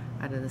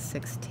 out of the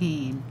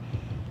 16.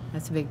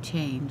 That's a big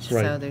change.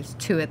 Right. So there's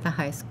 2 at the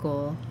high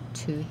school,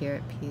 2 here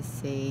at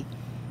PC,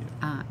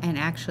 and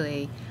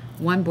actually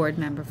 1 board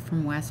member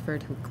from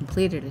Westford who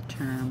completed a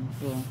term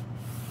will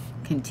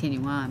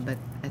continue on, but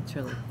it's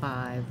really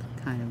 5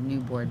 kind of new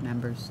board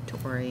members to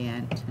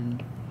orient,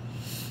 and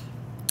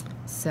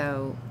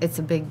so it's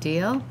a big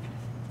deal.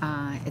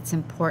 It's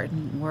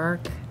important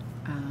work.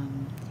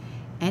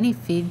 Any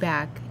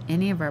feedback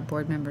any of our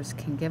board members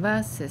can give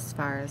us as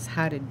far as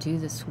how to do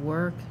this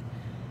work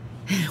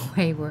in a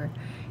way where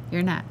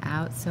you're not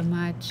out so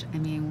much. I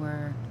mean,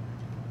 we're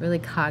really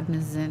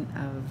cognizant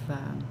of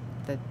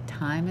the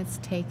time it's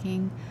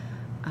taking.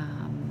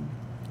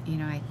 You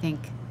know, I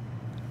think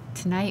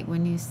tonight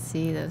when you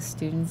see those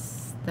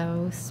students,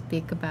 though,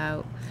 speak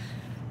about,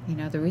 you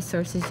know, the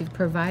resources you've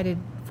provided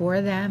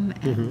for them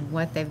and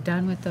what they've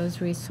done with those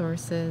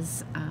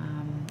resources,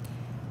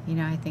 you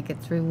know, I think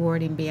it's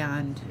rewarding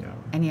beyond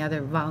any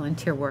other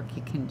volunteer work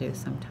you can do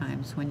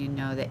sometimes when you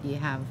know that you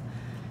have,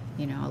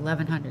 you know,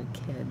 1,100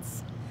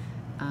 kids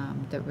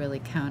that really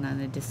count on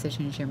the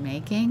decisions you're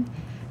making.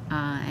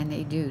 And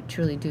they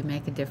truly do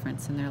make a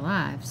difference in their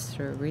lives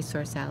through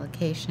resource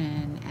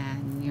allocation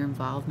and your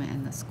involvement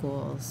in the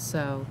schools.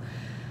 So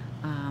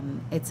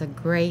it's a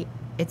great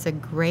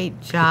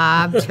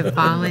job to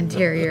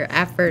volunteer your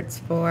efforts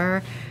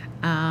for.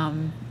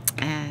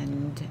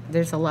 And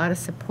there's a lot of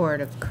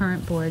support of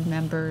current board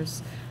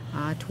members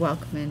to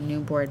welcome in new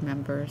board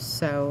members.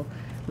 So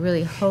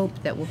really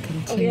hope that we'll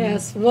continue. Oh,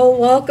 yes, we'll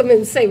welcome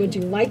and say, would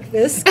you like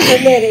this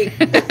committee?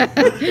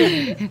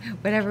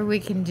 Whatever we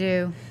can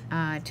do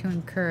to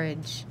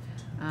encourage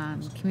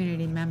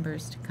community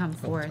members to come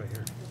forth.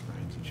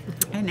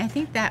 And I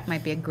think that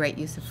might be a great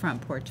use of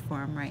Front Porch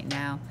Forum right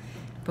now.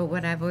 But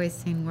what I've always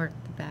seen work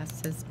the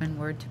best has been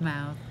word to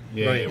mouth.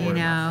 Yeah, You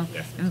know,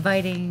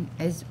 inviting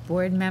as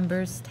board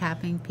members,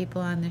 tapping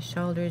people on the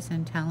shoulders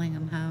and telling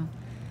them how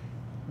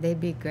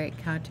they'd be a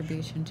great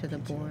contribution to the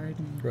board.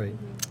 And Right.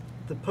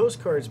 The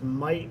postcards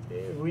might,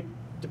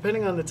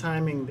 depending on the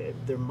timing,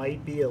 there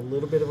might be a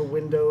little bit of a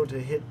window to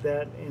hit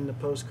that in the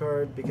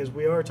postcard, because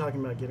we are talking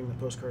about getting the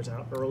postcards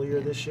out earlier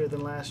this year than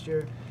last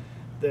year.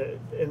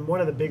 And one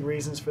of the big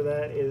reasons for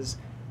that is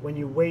when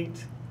you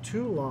wait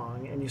too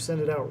long and you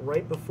send it out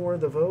right before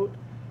the vote,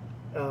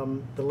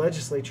 the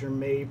legislature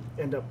may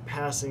end up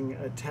passing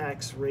a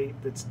tax rate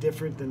that's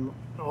different than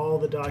all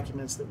the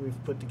documents that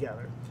we've put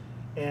together.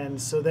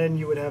 And so then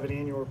you would have an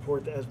annual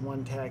report that has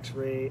one tax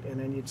rate, and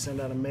then you'd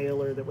send out a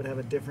mailer that would have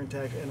a different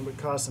tax, and it would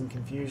cause some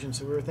confusion.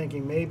 So we were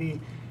thinking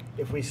maybe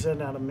if we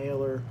send out a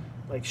mailer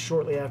like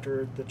shortly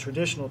after the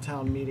traditional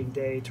town meeting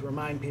day to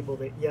remind people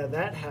that, yeah,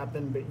 that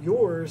happened, but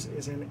yours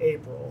is in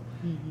April.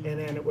 And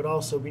then it would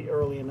also be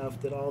early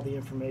enough that all the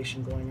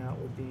information going out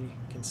would be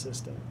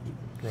consistent.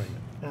 Right.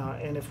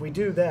 And if we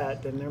do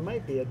that, then there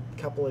might be a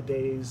couple of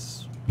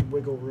days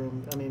wiggle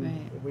room. I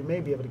mean, we may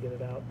be able to get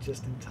it out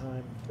just in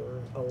time for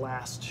a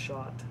last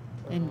shot.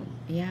 And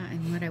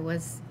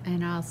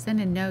and I'll send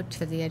a note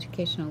to the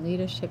educational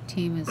leadership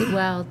team as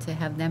well to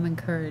have them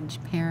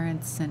encourage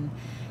parents, and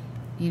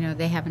you know,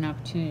 they have an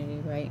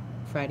opportunity to write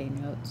Friday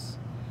notes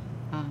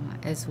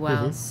as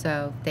well,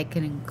 so they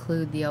can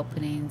include the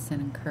openings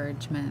and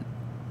encouragement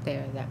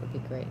there. That would be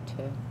great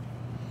too.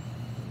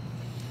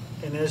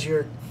 And as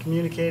you're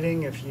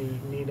communicating, if you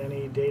need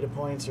any data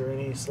points or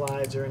any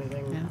slides or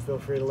anything, feel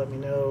free to let me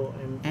know.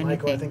 And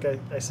Michael, I think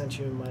I sent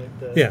you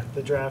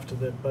the draft of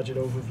the budget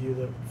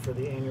overview for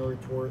the annual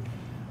report.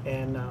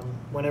 And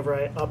whenever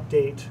I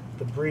update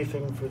the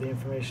briefing for the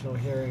informational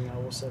hearing, I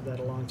will send that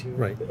along to you.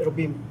 Right. It'll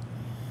be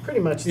pretty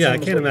much the Yeah, I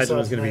same as can't what you imagine saw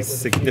there's going to be tonight with a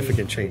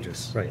significant few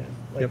changes. Right.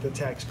 Yeah, like the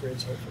tax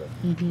grids, hopefully.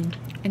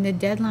 And the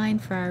deadline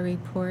for our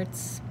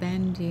reports,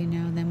 Ben, do you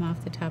know them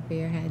off the top of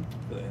your head?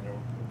 The annual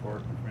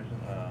report information,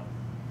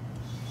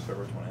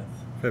 February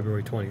 20th.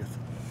 February 20th.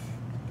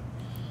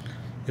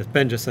 Yes,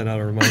 Ben just sent out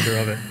a reminder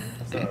of it.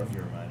 I sent out a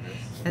few reminders.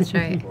 That's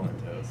right.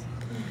 Rolling toes.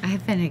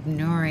 I've been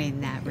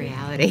ignoring that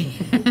reality.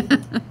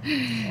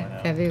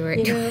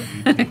 February. You know,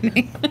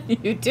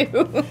 20th. You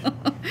do.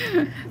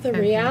 the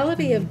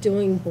reality of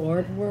doing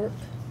board work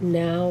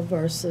now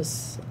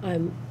versus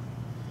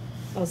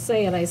I'll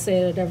say it, I say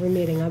it at every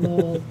meeting, I'm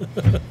old,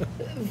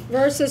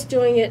 versus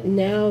doing it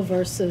now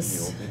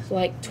versus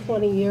like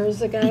 20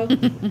 years ago,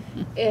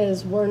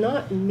 is we're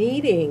not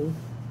meeting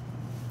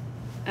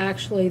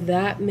actually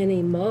that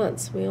many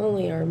months. We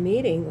only are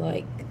meeting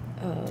like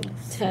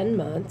 10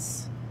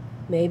 months,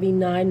 maybe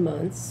 9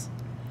 months.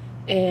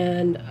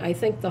 And I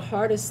think the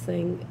hardest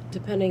thing,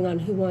 depending on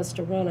who wants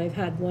to run, I've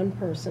had one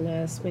person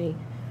ask me,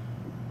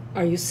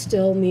 are you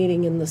still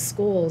meeting in the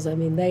schools? I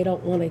mean, they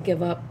don't want to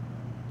give up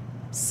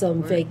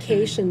some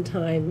vacation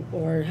time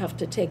or have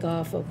to take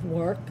off of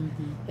work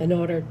in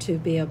order to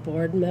be a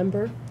board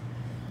member.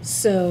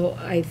 So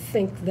I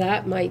think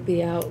that might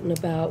be out and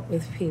about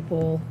with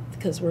people,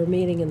 because we're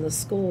meeting in the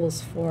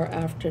schools 4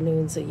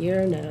 afternoons a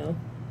year now.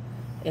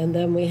 And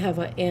then we have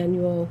an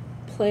annual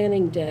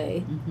planning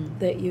day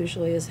that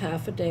usually is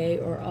half a day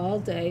or all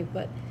day.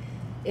 But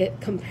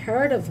it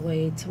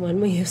comparatively to when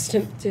we used to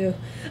do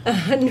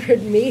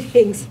 100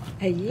 meetings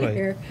a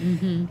year.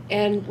 Mm-hmm.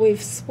 And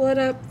we've split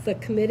up the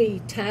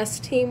committee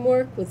task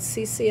teamwork with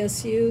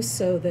CCSU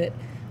so that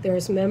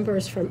there's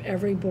members from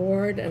every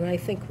board, and I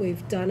think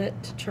we've done it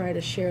to try to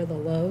share the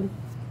load.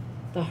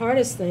 The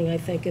hardest thing, I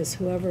think, is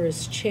whoever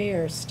is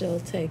chair still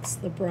takes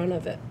the brunt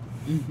of it.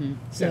 Mm-hmm.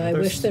 So Yeah, I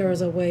wish there's- there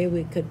was a way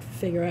we could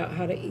figure out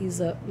how to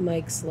ease up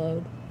Mike's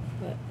load.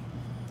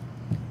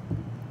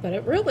 But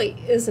it really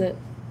isn't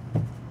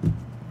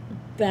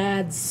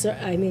bad.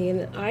 I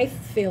mean, I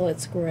feel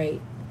it's great.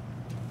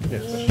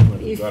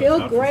 You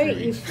feel great.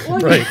 You feel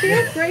Right.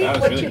 great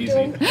what you're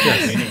doing.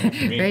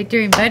 Right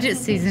during budget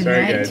season,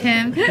 Sorry, right, guys.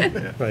 Tim?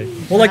 Right.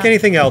 Well, like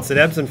anything else, it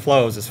ebbs and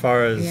flows as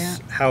far as Yeah.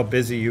 how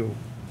busy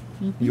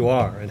you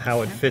are and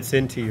how it fits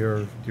into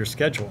your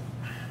schedule.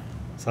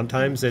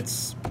 Sometimes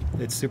it's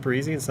super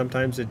easy, and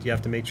sometimes you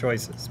have to make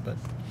choices. But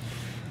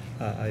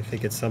I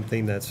think it's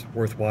something that's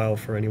worthwhile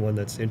for anyone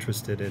that's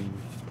interested in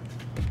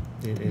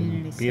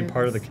Community being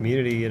part of the service.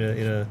 community in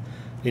a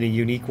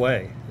unique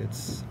way.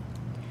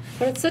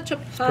 But it's such a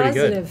pretty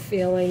good. positive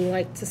feeling,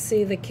 like to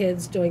see the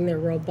kids doing their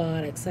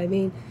robotics. I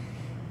mean,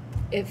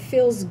 it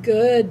feels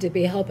good to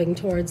be helping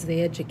towards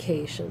the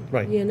education.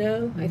 Right. You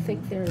know, I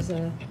think there's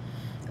a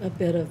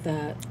bit of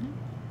that.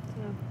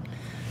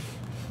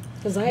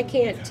 Because I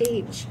can't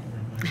teach.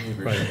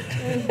 Right.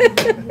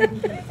 From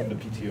the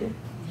PTO.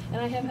 And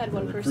I have had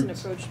one person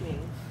approach me,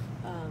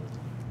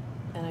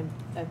 and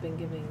I've been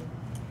giving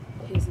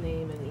his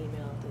name and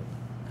email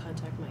to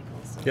contact Michael.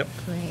 So. Yep.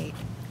 Great.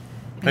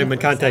 I haven't been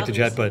It works out contacted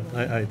yet, but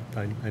recently.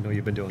 I know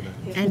you've been doing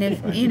that. And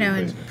if,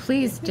 and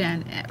please,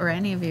 Jen, or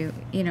any of you,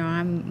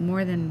 I'm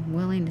more than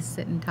willing to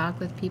sit and talk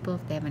with people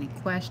if they have any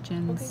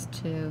questions,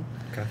 to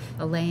Okay.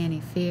 allay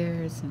any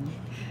fears, and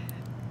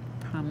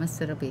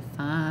promise it'll be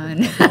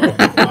fun.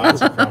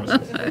 Lots of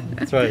promises.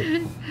 That's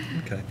right.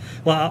 Okay.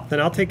 Well, then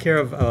I'll take care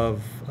of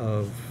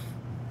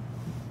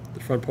the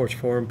Front Porch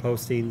Forum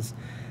postings,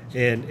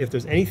 and if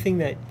there's anything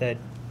that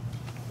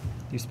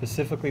you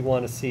specifically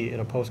want to see in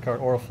a postcard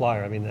or a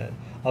flyer, I mean,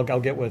 I'll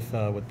get with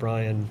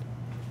Brian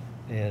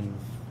and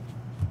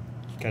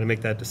kind of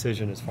make that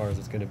decision as far as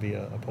it's going to be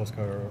a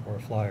postcard or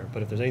a flyer.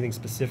 But if there's anything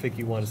specific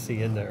you want to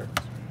see in there,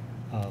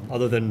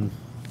 other than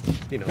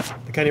the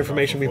kind of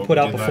information we put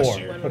out What we did before, last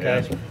year.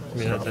 okay? Yeah. I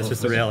mean, that's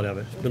just the reality of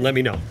it. Then let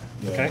me know,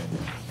 okay?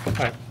 All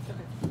right.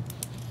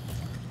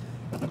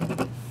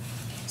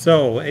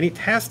 So, any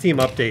task team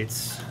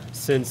updates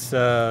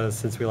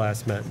since we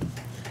last met?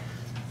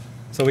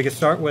 So we can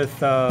start with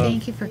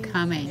Thank you for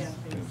coming.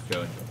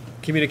 Kelly.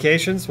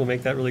 communications. We'll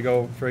make that really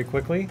go very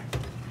quickly.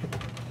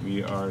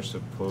 We are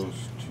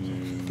supposed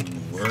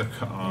to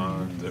work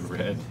on the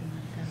red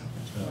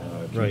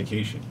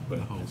communication, but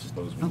I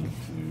suppose we need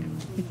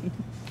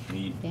to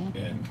meet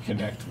and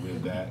connect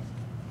with that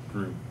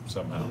group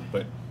somehow.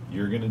 But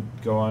you're gonna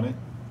go on it?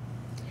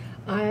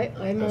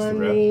 I'm As the on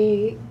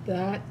rep?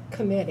 that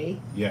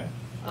committee. Yeah.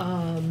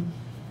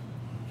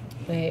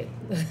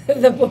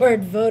 The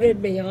board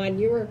voted me on.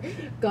 You were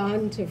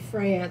gone to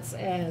France,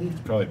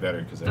 and Probably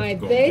better because I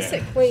going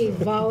basically down,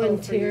 so.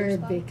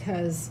 volunteered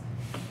because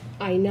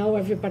I know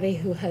everybody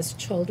who has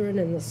children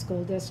in the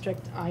school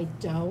district. I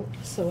don't.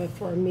 So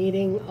if we're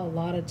meeting a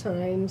lot of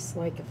times,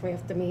 like if we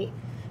have to meet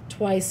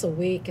twice a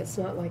week, it's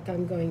not like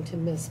I'm going to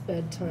miss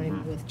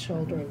bedtime with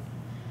children.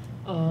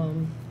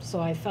 So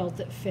I felt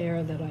it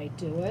fair that I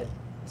do it.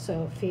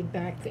 So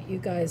feedback that you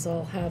guys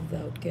all have,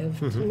 though, give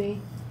to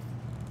me.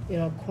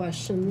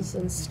 Questions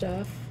and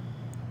stuff.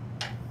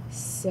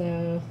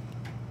 So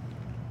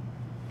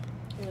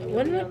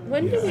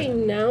when do we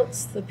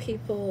announce the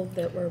people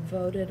that were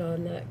voted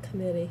on that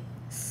committee?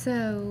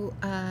 So,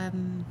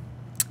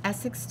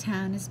 Essex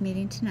Town is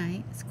meeting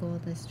tonight, school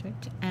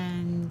district,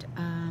 and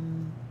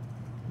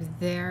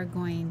they're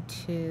going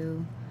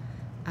to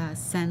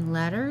send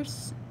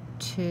letters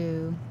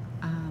to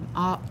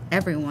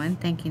everyone,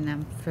 thanking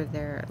them for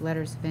their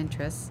letters of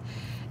interest.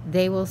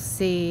 They will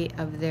see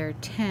of their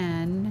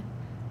 10,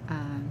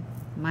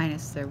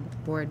 minus their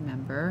board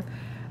member,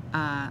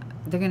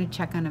 they're going to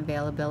check on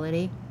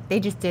availability.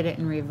 They just did it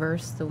in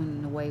reverse the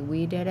way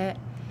we did it.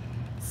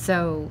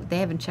 So they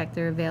haven't checked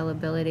their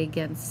availability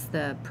against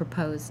the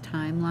proposed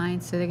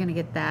timeline. So they're going to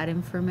get that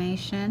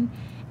information,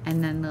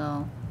 and then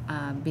they'll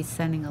be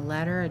sending a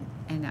letter,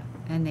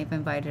 and they've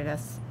invited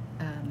us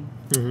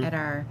at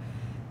our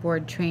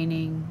board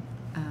training,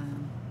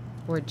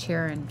 board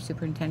chair and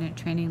superintendent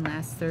training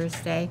last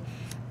Thursday,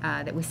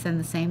 that we send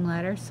the same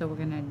letter. So we're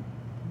going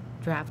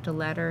to draft a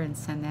letter and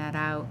send that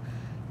out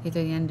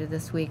either the end of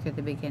this week or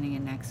the beginning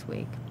of next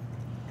week.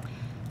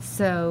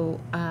 So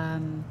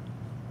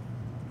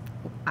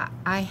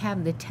I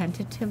have the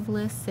tentative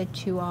list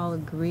that you all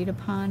agreed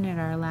upon at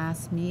our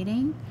last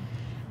meeting,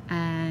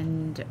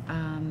 and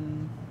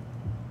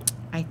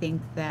I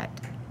think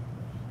that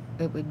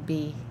it would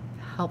be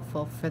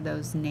helpful for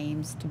those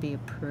names to be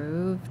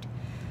approved,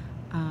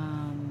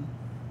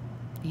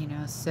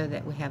 so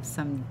that we have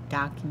some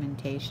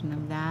documentation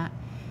of that.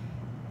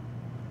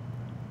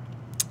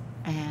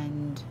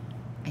 And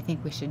I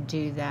think we should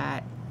do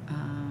that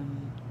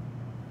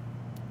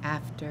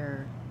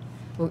after,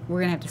 we're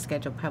going to have to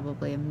schedule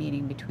probably a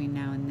meeting between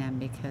now and then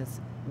because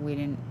we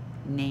didn't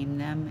name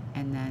them,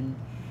 and then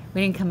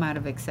we didn't come out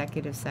of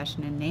executive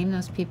session and name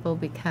those people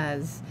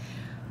because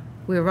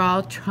we were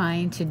all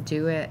trying to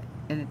do it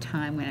in a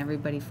time when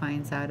everybody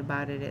finds out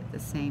about it at the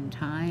same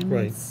time.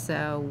 Right.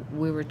 So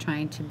we were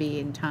trying to be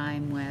in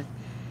time with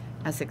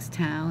Essex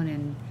Town,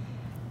 and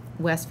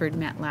Westford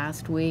met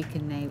last week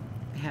and they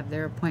have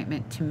their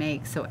appointment to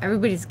make. So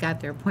everybody's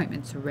got their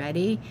appointments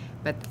ready,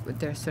 but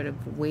they're sort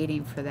of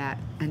waiting for that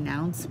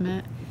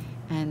announcement,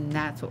 and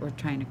that's what we're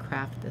trying to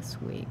craft this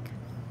week.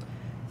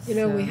 You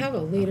know, we So have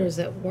a Leaders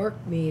at Work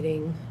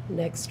meeting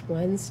next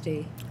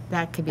Wednesday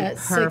that could be at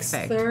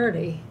perfect.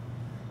 6:30.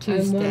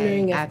 Tuesday, I'm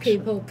wondering if actually.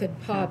 people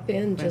could pop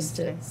in just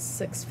Wednesday. at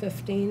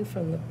 6:15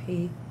 from the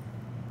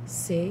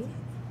PC.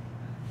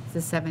 The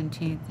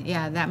 17th.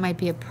 Yeah, that might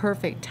be a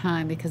perfect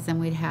time because then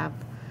we'd have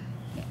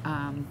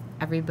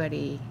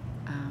everybody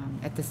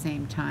at the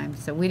same time.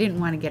 So we didn't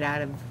want to get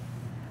out of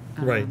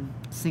Right.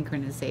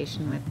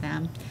 synchronization with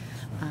them.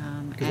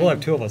 Because we'll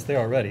have two of us there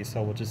already,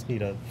 so we'll just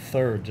need a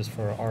third just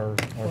for our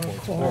board's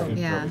quorum. board.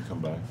 Yeah. Probably come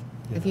by.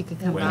 If you could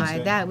come by,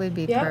 Wednesday? that would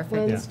be Yeah, perfect.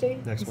 Wednesday.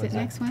 Yeah, next Is Wednesday.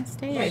 it next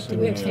Wednesday? Right, Or did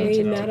we we change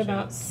it? met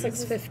about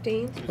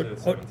 6:15. Tuesday the Oh,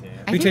 17th.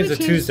 I we think changed it to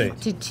changed Tuesday.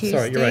 it to Tuesday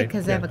Sorry, you're right.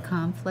 because I Yeah. have a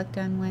conflict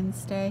on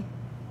Wednesday,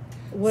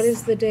 What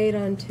is the date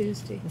on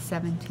Tuesday? the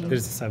 17th. It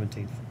is the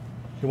 17th.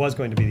 It was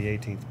going to be the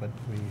 18th, but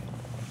we,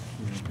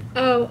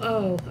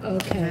 Oh,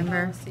 okay.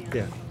 Remember?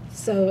 yeah.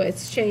 So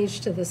it's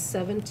changed to the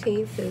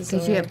 17th is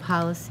Because you our- have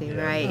policy,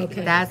 right?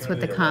 Okay. That's what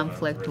the Later on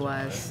conflict Thursday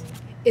was.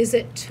 Is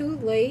it too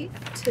late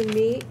to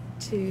meet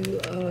to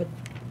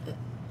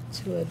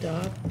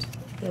adopt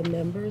the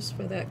members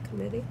for that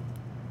committee?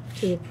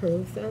 To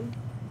approve them?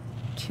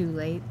 Too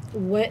late.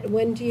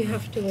 When do you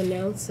have to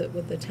announce it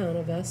with the town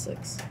of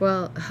Essex?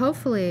 Well,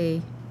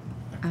 hopefully,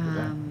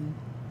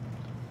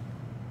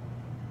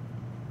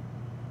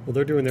 Well,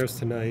 they're doing theirs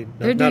tonight.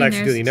 They're Not doing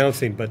actually doing the theirs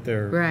announcing, but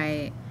they're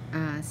right,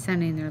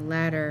 sending their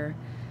letter.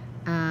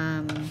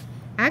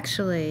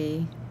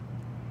 Actually,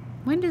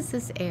 when does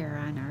this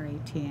air on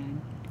RATN?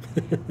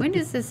 When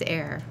does this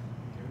air?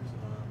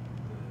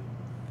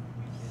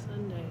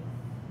 Sunday.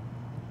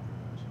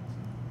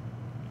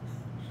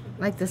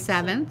 Like the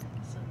 7th?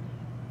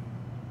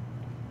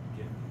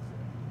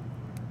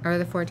 Or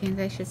the 14th,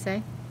 I should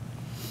say?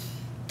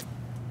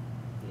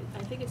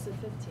 I think it's the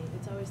 15th.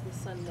 It's always the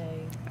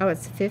Sunday. Oh,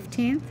 it's the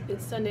 15th?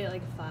 It's Sunday at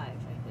like 5, I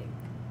think.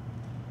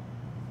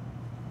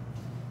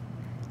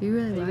 You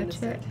really What are you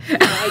watch gonna it? say?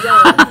 No, I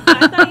don't.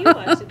 I thought you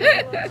watched it. Did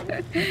you watch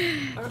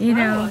it? Our You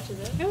mom know. watches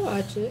it. I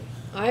watch it.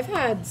 I've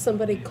had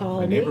somebody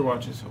call My me. neighbor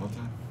watches all the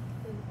time.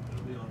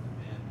 It'll be on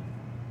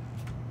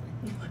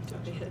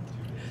demand.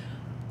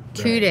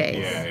 2 days.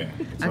 Yeah, yeah.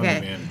 It's on Okay.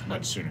 demand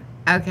much sooner.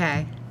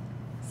 Okay.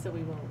 So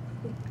we won't.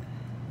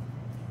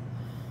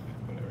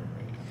 Whatever,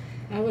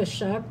 right? I was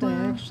shocked. I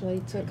actually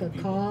took a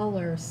call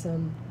or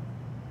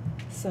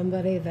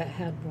somebody that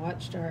had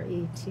watched our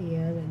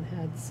ETN and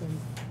had some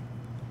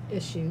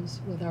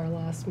issues with our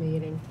last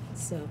meeting.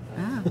 So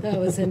Oh. that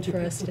was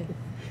interesting.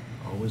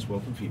 Always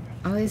welcome feedback.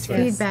 Always Yes.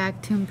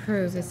 feedback to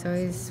improve. It's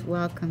always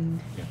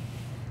welcomed.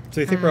 So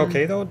you think we're Um,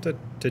 okay though to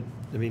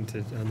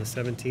on the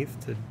 17th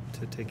to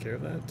take care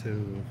of that,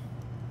 to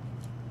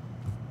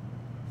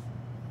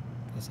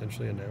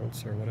essentially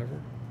announce or whatever?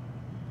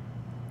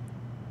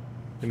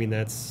 I mean,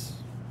 that's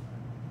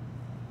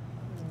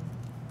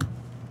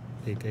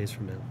 8 days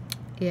from now.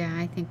 Yeah,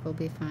 I think we'll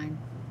be fine.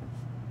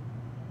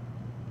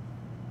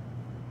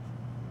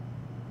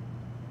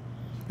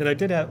 And I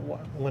did have,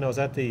 when I was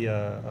at the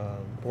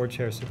board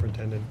chair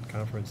superintendent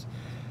conference,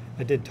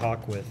 I did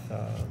talk with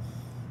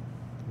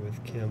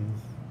Kim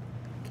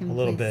a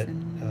little bit,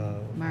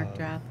 Gleason, Mark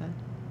Drappa.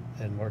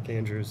 and Mark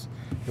Andrews,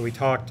 and we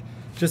talked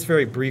just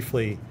very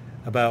briefly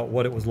about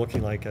what it was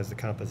looking like as the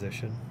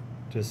composition.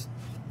 Just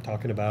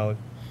talking about,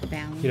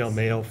 Balance.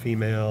 male,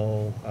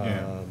 female,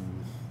 Yeah.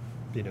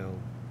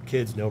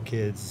 kids, no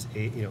kids,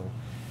 Age.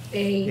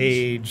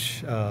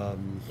 age, In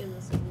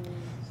the schools.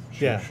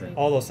 yeah, sure.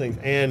 all those things,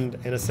 and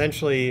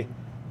essentially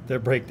their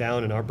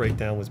breakdown and our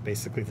breakdown was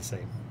basically the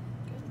same.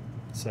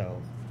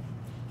 So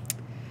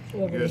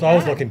Well, we it's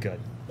always had- looking good.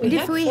 We And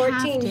had if we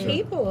have 14 to-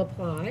 people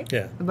apply.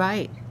 Yeah.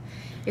 Right.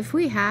 If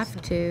we have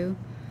to,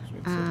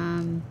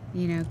 So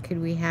it's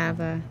could we have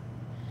a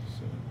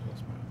 7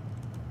 plus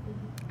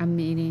minus.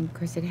 meeting? Of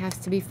course, it has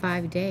to be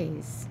 5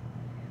 days.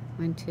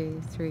 1,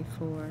 2, 3,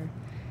 4.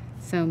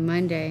 So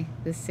Monday,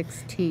 the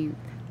 16th.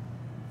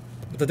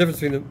 But the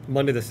difference between the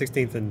Monday the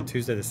 16th and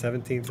Tuesday the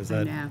 17th is I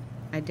that know,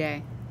 a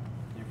day.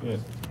 Yeah,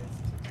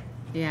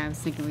 Yeah, I was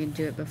thinking we'd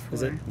do it before.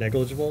 is it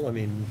negligible? I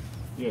mean,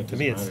 yeah, it to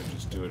me doesn't it's matter,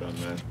 just do it on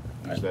that,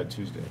 use that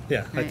Tuesday.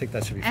 yeah, I Right. think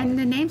that should be And fine.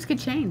 the names could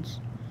change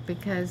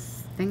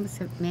because things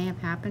may have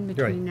happened Right,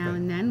 between now right.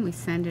 and then. We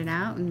send it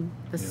out and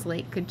the Yeah.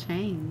 slate could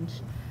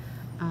change.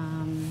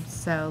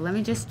 So let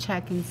me just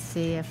check and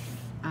see if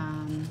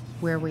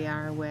where we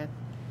are with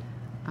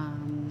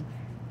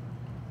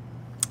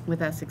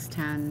Essex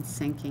Town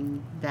syncing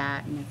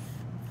that, and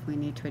if we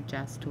need to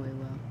adjust, we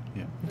will.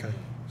 Yeah. Okay.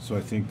 So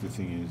I think the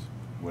thing is,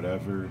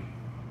 whatever,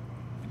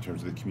 in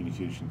terms of the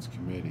communications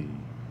committee,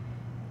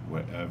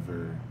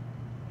 whatever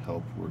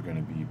help we're going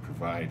to be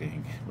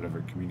providing,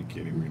 whatever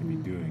communicating we're going to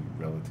be doing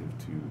relative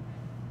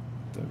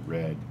to the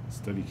RED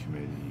study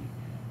committee,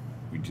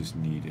 we just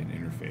need an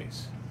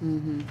interface.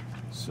 Mm-hmm.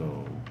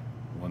 So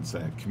once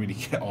that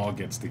committee all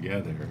gets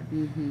together,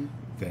 Mm-hmm.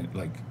 then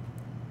like,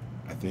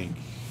 I think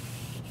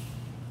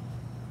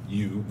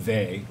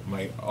they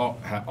might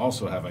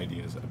also have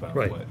ideas about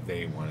Right. what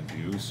they want to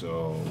do.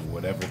 So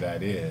whatever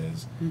that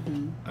is,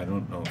 Mm-hmm. I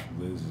don't know if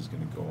Liz is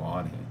going to go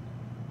on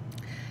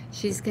it.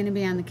 She's going to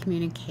be on the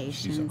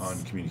communications. She's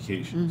on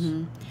communications.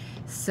 Mm-hmm.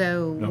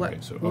 So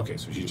Okay,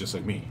 so she's just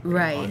like me.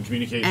 Right. On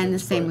communications. And the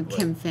same but, with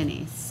Kim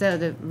Finney. So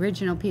the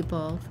original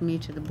people from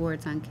each of the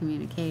boards on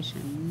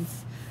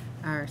communications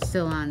are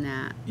still on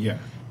that. Yeah.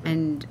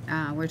 And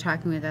we're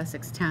talking with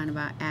Essex Town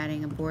about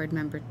adding a board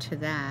member to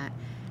that,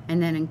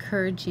 and then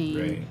encouraging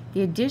Right.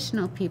 the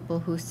additional people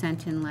who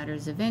sent in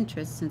letters of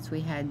interest, since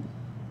we had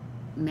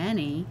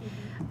many,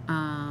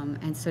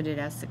 and so did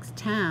Essex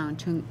Town,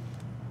 to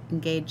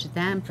engage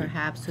them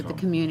perhaps with the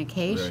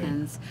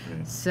communications,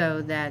 Right.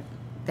 so that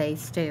they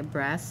stay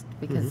abreast,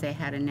 because Mhm. they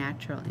had a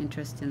natural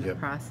interest in the Yep.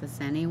 process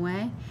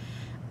anyway.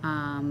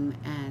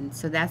 And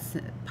so that's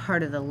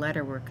part of the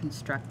letter we're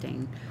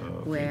constructing,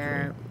 Okay,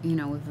 where, you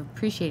know, we've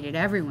appreciated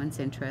everyone's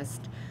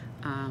interest,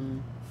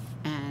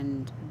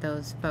 and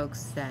those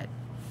folks that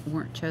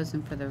weren't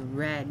chosen for the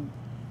RED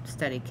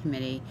study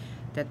committee,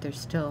 that there's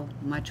still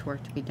much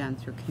work to be done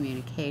through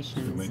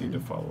communications. We might need to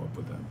and- follow up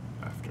with them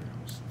after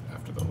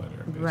the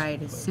letter. Right,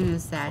 basically, as like, soon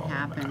as that follow them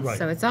happens. after. Right.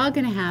 So it's all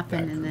going to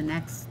happen That in the group.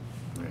 next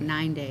Right.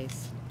 9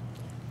 days.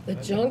 The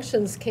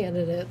Junctions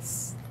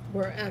candidates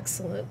were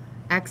excellent,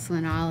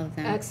 Excellent, all of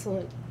them.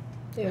 excellent.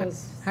 It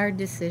was Hard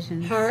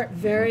decisions.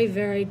 very,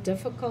 very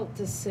difficult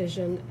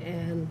decision,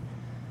 and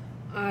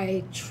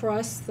I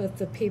trust that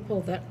the people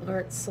that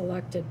aren't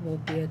selected will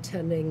be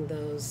attending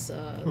those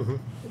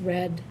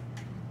RED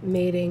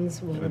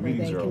meetings whenever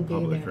meetings they are all can be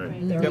public, there.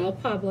 right? They're Yep. all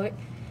public,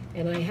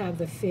 and I have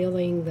the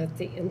feeling that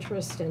the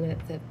interest in it,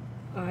 that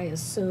I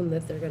assume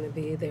that they're gonna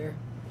be there.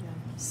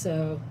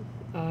 So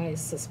I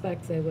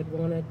suspect they would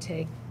wanna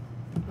take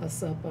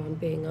us up on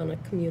being on a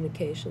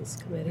communications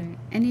committee. Right.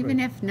 And even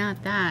if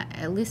not that,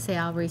 at least they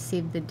all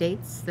received the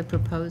dates, the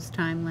proposed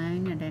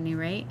timeline at any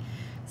rate,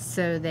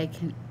 so they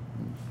can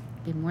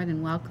be more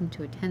than welcome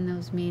to attend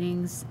those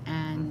meetings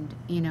and,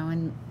 you know,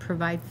 and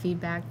provide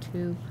feedback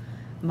to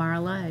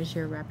Marla as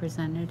your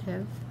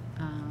representative,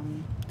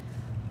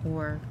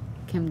 or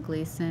Kim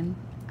Gleason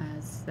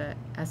as the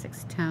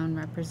Essex Town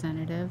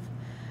representative,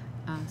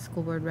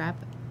 school board rep,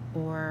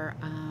 or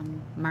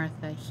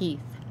Martha Heath,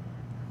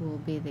 who will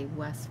be the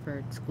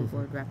Westford School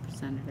Board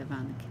representative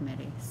on the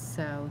committee.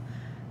 So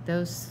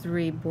those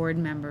 3 board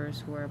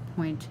members were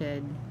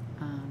appointed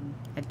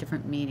at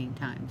different meeting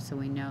times, so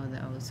we know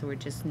those. So we're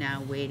just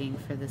now waiting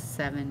for the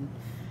 7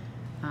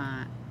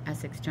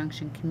 Essex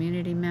Junction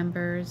community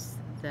members,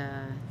 the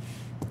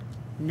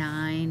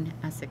 9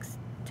 Essex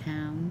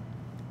Town,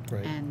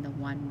 Right. and the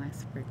 1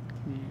 Westford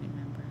community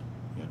member.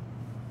 Yeah.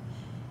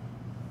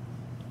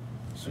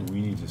 So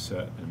we need to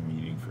set a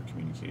meeting for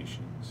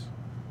communications.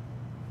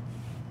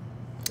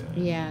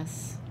 Then-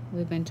 Yes,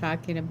 we've been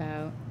talking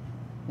about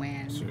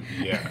when. So,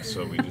 yeah,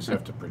 so we just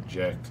have to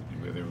project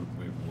whether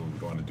we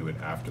would want to do it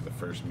after the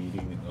first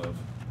meeting of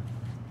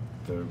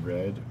the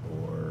RED,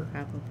 or,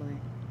 Probably.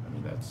 I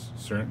mean, that's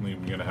certainly,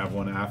 we're gonna have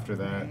one after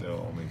that. The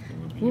only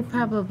thing would be. We'll if we-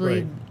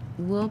 probably,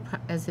 Right.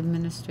 as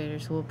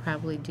administrators, we'll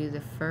probably do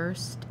the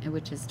first,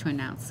 which is to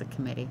announce the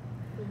committee.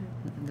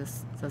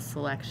 The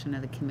selection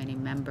of the committee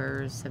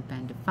members have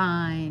been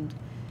defined,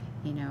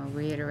 you know,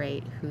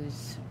 reiterate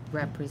who's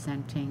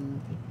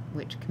representing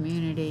which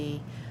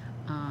community,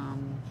 you know,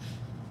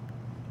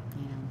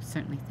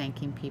 certainly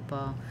thanking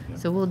people. Yeah.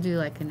 So we'll do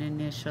like an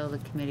initial, the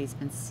committee's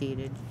been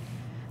seated,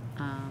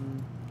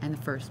 and the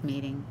first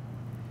meeting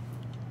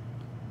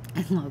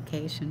and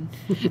location.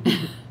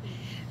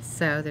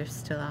 So there's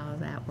still all of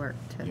that work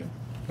to. Yeah.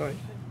 All right.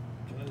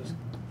 Can I just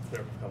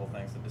clear up a couple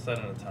things? Decide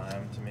on a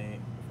time to meet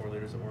before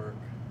Leaders at Work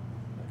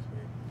next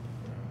week.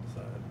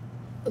 We're gonna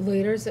decide.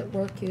 Leaders at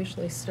Work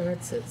usually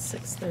starts at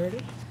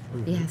 6:30.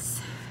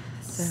 Yes.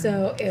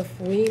 So if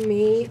we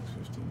meet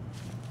 15.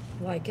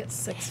 like at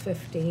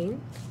 6:15,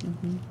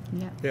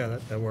 Yeah. Yeah,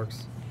 that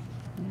works.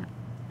 Yeah.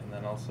 And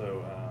then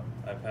also,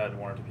 I've had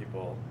 1 or 2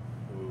 people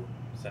who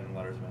send in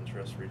letters of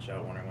interest reach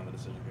out wondering when the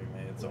decision can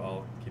be made, so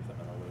I'll keep them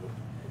in the loop.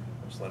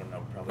 I'll just let them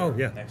know probably Oh,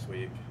 yeah. next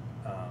week.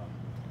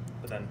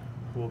 But then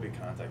who will be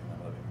contacting them?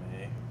 Will it be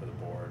me or the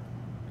board?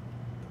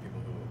 The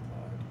people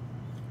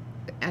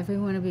who applied?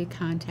 Everyone will be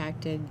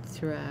contacted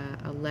through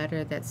a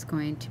letter that's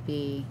going to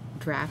be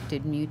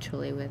drafted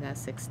mutually with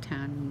Essex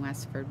Town and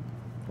Westford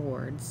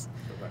boards.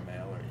 So by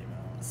mail or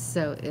email?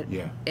 So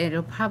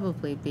it'll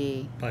probably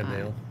be By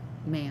mail.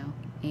 Mail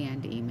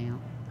and email,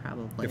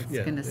 probably. It's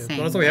going to As same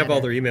long as we have all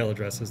letter. their email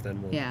addresses,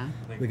 then Yeah.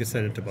 we can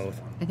send it to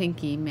both. I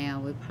think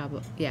email would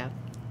probably, yeah,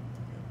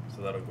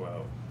 So that'll go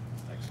out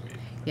next week?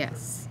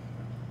 yes.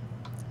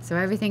 So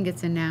everything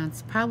gets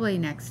announced probably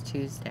next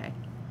Tuesday,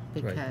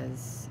 Right.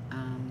 because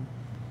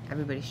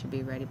everybody should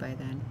be ready by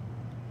then.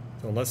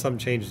 So unless something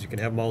changes, you can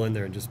have them all in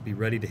there and just be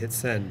ready to hit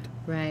send.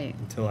 Right.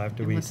 Until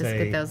after And we we'll say, just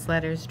get those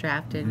letters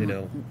drafted. you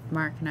know,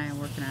 Mark and I are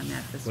working on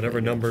that this whatever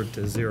week. number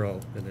to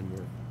 0, and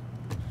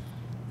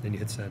then you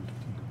hit send.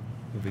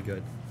 We'll be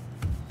good.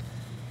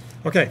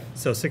 Okay,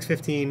 so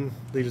 6:15,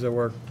 leaders at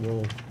work.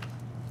 We'll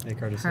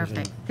make our decision.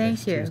 Perfect. Thank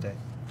next you. Tuesday.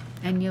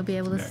 And you'll be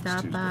able to Next stop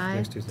Tuesday. by,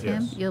 Next Tuesday.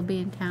 Tim? Yes. You'll be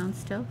in town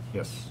still?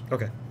 Yes.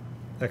 Okay,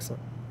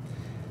 excellent.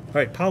 All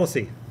right,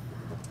 policy.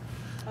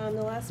 The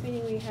last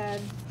meeting we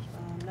had,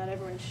 not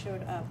everyone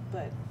showed up,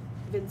 but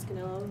Vince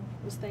Canillo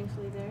was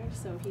thankfully there,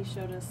 so he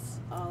showed us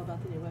all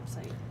about the new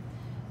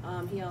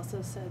website. He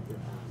also said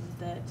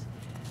that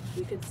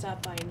we could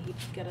stop by and he'd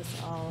get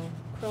us all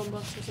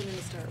Chromebooks or something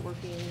to start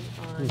working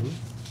on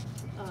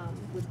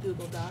with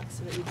Google Docs,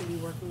 so that we can be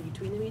working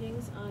between the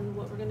meetings on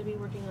what we're going to be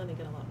working on and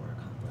get a lot more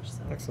accomplished.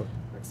 So Excellent.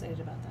 we're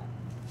excited about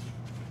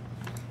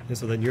that. And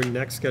so then your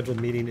next scheduled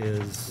meeting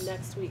is?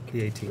 Next week.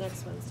 The 18th.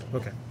 Next Wednesday.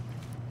 Okay.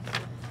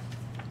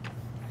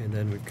 And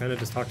then we've kind of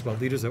just talked about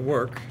leaders at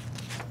work.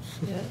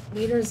 Yeah,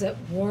 leaders at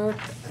work,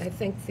 I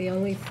think the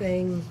only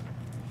thing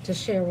to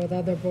share with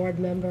other board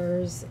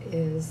members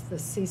is the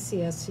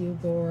CCSU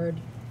board.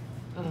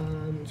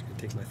 Just gonna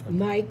take my thumb.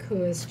 Mike,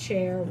 who is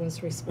chair,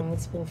 was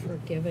responsible for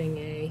giving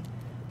a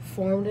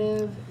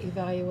formative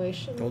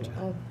evaluation Told you.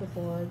 of the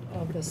board,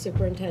 of the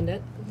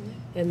superintendent.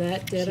 And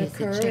that did She's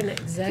the occur in chair.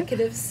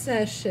 executive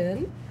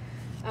session.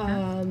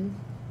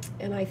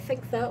 And I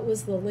think that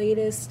was the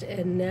latest,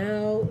 and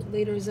now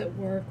leaders at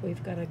work,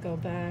 we've got to go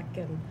back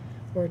and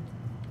we're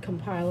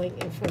compiling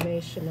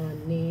information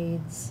on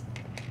needs,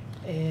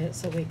 and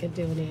so we could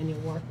do an annual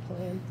work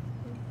plan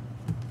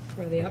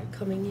for the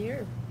upcoming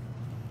year.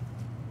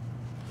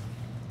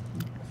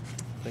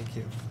 Thank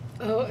you.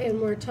 Oh, and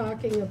we're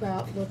talking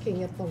about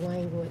looking at the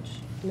language.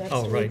 Next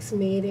Oh, right. week's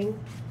meeting,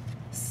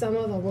 some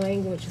of the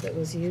language that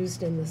was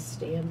used in the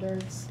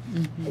standards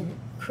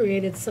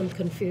created some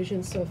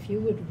confusion, so if you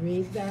would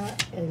read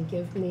that and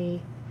give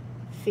me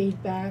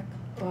feedback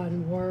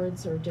on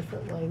words or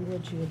different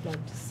language you would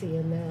like to see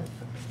in that.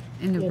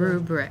 In the You know.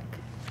 rubric.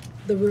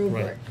 The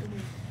rubric. Right.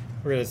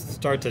 We're going to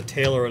start to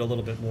tailor it a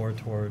little bit more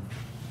toward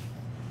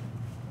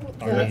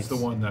our The- That's needs. the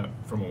one that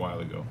from a while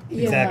ago.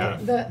 Yeah,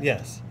 Exactly. the-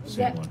 Yes. Same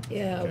that- one.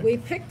 Yeah, Okay. we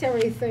picked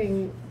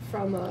everything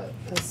from a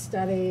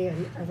study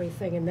and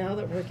everything, and now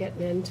that we're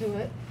getting into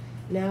it,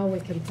 now we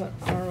can put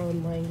our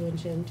own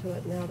language into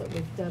it. Now that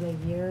we've done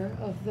a year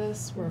of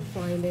this, we're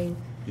finding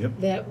Yep.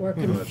 that we're Well,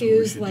 that's what we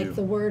confused, should like do.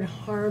 the word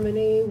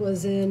harmony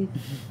was in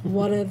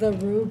one of the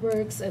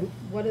rubrics, and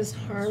what does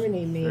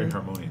harmony mean? Very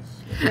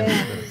harmonious.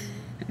 Yeah.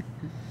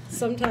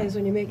 Sometimes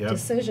when you make Yep.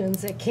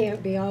 decisions, it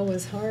can't be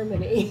always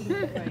harmony.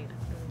 Right.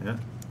 Yeah.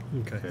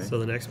 Okay. Okay. So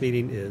the next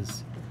meeting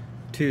is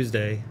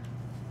Tuesday,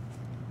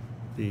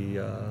 the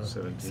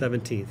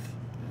 17th,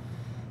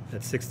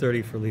 at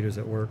 6:30 for leaders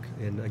at work,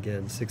 and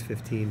again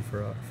 6:15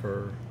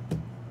 for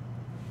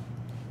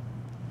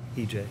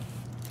EJ to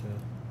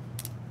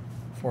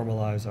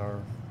formalize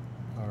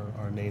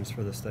our names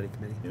for the study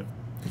committee. Yep.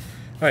 All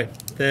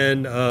right,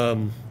 then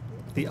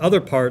the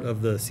other part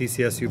of the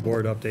CCSU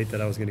board update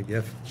that I was going to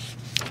give,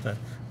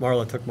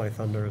 Marla took my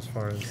thunder as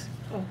far as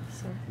Oh,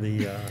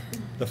 sorry.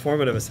 the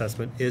formative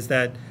assessment, is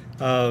that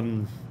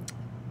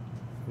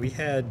we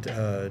had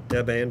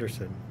Deb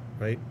Anderson,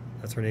 right?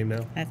 That's her name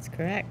now? That's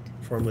correct.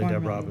 Formerly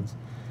Deb Formerly.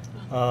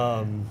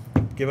 Robbins.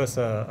 Give us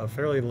a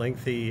fairly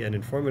lengthy and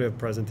informative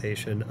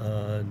presentation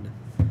on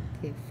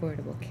The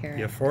Affordable Care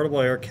the Act.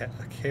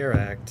 Affordable Care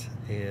Act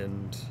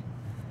and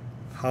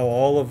how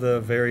all of the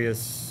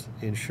various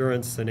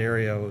insurance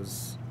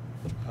scenarios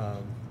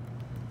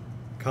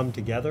come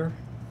together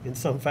in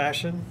some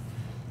fashion.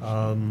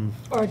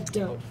 Or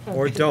don't.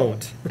 Or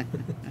don't.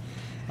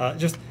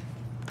 Just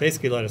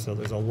basically let us know.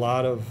 There's a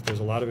lot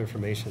of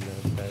information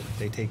that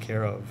they take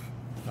care of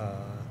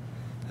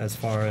as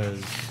far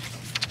as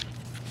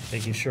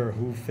making sure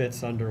who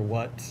fits under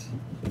what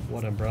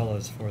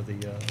umbrellas for the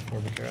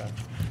Affordable Care Act.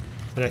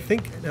 And I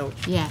think now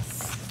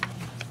Yes.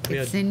 we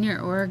It's had- in your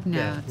org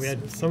yeah, notes. we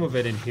had some of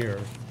it in here,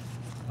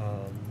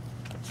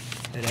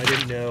 and I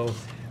didn't know.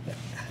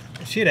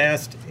 She had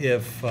asked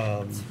if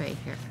It's right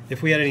here.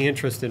 if we had any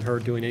interest in her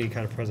doing any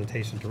kind of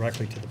presentation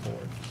directly to the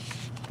board,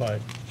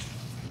 but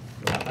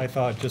I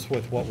thought just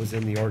with what was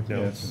in the org Yeah,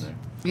 it's notes. in there.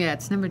 Yeah,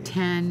 it's number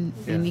 10,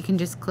 and Yeah. you can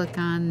just click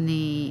on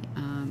the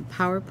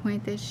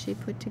PowerPoint that she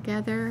put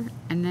together,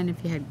 and then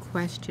if you had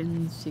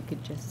questions, you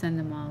could just send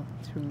them all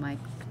through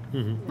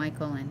Mhm.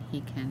 Michael, and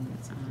he can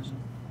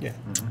Yeah.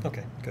 Mhm.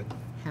 Okay. Good.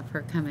 have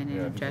her come in Yeah, I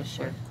and think address that's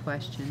your fine.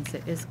 questions.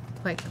 It is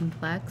quite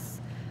complex,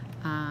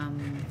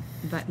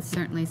 but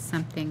certainly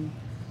something.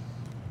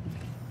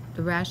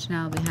 The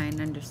rationale behind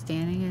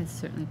understanding it is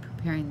certainly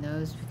preparing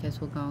those, because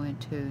we'll go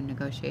into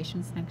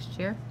negotiations next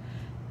year,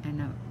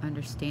 and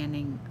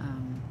understanding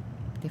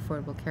the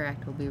Affordable Care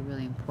Act will be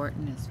really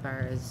important as far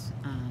as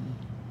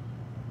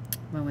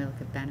when we look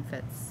at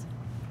benefits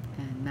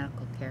and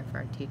medical care for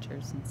our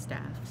teachers and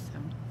staff. So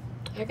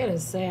I gotta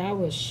say, I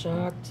was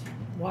shocked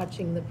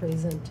watching the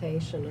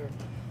presentation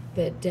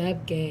that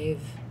Deb gave,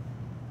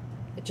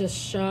 just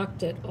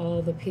shocked at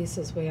all the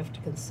pieces we have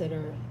to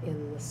consider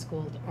in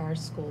our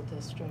school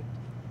district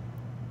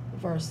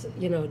versus,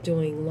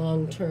 doing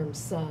long-term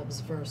subs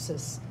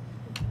versus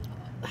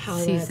how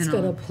that's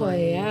Seasonal going to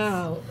play employees.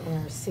 out, or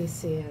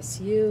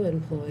CCSU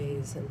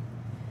employees. And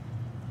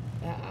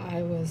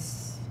I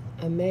was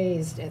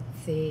amazed at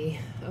the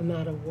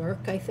amount of work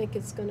I think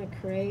it's going to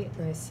create.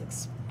 And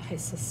I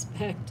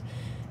suspect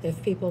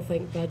if people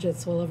think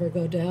budgets will ever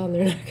go down,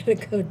 they're not going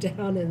to go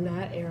down in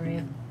that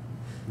area.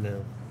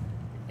 No.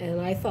 And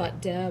I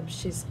thought Deb,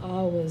 she's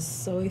always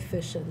so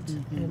efficient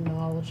Mm-hmm. and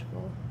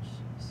knowledgeable.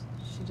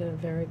 She did a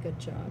very good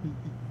job.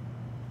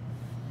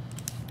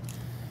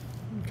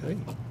 Okay.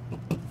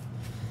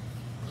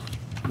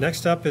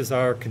 Next up is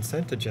our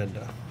consent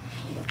agenda.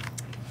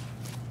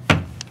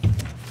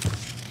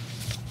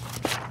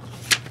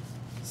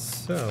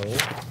 So,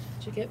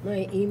 Did you get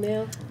my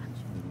email?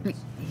 I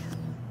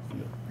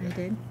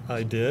did.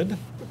 I did.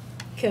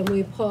 Can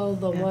we pull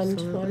the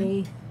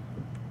Absolutely.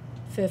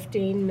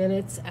 1:20:15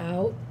 minutes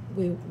out?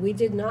 We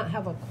did not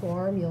have a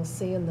quorum. You'll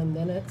see in the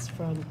minutes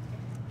from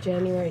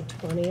January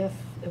 20th.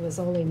 It was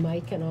only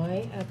Mike and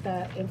I at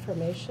that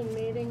information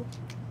meeting.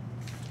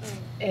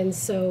 And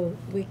so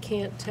we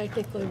can't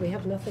technically, we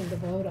have nothing to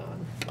vote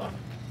on.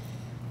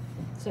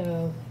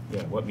 So,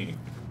 Yeah, what meeting?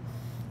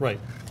 Right.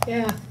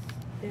 yeah.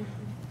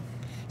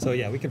 So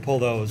yeah, we can pull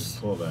those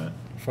Pull that.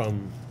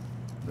 from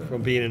The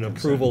being an consent.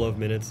 approval of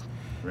minutes.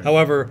 Right.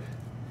 However,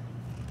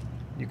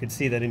 you can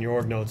see that in your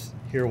org notes,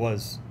 here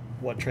was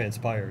what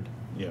transpired.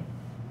 Yeah.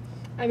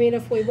 I mean,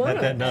 if we want At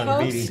to that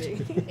post,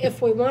 non-meeting.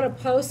 if we want to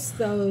post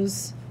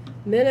those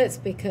minutes,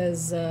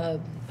 because I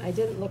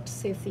didn't look to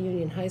see if the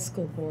Union High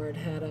School Board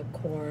had a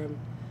quorum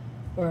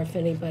or if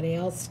anybody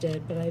else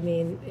did, but I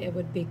mean, it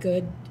would be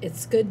good,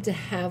 it's good to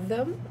have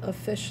them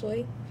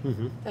officially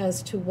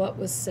as to what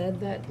was said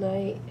that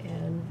night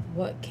and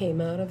what came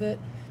out of it.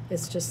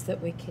 It's just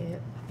that we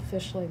can't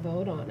officially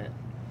vote on it.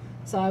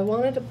 So I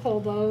wanted to pull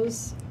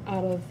those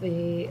out of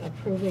the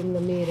approving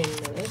the meeting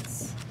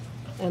minutes.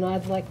 And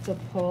I'd like to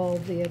pull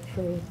the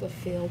approve the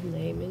field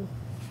naming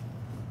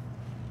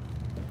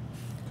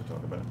To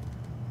talk about it.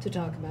 to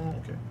talk about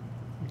it. Okay.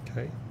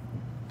 Okay.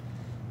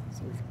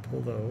 So we can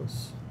pull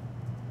those.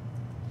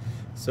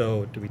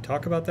 So do we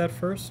talk about that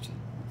first?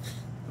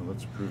 Now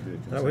let's approve the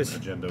That was-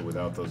 consent agenda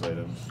without those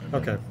items. and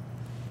then Okay.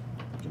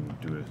 We can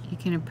do it. You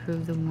can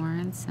approve the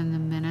warrants and the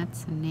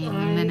minutes and name the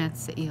I-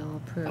 minutes that you'll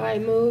approve. I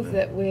move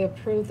that we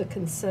approve the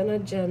consent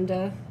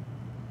agenda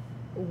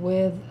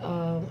with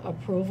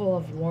approval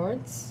of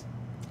warrants,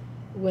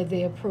 with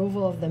the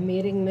approval of the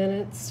meeting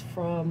minutes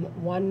from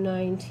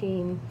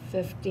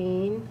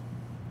 1:19:15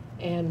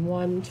 and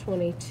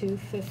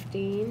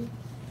 1:22:15.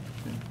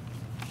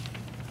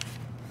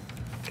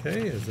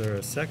 Okay, is there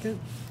a second?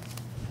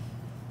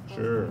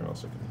 Sure, I'll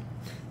second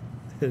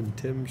it. And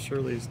Tim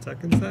Shirley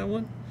seconds that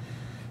one.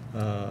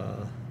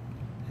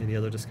 Any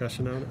other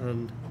discussion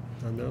on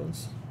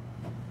those?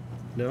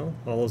 No?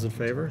 All those in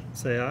favor,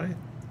 say aye.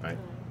 Aye.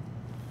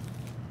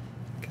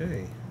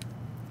 Okay,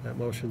 that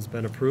motion's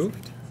been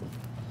approved.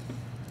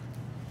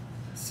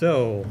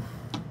 So,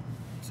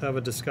 let's have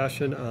a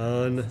discussion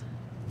on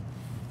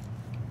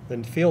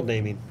the field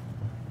naming.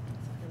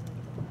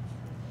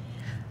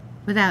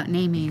 Without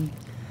naming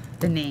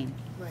the name.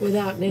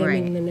 Without naming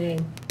Right. the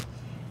name.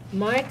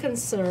 My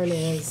concern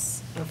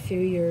is, a few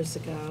years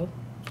ago,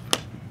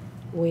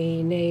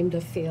 we named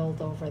a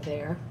field over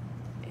there,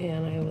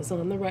 and I was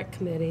on the rec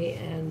committee,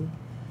 and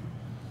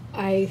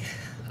I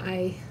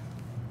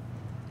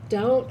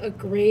don't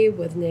agree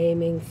with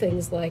naming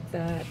things like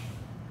that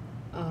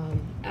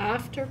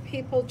after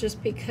people,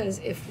 just because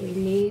if we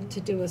need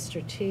to do a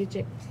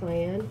strategic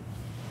plan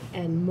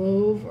and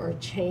move or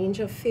change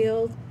a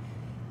field,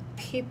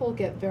 people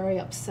get very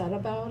upset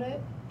about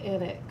it,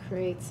 and it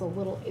creates a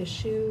little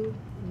issue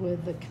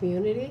with the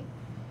community.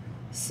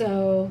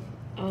 So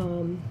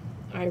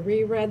I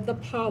reread the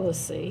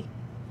policy,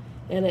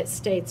 and it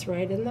states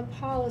right in the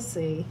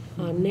policy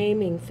on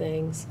naming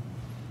things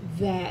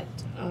that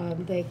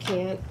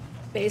they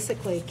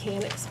basically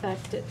can't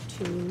expect it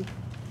to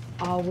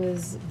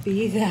always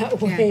be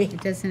that Yeah, way.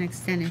 it doesn't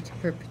extend into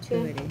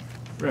perpetuity.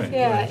 Right.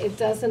 Yeah, it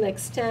doesn't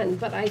extend,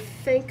 but I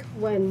think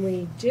when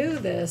we do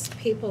this,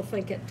 people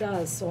think it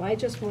does. So I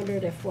just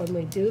wondered if when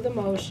we do the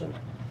motion,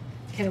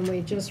 can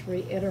we just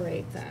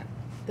reiterate that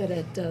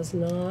it does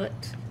not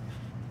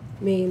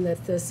mean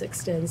that this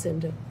extends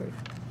into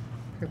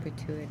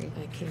Perpetuity.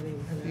 I can't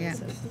even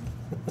pronounce Yeah. it.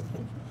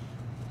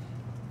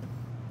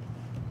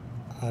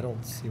 I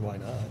don't see why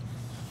not.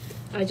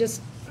 I mean,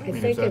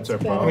 think if that's it's our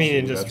better. I policy, mean,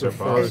 and just that's our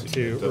refer policy. It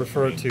to, doesn't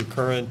refer mean- to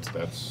current,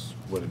 That's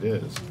what it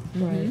is.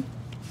 Right.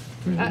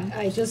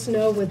 I just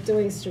know with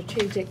doing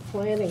strategic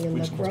planning and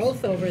We the just-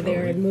 growth over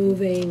there and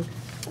moving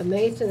a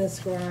maintenance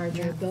garage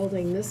Yeah. or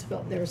building this,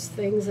 there's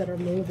things that are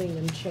moving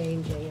and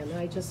changing, and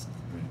I just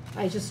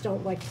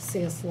don't like to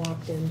see us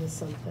locked into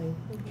something.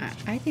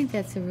 I think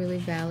that's a really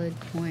valid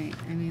point.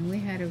 I mean, we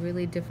had a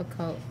really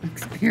difficult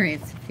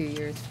experience a few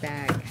years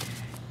back.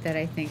 that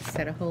I think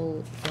set a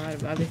whole lot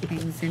of other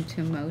things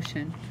into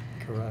motion.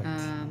 Correct.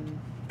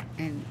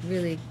 And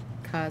really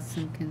caused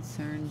some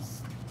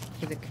concerns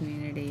for the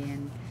community.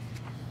 And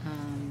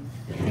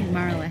I think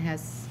Marla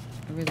has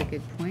a really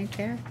good point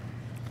there.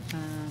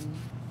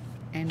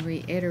 And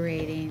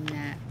reiterating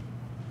that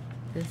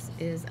this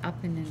is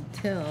up and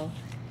until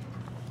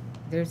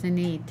there's a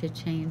need to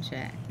change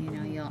it. You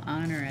know, you'll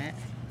honor it.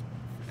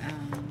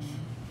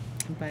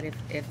 But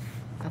if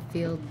a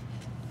field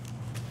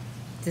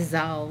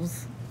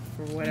dissolves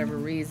for whatever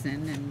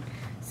reason and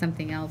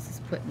something else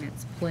is put in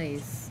its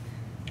place,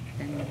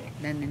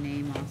 then the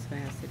name also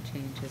has to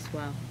change as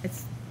well.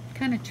 It's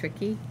kind of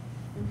tricky,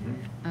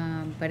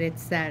 but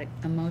it's that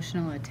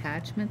emotional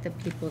attachment that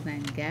people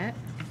then get.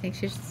 I think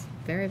she's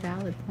a very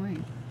valid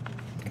point.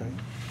 Okay.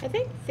 I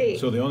think the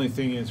So the only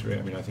thing is, right,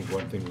 I mean, I think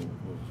one thing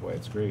why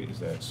it's great is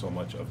that so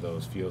much of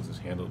those fields is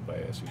handled by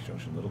Essex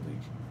Junction Little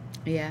League.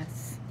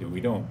 Yes. That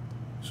we don't.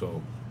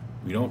 So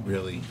we don't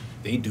really,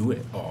 they do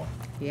it all.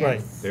 Yes.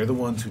 Right. They're the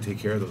ones who take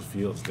care of those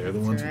fields. They're the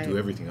That's ones who right. do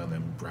everything on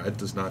them. Brad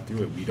does not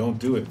do it. We don't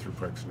do it through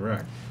Parks and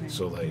Rec. Right.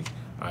 So like,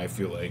 I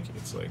feel like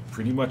it's like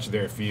pretty much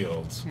their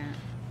fields.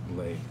 Yeah.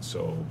 Like,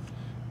 so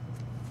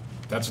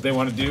that's what they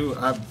want to do.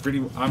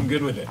 I'm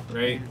good with it,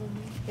 right?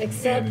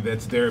 Except- and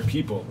that's their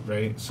people,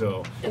 right?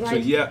 So And so I-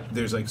 yeah,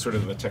 there's like sort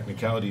of a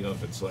technicality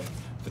of it's like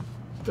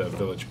the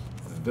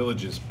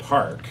village's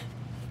park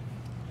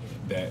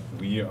that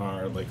we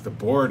are like the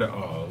board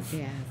of.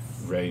 Yes.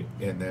 Right,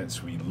 and then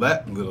so we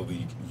let Little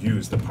League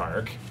use the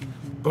park,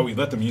 but we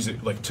let them use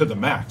it like to the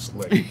max,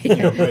 like you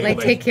know, right? Like,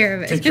 take care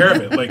of it. take care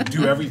of it, like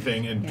do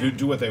everything and Yeah.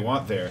 do what they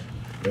want there,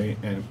 right?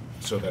 And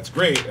so that's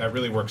great. That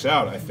really works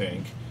out, I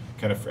think,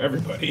 kind of for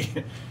everybody,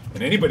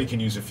 and anybody can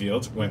use a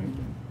field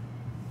when,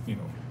 you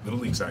know, Little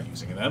League's not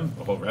using them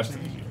the whole rest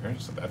of the year,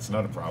 so that's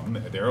not a problem.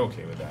 They're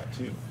okay with that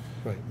too,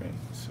 Right. right?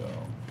 So,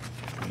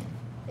 I mean,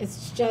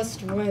 It's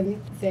just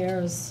when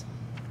there's,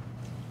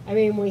 I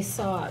mean, we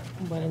saw it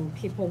when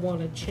people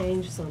want to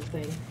change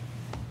something,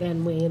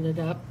 then we ended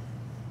up,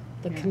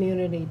 the Yeah.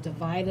 community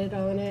divided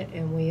on it,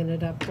 and we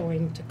ended up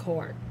going to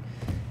court.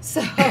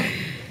 So,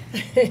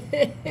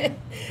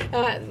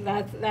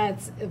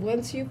 that's,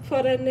 once you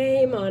put a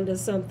name onto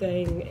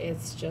something,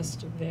 it's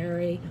just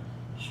very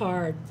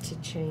hard to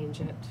change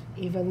it,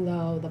 even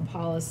though the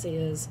policy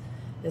is,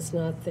 it's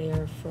not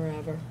there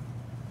forever.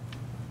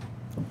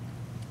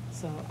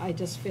 So I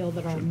just feel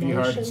that our shouldn't be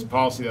hard. It's motion.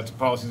 policy. That's what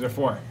policies are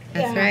for.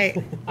 That's Yeah.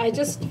 right. I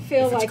just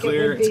feel If it's like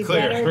clear, it would it's be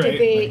clear, better right? to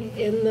be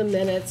in the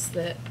minutes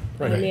that,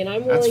 I Right. mean,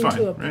 I'm That's willing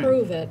to fine, right.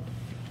 approve it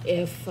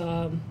if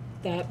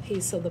that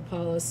piece of the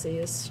policy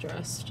is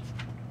stressed.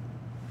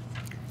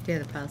 Do you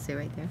have the policy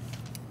right there?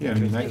 Yeah, I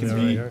mean that Yeah, can right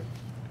be. here.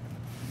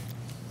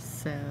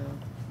 So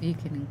you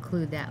can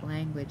include that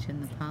language in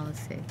the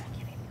policy.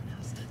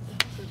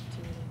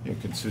 Yeah,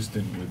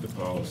 consistent with the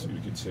policy, we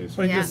could say Well,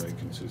 something Yeah. like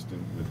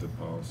consistent with the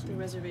policy. The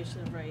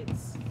reservation of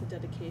rights, the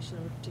dedication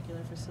of a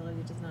particular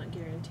facility does not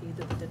guarantee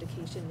that the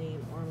dedication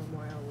name or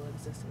memorial will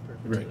exist in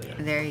perpetuity.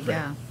 Right. There you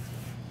Right. go.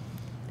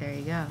 There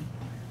you go.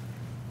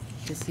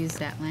 Just use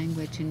that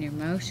language in your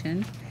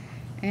motion.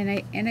 And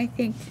I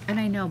think,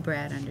 and I know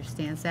Brad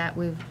understands that.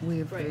 We've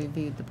Right.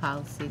 reviewed the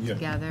policy Yeah.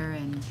 together,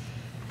 and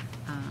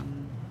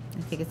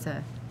I think it's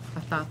a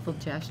thoughtful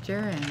gesture,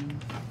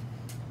 and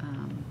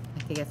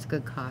I think it's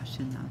good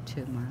caution though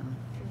too, Marla.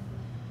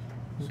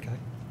 Okay.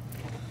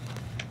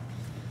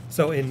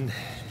 So in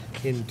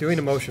doing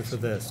a motion for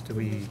this, did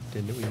we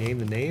name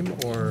the name,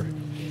 or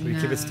do we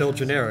keep it still No.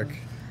 generic?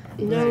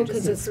 No, Right.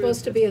 because it's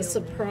supposed to be a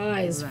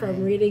surprise from Right.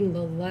 reading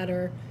the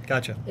letter.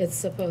 Gotcha. It's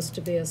supposed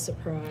to be a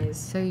surprise.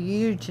 So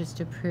you're just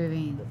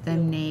approving the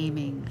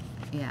naming,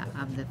 yeah,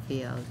 of the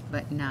field,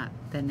 but not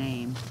the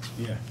name,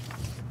 Yeah.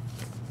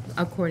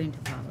 according to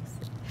policy.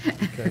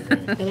 Okay.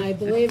 And I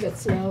believe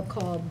it's now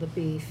called the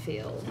B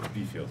field. It's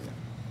B field.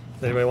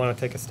 Does anybody want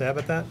to take a stab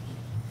at that?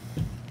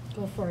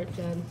 Go for it,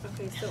 Jen.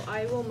 Okay, so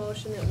I will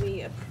motion that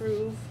we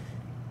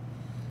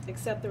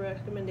accept the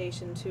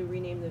recommendation to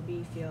rename the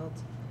B field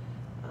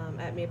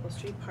at Maple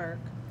Street Park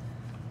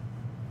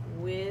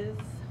with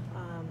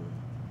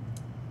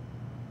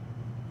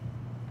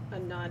a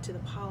nod to the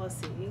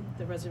policy,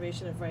 the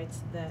reservation of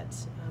rights, that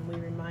we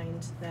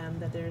remind them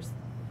that there's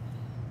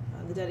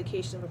the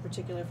dedication of a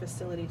particular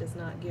facility does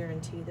not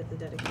guarantee that the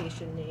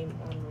dedication name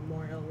or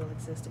memorial will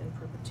exist in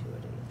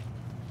perpetuity.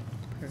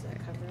 Does that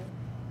Perfect. cover it?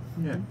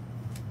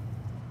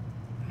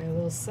 Yeah. I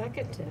will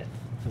second it.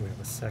 And we have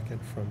a second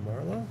from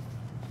Marla.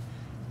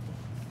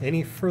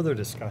 Any further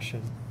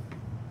discussion?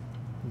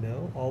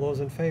 No? All those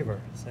in favor,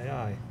 say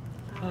aye.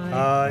 Aye.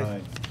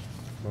 Aye.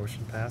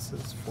 Motion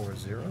passes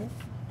 4-0.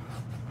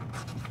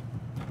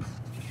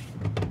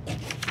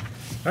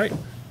 All right.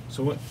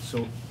 So what?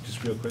 So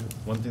just real quick,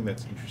 one thing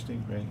that's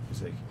interesting, right,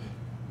 is like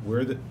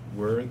we're the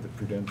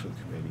Prudential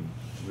committee,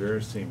 we're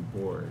the same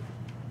board,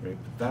 right?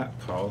 But that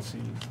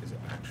policy is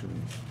actually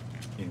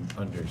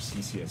under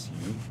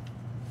CCSU.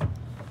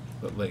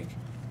 But like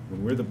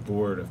when we're the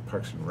board of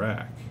Parks and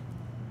Rec,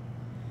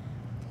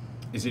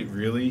 is it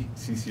really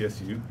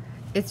CCSU?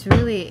 It's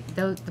really,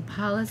 the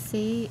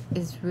policy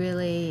is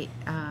really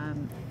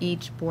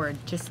each board,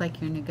 just like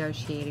your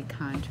negotiated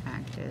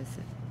contract is.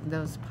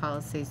 Those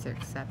policies are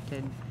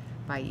accepted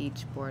by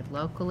each board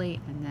locally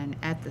and then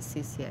at the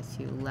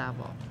CCSU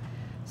level.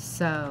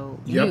 So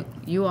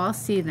you all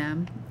see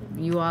them,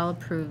 you all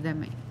approve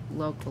them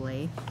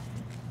locally,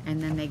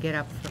 and then they get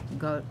up,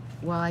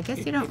 well, I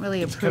guess you don't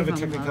really approve them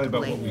locally. It's kind of a technicality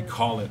about what we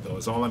call it, though,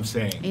 is all I'm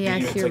saying.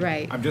 Yes, It's you're like,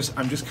 right. I'm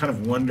just kind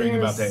of wondering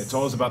about that. It's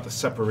always about the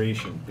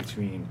separation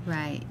between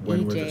when we're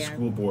the EJR.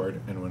 school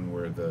board and when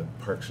we're the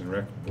Parks and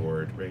Rec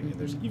board, right? And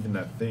there's even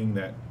that thing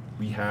that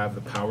we have,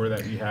 the power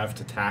that we have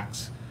to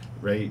tax,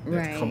 right?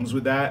 That comes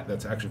with that.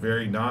 That's actually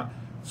very not.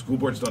 School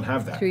boards don't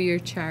have that. Through your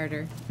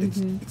charter.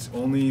 It's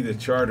only the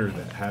charter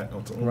that has.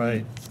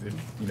 Right.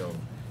 You know,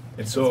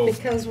 and so It's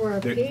because we're a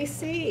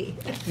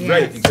PC.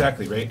 Right.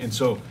 Exactly. Right. And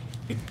so.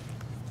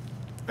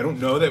 I don't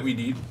know that we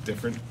need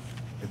different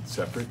and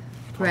separate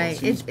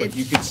policies, but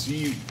you can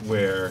see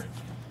where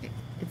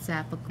it's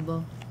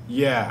applicable.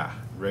 Yeah,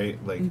 right.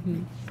 Like,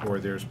 or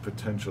there's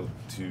potential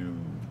to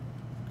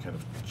kind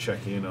of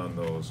check in on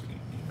those. You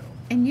know,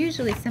 and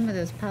usually some of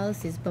those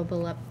policies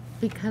bubble up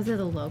because of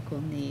the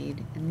local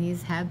need, and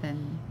these have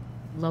been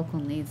local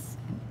needs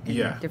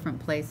in different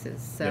places.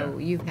 So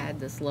you've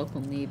had this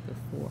local need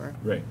before,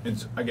 right? And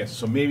so I guess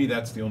so. Maybe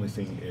that's the only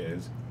thing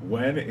is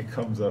when it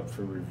comes up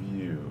for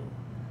review.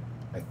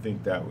 I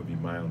think that would be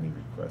my only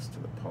request to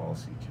the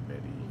policy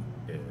committee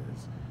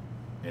is,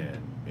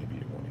 and maybe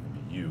it won't even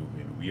be you,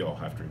 maybe we all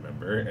have to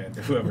remember, and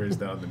whoever is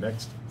now the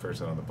next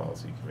person on the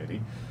policy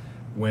committee,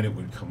 when it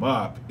would come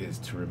up is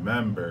to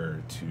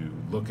remember to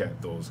look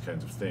at those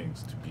kinds of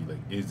things, to be like,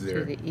 is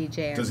there,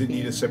 does it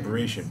need a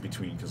separation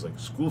between, because like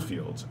school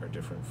fields are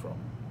different from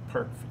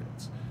park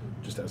fields,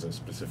 just as a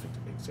specific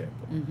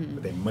example,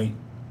 but they might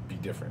be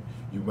different.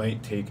 You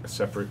might take a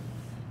separate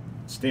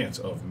stance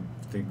of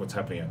what's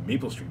happening at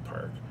Maple Street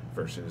Park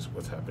versus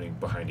what's happening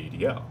behind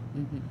ADL.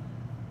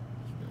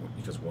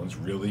 Because one's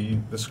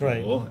really the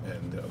school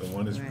and the other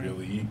one is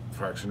really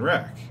Parks and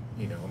Rec.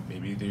 You know,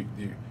 maybe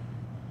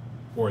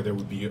or there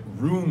would be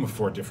room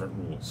for different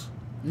rules.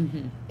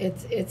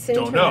 It's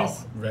don't know,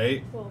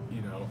 right? Well,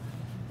 you know,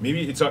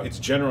 maybe it's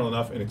general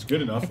enough and it's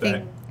good enough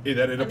that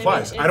it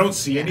applies. I don't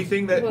see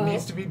anything that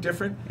needs to be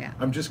different.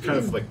 I'm just kind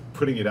of like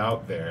putting it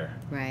out there.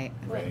 Right.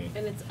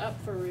 And it's up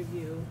for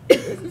review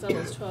because it's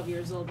almost 12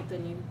 years old, but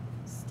then you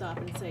stop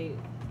and say,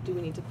 do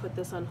we need to put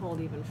this on hold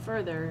even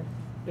further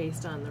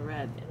based on the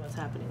red and what's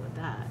happening with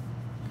that?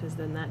 Because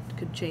then that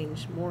could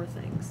change more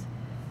things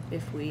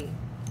if we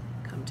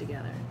come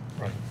together.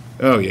 Right.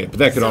 Oh yeah, but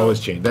that could always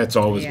change. That's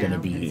always going to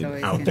be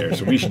out there.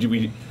 So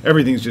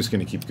everything's just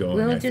going to keep going.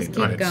 We'll I just think,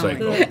 keep on its going.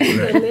 cycle.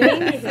 The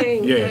main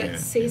thing at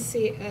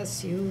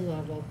CCSU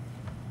level,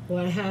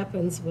 what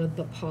happens with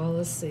the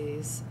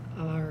policies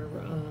are,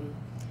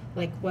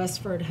 like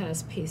Westford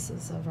has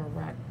pieces of a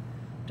rec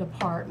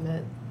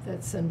department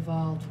that's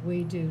involved.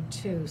 We do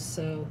too.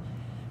 So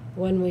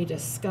when we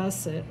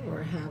discuss it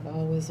or have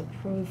always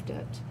approved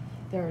it,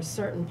 there are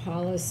certain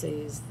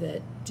policies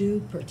that do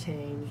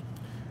pertain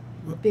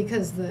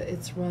because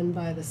it's run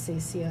by the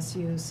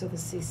CCSU, so the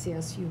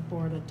CCSU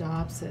board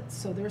adopts it.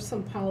 So there's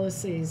some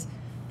policies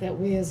that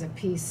we as a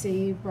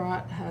PC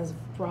has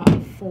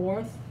brought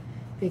forth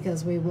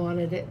because we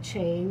wanted it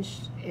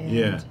changed.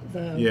 And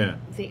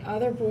the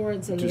other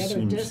boards and the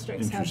other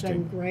districts have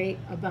been great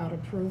about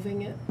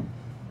approving it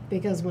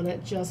because when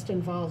it just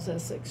involves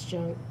Essex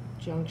Junction,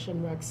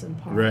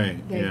 Rexon Park,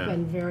 they've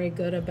been very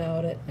good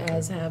about it,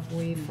 as have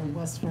we for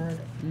Westford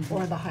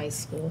or the high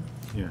school.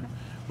 Yeah.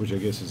 Which I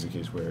guess is the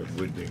case where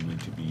would there need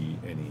to be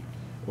any,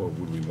 or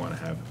would we want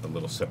to have a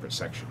little separate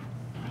section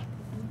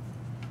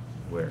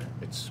where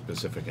it's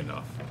specific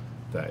enough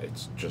that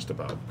it's just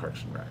about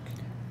Parks and Rec?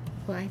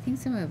 Well, I think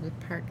some of the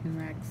Park and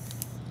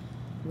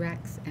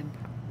Rec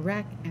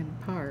and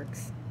Parks,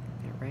 is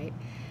that right?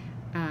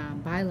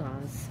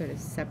 Bylaws sort of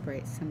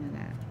separate some of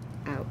that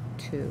out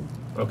too.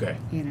 Okay.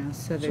 You know,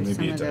 so there's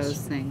some of those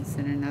things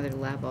at another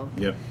level.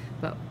 Yep.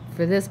 But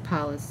for this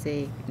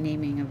policy,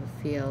 naming of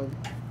a field.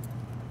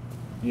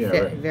 Yeah,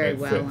 fit right. very it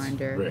well fits.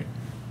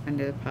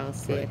 under the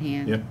policy at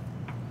hand. Yep.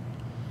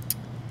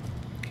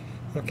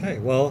 Okay,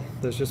 well,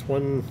 there's just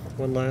one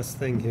last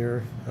thing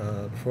here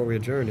before we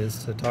adjourn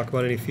is to talk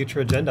about any future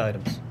agenda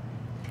items.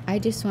 I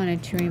just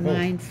wanted to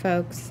remind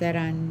folks that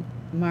on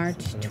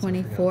March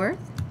 24th,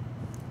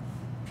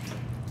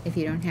 if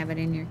you don't have it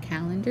in your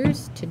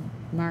calendars, to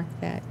mark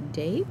that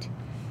date.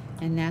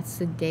 And that's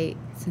the date,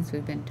 since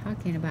we've been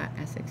talking about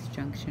Essex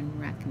Junction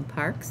Rec and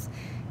Parks,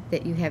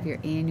 that you have your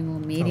annual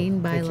meeting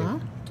by law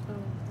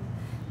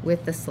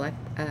with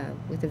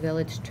the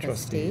village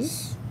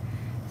trustees.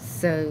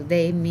 So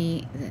they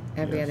meet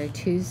every other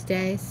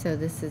Tuesday. So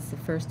this is the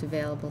first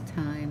available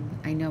time.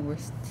 I know we're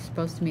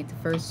supposed to meet the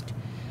first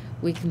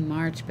week in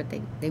March, but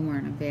they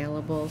weren't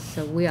available.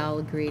 So we all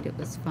agreed it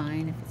was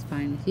fine, if it's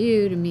fine with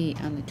you, to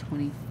meet on the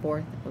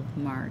 24th of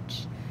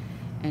March.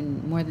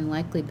 And more than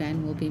likely,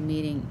 Ben will be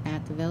meeting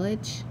at the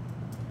village.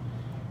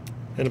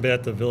 And it'll be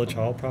at the village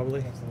hall,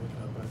 probably,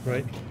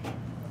 right?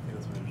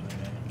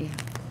 Yeah.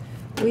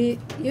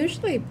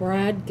 Usually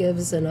Brad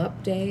gives an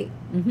update.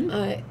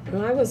 Mhm.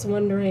 And I was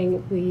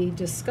wondering, we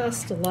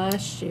discussed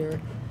last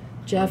year,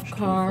 Jeff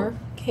Carr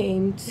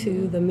came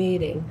to the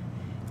meeting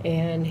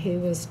and he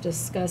was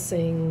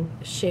discussing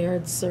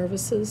shared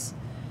services.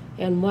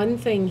 And one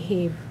thing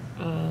he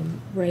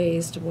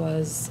raised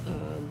was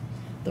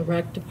the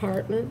rec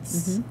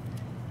departments.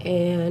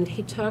 And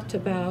he talked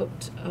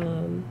about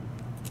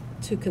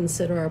to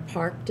consider a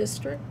park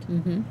district.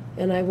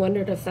 And I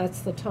wondered if that's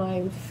the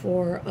time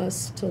for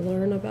us to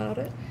learn about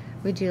it.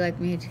 Would you like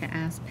me to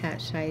ask Pat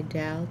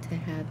Scheidel to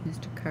have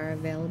Mr. Carr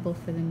available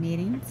for the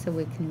meeting so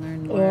we can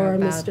learn more Or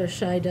about... Mr.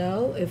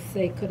 Scheidel, if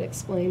they could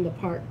explain the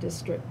park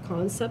district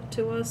concept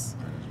to us.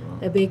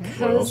 And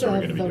because else are we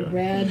of gonna be the doing?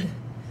 red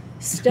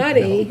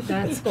study,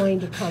 that's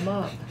going to come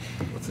up.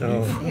 What's the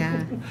name?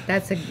 Yeah,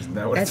 that's a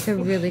that what that's it's a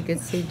really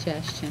good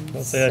suggestion.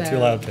 Don't say that too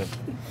loud, Tim.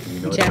 Do you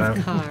know what Jeff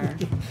time? Carr,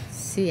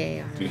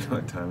 C-A-R. Do you know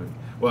what time?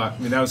 Well, I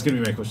mean, that was going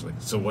to be my question. Like,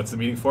 so what's the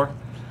meeting for?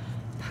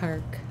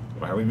 Park.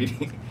 Why are we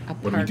meeting? A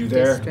What do we park do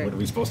there? district. What are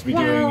we supposed to be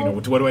doing? You know,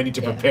 what do I need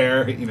to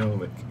prepare? You know,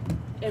 like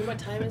And what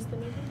time is the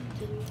meeting?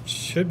 Do we?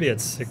 Should be at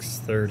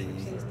 6:30.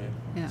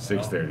 Yeah.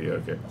 6:30.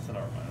 Okay. I'll send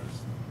out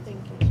reminders. Thank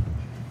you.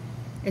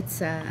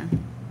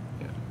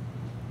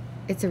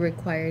 It's a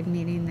required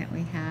meeting that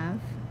we have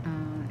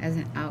as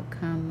an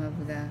outcome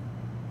of the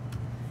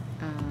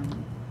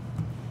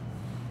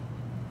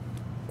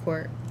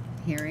court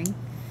hearing,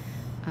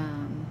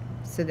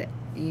 so that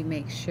you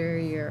make sure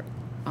you're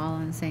all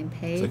on the same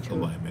page like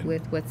alignment.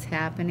 with what's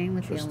happening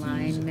with Trustees the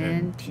and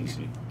alignment.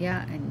 TC.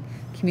 Yeah, and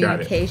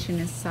communication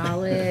is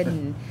solid,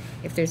 and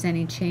if there's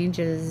any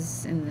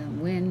changes in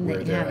the wind, Where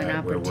that you have an they're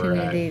at, where we're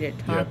opportunity to at.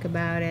 talk Yep.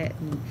 about it.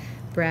 And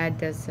Brad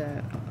does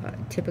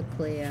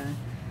typically a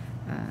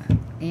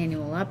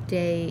annual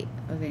update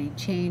of any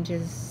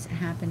changes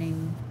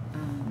happening,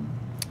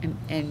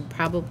 and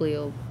probably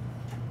will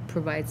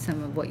provide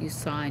some of what you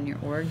saw in your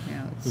org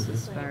notes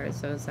as far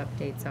as those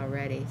updates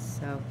already.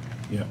 So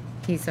Yeah.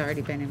 he's already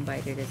been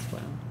invited as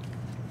well.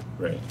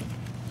 Right.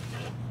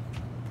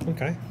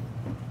 Okay.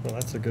 Well,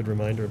 that's a good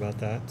reminder about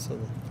that. So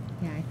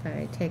Yeah, I thought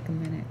I'd take a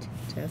minute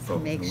to just Oh,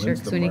 make and sure, when's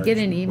because the when you get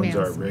an March- email.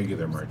 When's our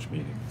regular March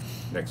meeting?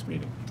 Next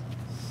meeting.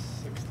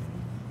 16.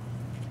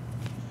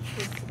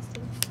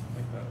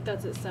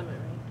 That's at Summit,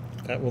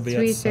 right? that will be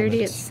at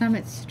 3:30 at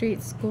Summit. Summit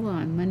Street School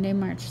on Monday,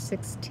 March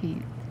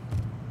 16th.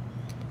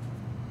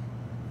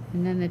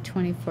 And then the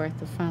 24th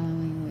the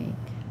following week.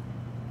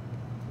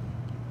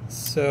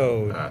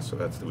 So, So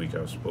that's the week I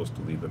was supposed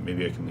to leave, but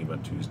maybe I can leave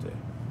on Tuesday.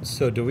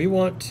 so do we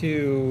want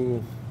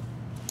to,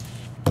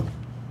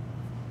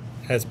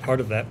 as part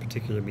of that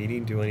particular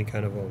meeting, do any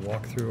kind of a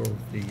walkthrough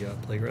of the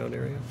playground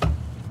area?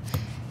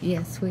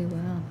 Yes, we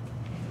will.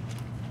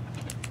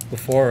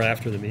 Before or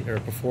after the meeting,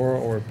 or before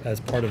or as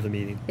part of the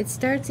meeting? It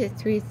starts at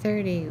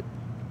 3:30.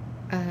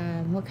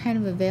 What kind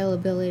of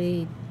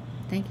availability,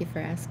 thank you for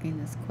asking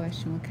this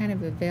question, what kind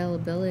of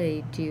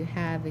availability do you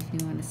have if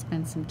you want to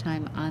spend some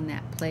time on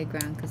that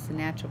playground? Because the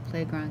Natural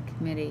Playground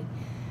Committee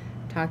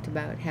talked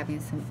about having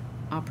some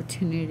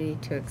opportunity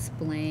to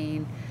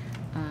explain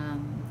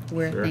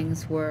where Sure.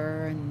 things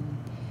were and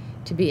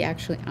to be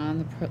actually on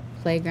the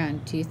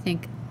playground. Do you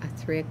think a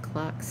 3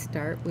 o'clock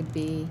start would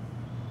be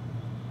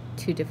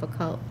too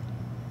difficult?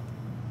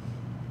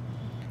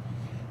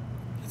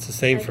 It's the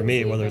same I for can me,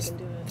 see if whether I it's can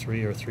do it.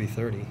 3 or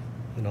 3:30,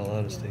 in all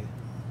honesty.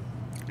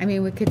 I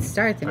mean, we could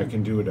start them. I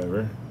can do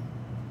whatever.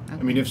 I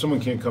mean, if someone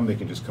can't come, they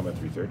can just come at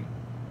 3:30.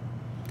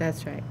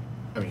 That's right.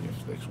 I mean,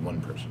 if there's one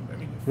person, I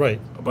mean, if Right.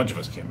 a bunch of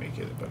us can't make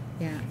it, but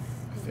Yeah.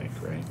 I think,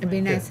 right? It'd be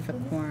nice if a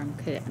quorum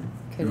could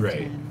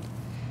Right.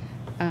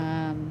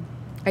 attend.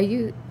 Are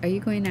you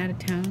going out of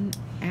town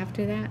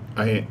after that?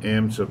 I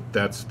am, so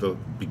that's the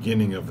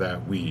beginning of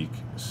that week,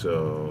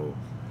 so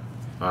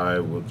I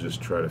will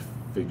just try to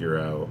figure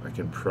out, I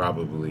can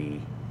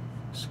probably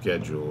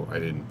schedule, I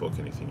didn't book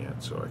anything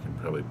yet, so I can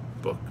probably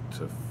book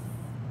to,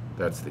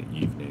 that's the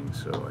evening,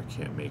 so I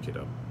can't make it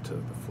up to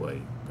the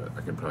flight, but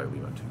I can probably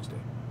leave on Tuesday.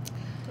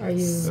 Are you?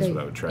 That's So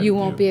what I would try you to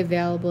won't do. be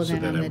available So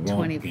then on the it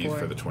won't be for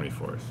 24th. the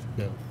 24th.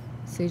 No.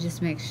 So you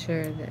just make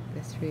sure that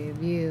the three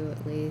of you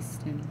at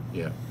least, and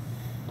Yeah.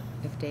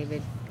 if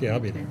David. Yeah, I'll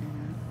can be there. attend or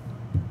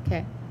not.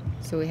 Okay,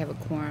 so we have a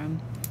quorum.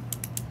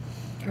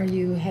 Are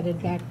you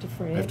headed back to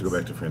France? I have to go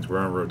back to France. We're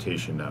on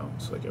rotation now.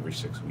 It's like every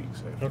 6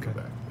 weeks I have to Okay. go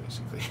back,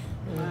 basically.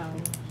 Wow.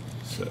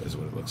 So is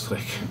what it looks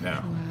like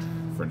now,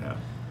 for now.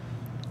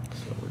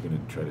 So we're going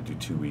to try to do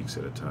 2 weeks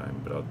at a time,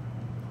 but I'll,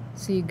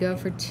 So you go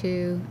for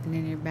 2, and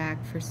then you're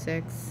back for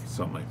 6.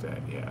 something like that,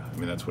 yeah. I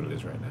mean, that's what it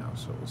is right now,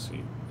 so we'll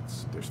see.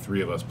 There's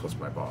 3 of us plus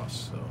my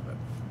boss, so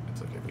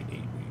it's like every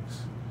 8 weeks.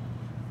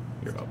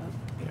 You're up,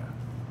 yeah.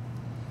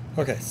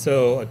 Okay,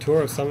 so a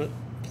tour of Summit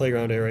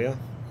Playground area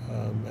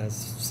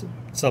as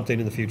something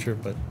in the future,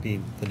 but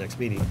being the next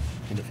meeting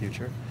in the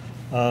future.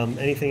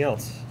 Anything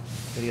else?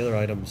 Any other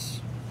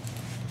items?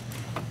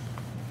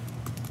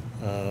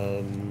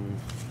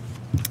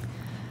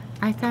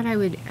 I thought I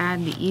would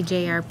add the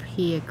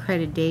EJRP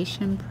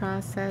accreditation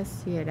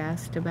process, you had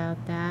asked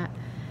about that,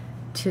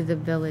 to the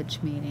village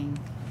meeting.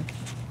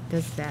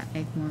 Does that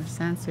make more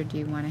sense, or do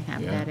you want to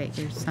have that at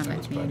your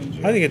summit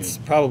meeting? I think it's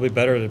probably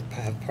better to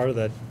have part of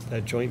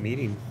that joint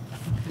meeting.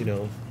 You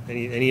know,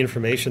 any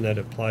information that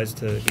applies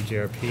to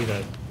EJRP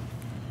that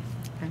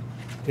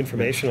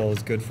informational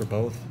is good for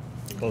both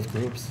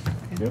groups.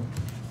 Okay. Yep.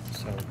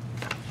 So.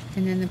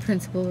 And then the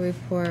principal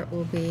report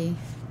will be,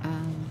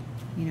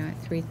 you know, at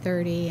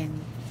 3:30,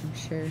 and I'm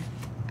sure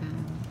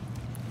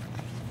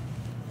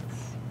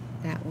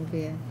that will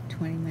be a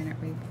 20-minute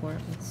report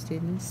with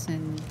students,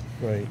 and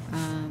right.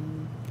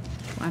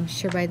 I'm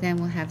sure by then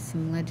we'll have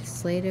some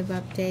legislative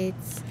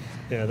updates.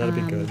 Yeah, that'd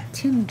be good.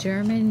 Tim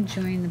German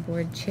joined the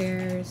board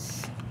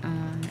chairs,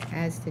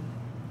 as did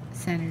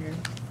Senator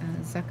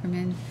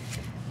Zuckerman,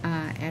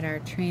 at our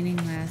training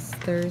last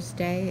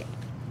Thursday.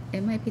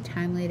 It might be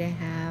timely to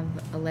have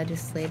a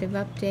legislative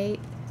update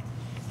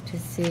to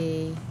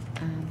see,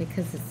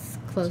 because it's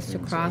close to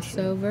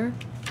crossover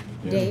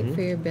date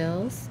for your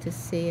bills, to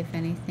see if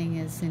anything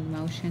is in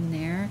motion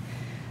there.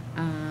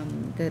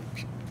 The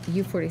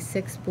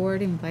U46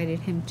 board invited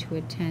him to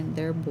attend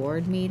their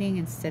board meeting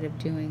instead of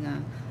doing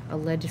a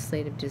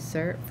legislative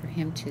dessert, for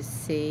him to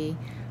see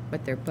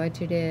what their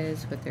budget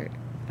is, what their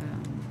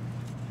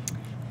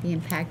the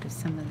impact of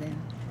some of the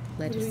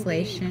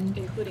legislation. Would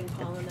we be including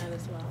Paul in that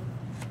as well?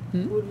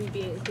 Would we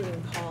be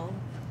including Paul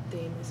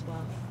Dane as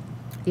well?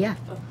 Yeah.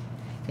 Oh.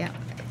 Yeah.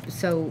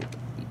 So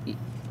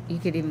you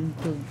could even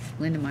include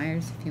Linda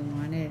Myers if you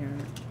wanted,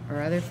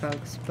 or other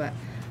folks, but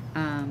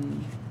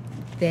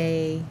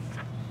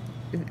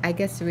I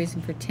guess the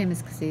reason for Tim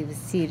is because he was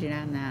seated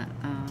on that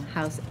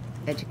House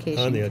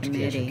Education on the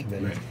Committee. Education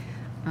Committee.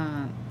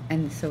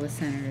 And so was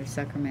Senator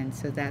Zuckerman,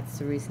 so that's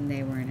the reason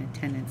they were in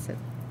attendance at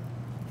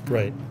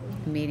right.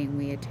 the meeting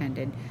we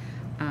attended.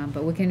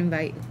 But we can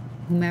invite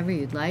whomever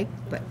you'd like,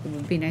 but it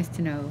would be nice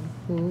to know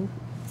who,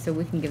 so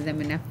we can give them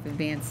enough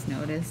advance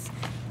notice,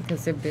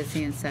 because they're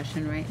busy in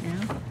session right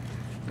now.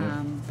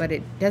 But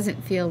it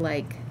doesn't feel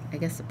like, I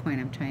guess the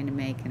point I'm trying to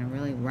make in a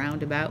really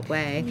roundabout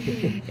way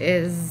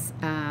is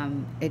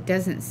it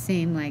doesn't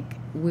seem like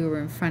we were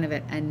in front of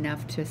it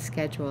enough to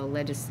schedule a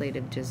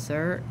legislative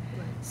dessert.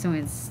 So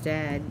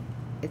instead,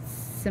 it's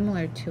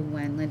similar to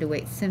when Linda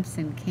Waite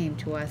Simpson came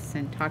to us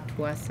and talked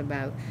to us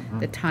about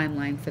the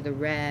timeline for the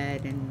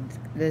RED and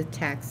the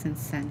tax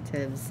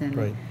incentives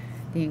and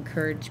the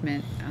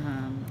encouragement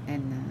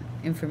and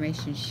the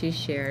information she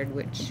shared,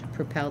 which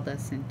propelled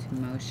us into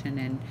motion.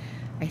 And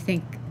I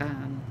think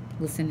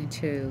listening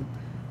to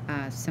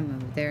some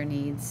of their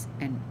needs,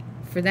 and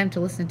for them to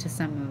listen to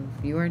some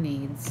of your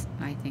needs,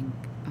 I think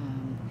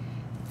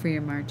for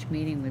your March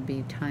meeting would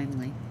be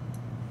timely.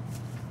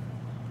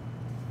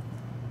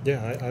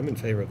 Yeah, I'm in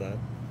favor of that.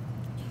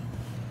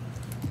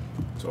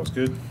 Sounds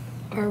good.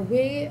 Are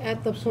we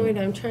at the point,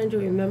 I'm trying to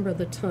remember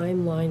the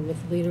timeline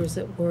with leaders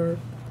that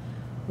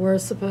we're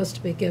supposed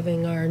to be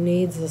giving our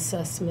needs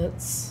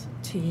assessments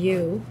to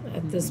you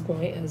at this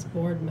point as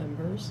board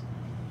members.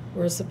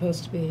 We're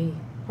supposed to be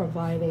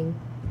providing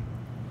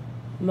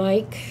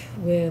Mike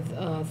with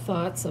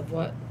thoughts of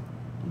what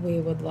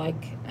we would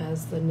like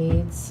as the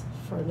needs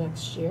for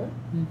next year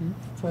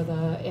for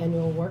the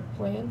annual work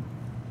plan.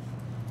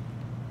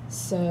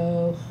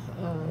 So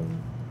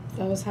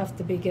those have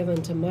to be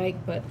given to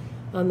Mike, but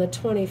on the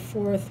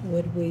 24th,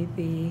 would we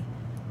be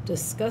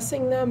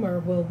discussing them, or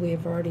will we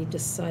have already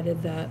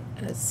decided that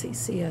at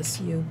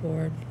CCSU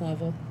board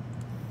level?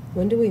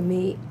 When do we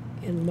meet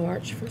in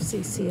March for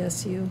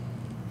CCSU?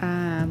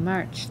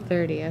 March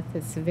 30th.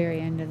 It's the very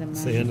end of the month.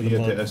 It's the end of the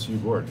month. At the SU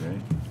board,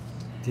 right?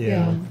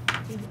 Yeah.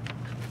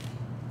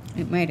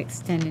 It might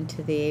extend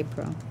into the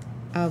April.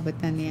 Oh, but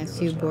then the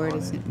SU board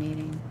isn't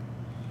meeting.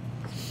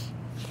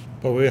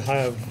 But we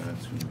have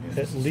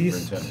at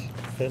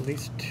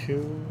least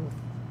two.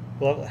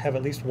 We'll have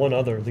at least one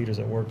other Leaders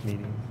at Work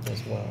meeting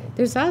as well.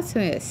 There's also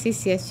a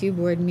CCSU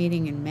board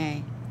meeting in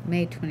May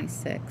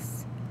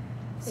 26th.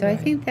 So I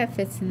think that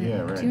fits in.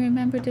 Do you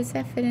remember? Does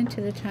that fit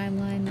into the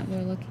timeline that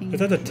we're looking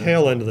It's at? at the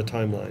tail end of the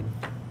timeline.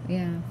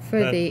 Yeah,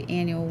 for the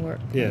annual work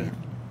plan.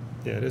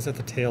 Yeah, it is at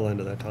the tail end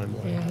of that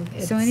timeline.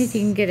 Yeah, so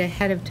anything you can get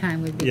ahead of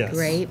time would be Yes.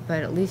 great,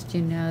 but at least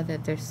you know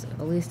that there's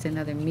at least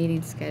another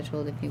meeting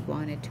scheduled if you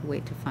wanted to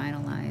wait to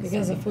finalize.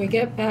 Because if we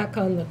get back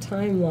on the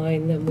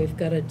timeline, then we've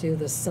got to do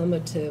the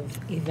summative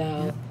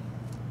eval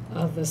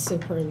of the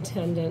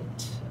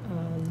superintendent.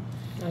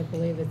 I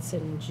believe it's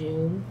in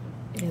June,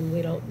 and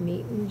we don't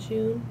meet in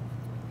June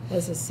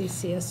as a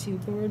CCSU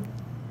board.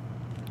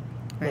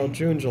 Well,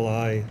 June,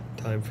 July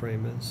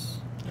timeframe is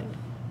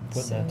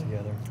putting that So-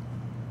 together.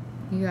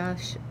 You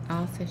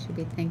also should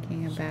be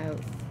thinking about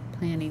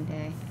planning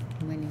day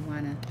when you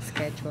want to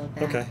schedule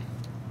that. Okay.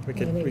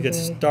 We could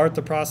start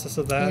the process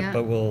of that,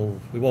 but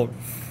we won't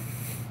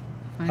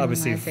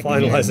obviously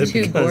finalize it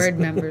Two because board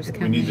members We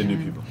coming need the new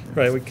in. people.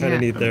 Right, we kind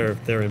of need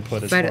their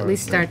input as But far at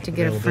least as start to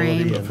get a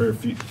availability frame.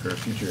 and- For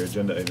future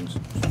agenda items,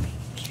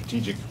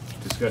 strategic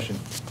discussion,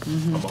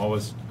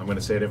 Mm-hmm. I'm going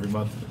to say it every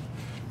month.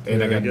 And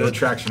I Very got no good.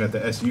 traction at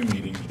the SU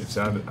meeting. It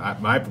sounded,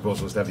 my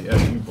proposal was to have the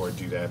SU board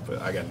do that,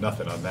 but I got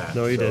nothing on that.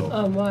 No, you So, didn't.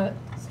 On what?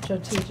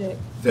 strategic.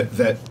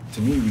 That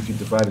to me, we could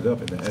divide it up,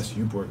 and the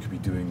SU board could be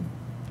doing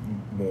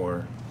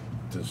more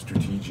the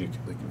strategic,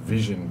 like,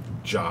 vision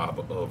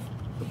job of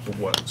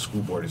what the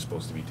school board is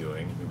supposed to be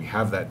doing. I mean, we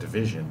have that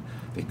division.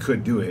 They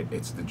could do it.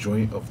 It's the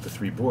joint of the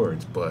three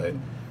boards, but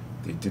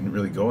they didn't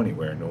really go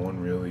anywhere. No one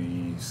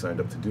really signed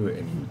up to do it,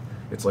 and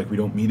it's like we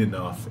don't meet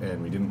enough,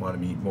 and we didn't want to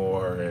meet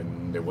more,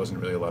 and there wasn't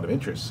really a lot of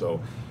interest.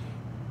 So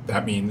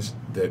that means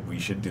that we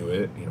should do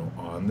it, you know,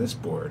 on this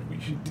board.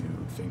 We should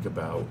think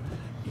about,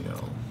 you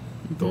know,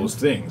 those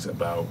things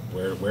about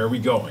where are we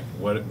going?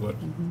 What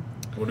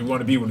do we want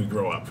to be when we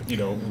grow up? You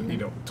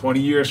know, 20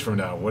 years from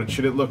now, what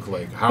should it look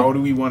like? How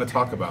do we want to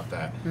talk about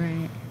that?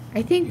 Right.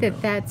 I think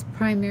that's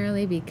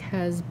primarily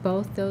because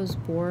both those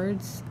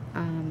boards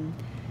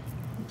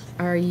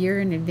are a year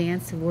in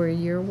advance of where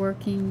you're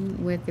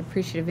working with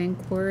appreciative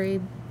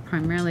inquiry,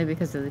 primarily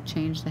because of the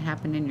change that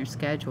happened in your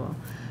schedule.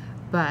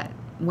 But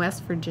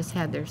Westford just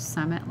had their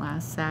summit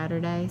last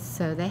Saturday,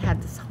 so they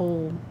had this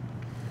whole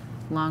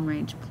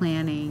long-range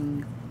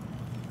planning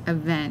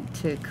event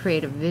to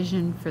create a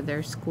vision for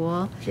their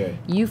school. Okay.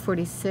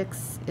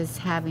 U46 is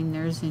having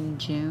theirs in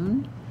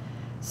June.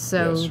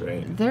 So Yes,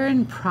 right. they're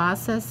in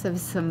process of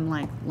some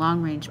like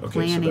long-range Okay, so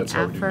planning that's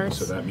how we're doing it. efforts.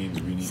 So that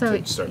means we need So-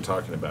 to start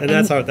talking about And it.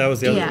 that's how that was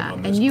the other Yeah,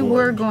 on and this you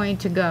were board. going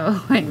to go,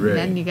 and Right.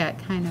 then you got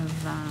kind of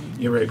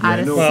You're right. Yeah, out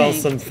I of know. Well,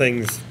 sync. some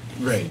things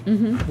Right.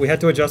 we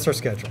had to adjust our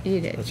schedule. You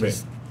did. That's Right.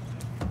 just,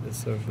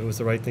 it was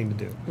the right thing to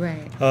do.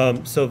 Right.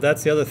 So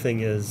that's the other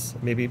thing is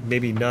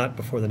maybe not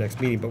before the next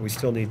meeting, but we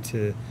still need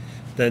to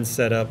then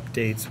set up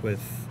dates with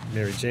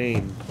Mary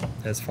Jane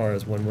as far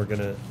as when we're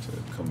gonna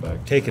To come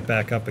back. take it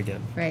back up again.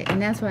 Right, and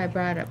that's why I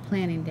brought up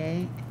planning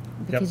day,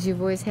 because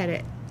you've always had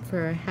it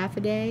for a half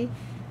a day,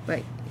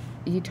 but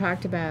you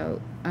talked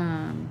about,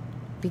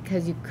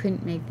 because you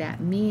couldn't make that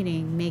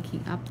meeting,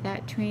 making up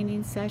that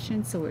training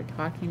session, so we're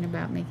talking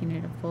about making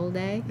it a full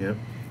day. Yep.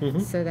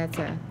 Mhm. So that's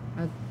a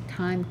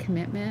time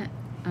commitment,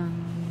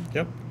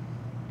 Yep.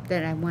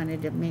 that I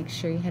wanted to make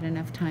sure you had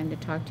enough time to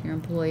talk to your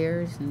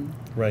employers and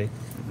Right.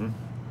 Mhm.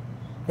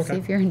 see Okay.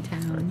 if you're in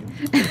town.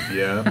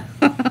 Yeah.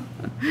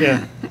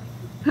 Yeah.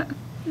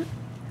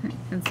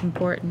 It's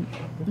important.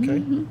 Okay.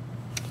 Mhm.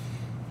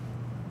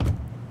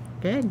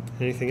 Good.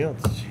 Anything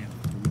else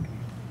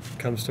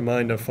comes to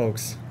mind of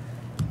folks?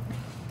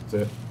 That's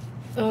it.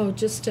 Oh,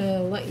 just to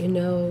let you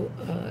know,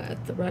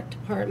 at the rec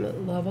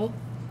department level,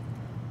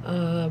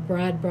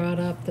 Brad brought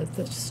up that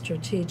the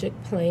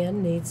strategic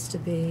plan needs to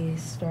be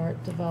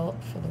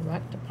developed for the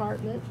rec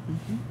department.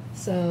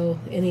 So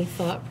any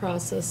thought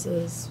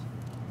processes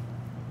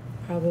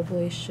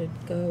probably should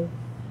go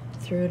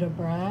through to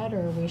Brad,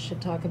 or we should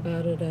talk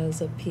about it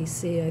as a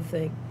PC, I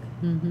think.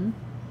 Mm-hmm.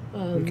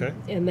 Okay.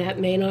 And that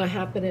may not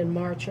happen in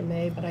March or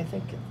May, but I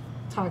think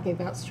talking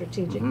about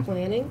strategic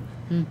planning,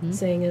 Mm-hmm.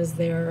 seeing as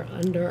they're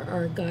under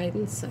our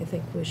guidance, I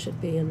think we should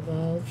be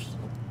involved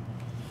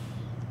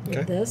Okay.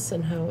 with this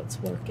and how it's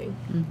working.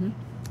 Mm-hmm.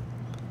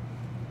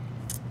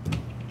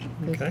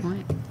 Good Okay.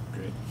 point.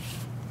 Great.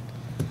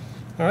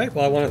 All right.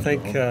 Well, I want to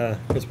thank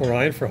Principal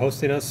Ryan for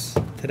hosting us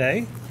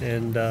today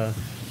and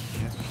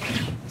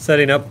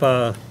setting up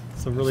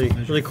some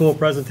really cool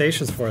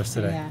presentations for us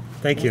today. Yeah,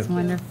 Thank you. that's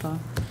wonderful.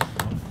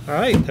 All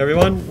right,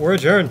 everyone, we're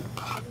adjourned.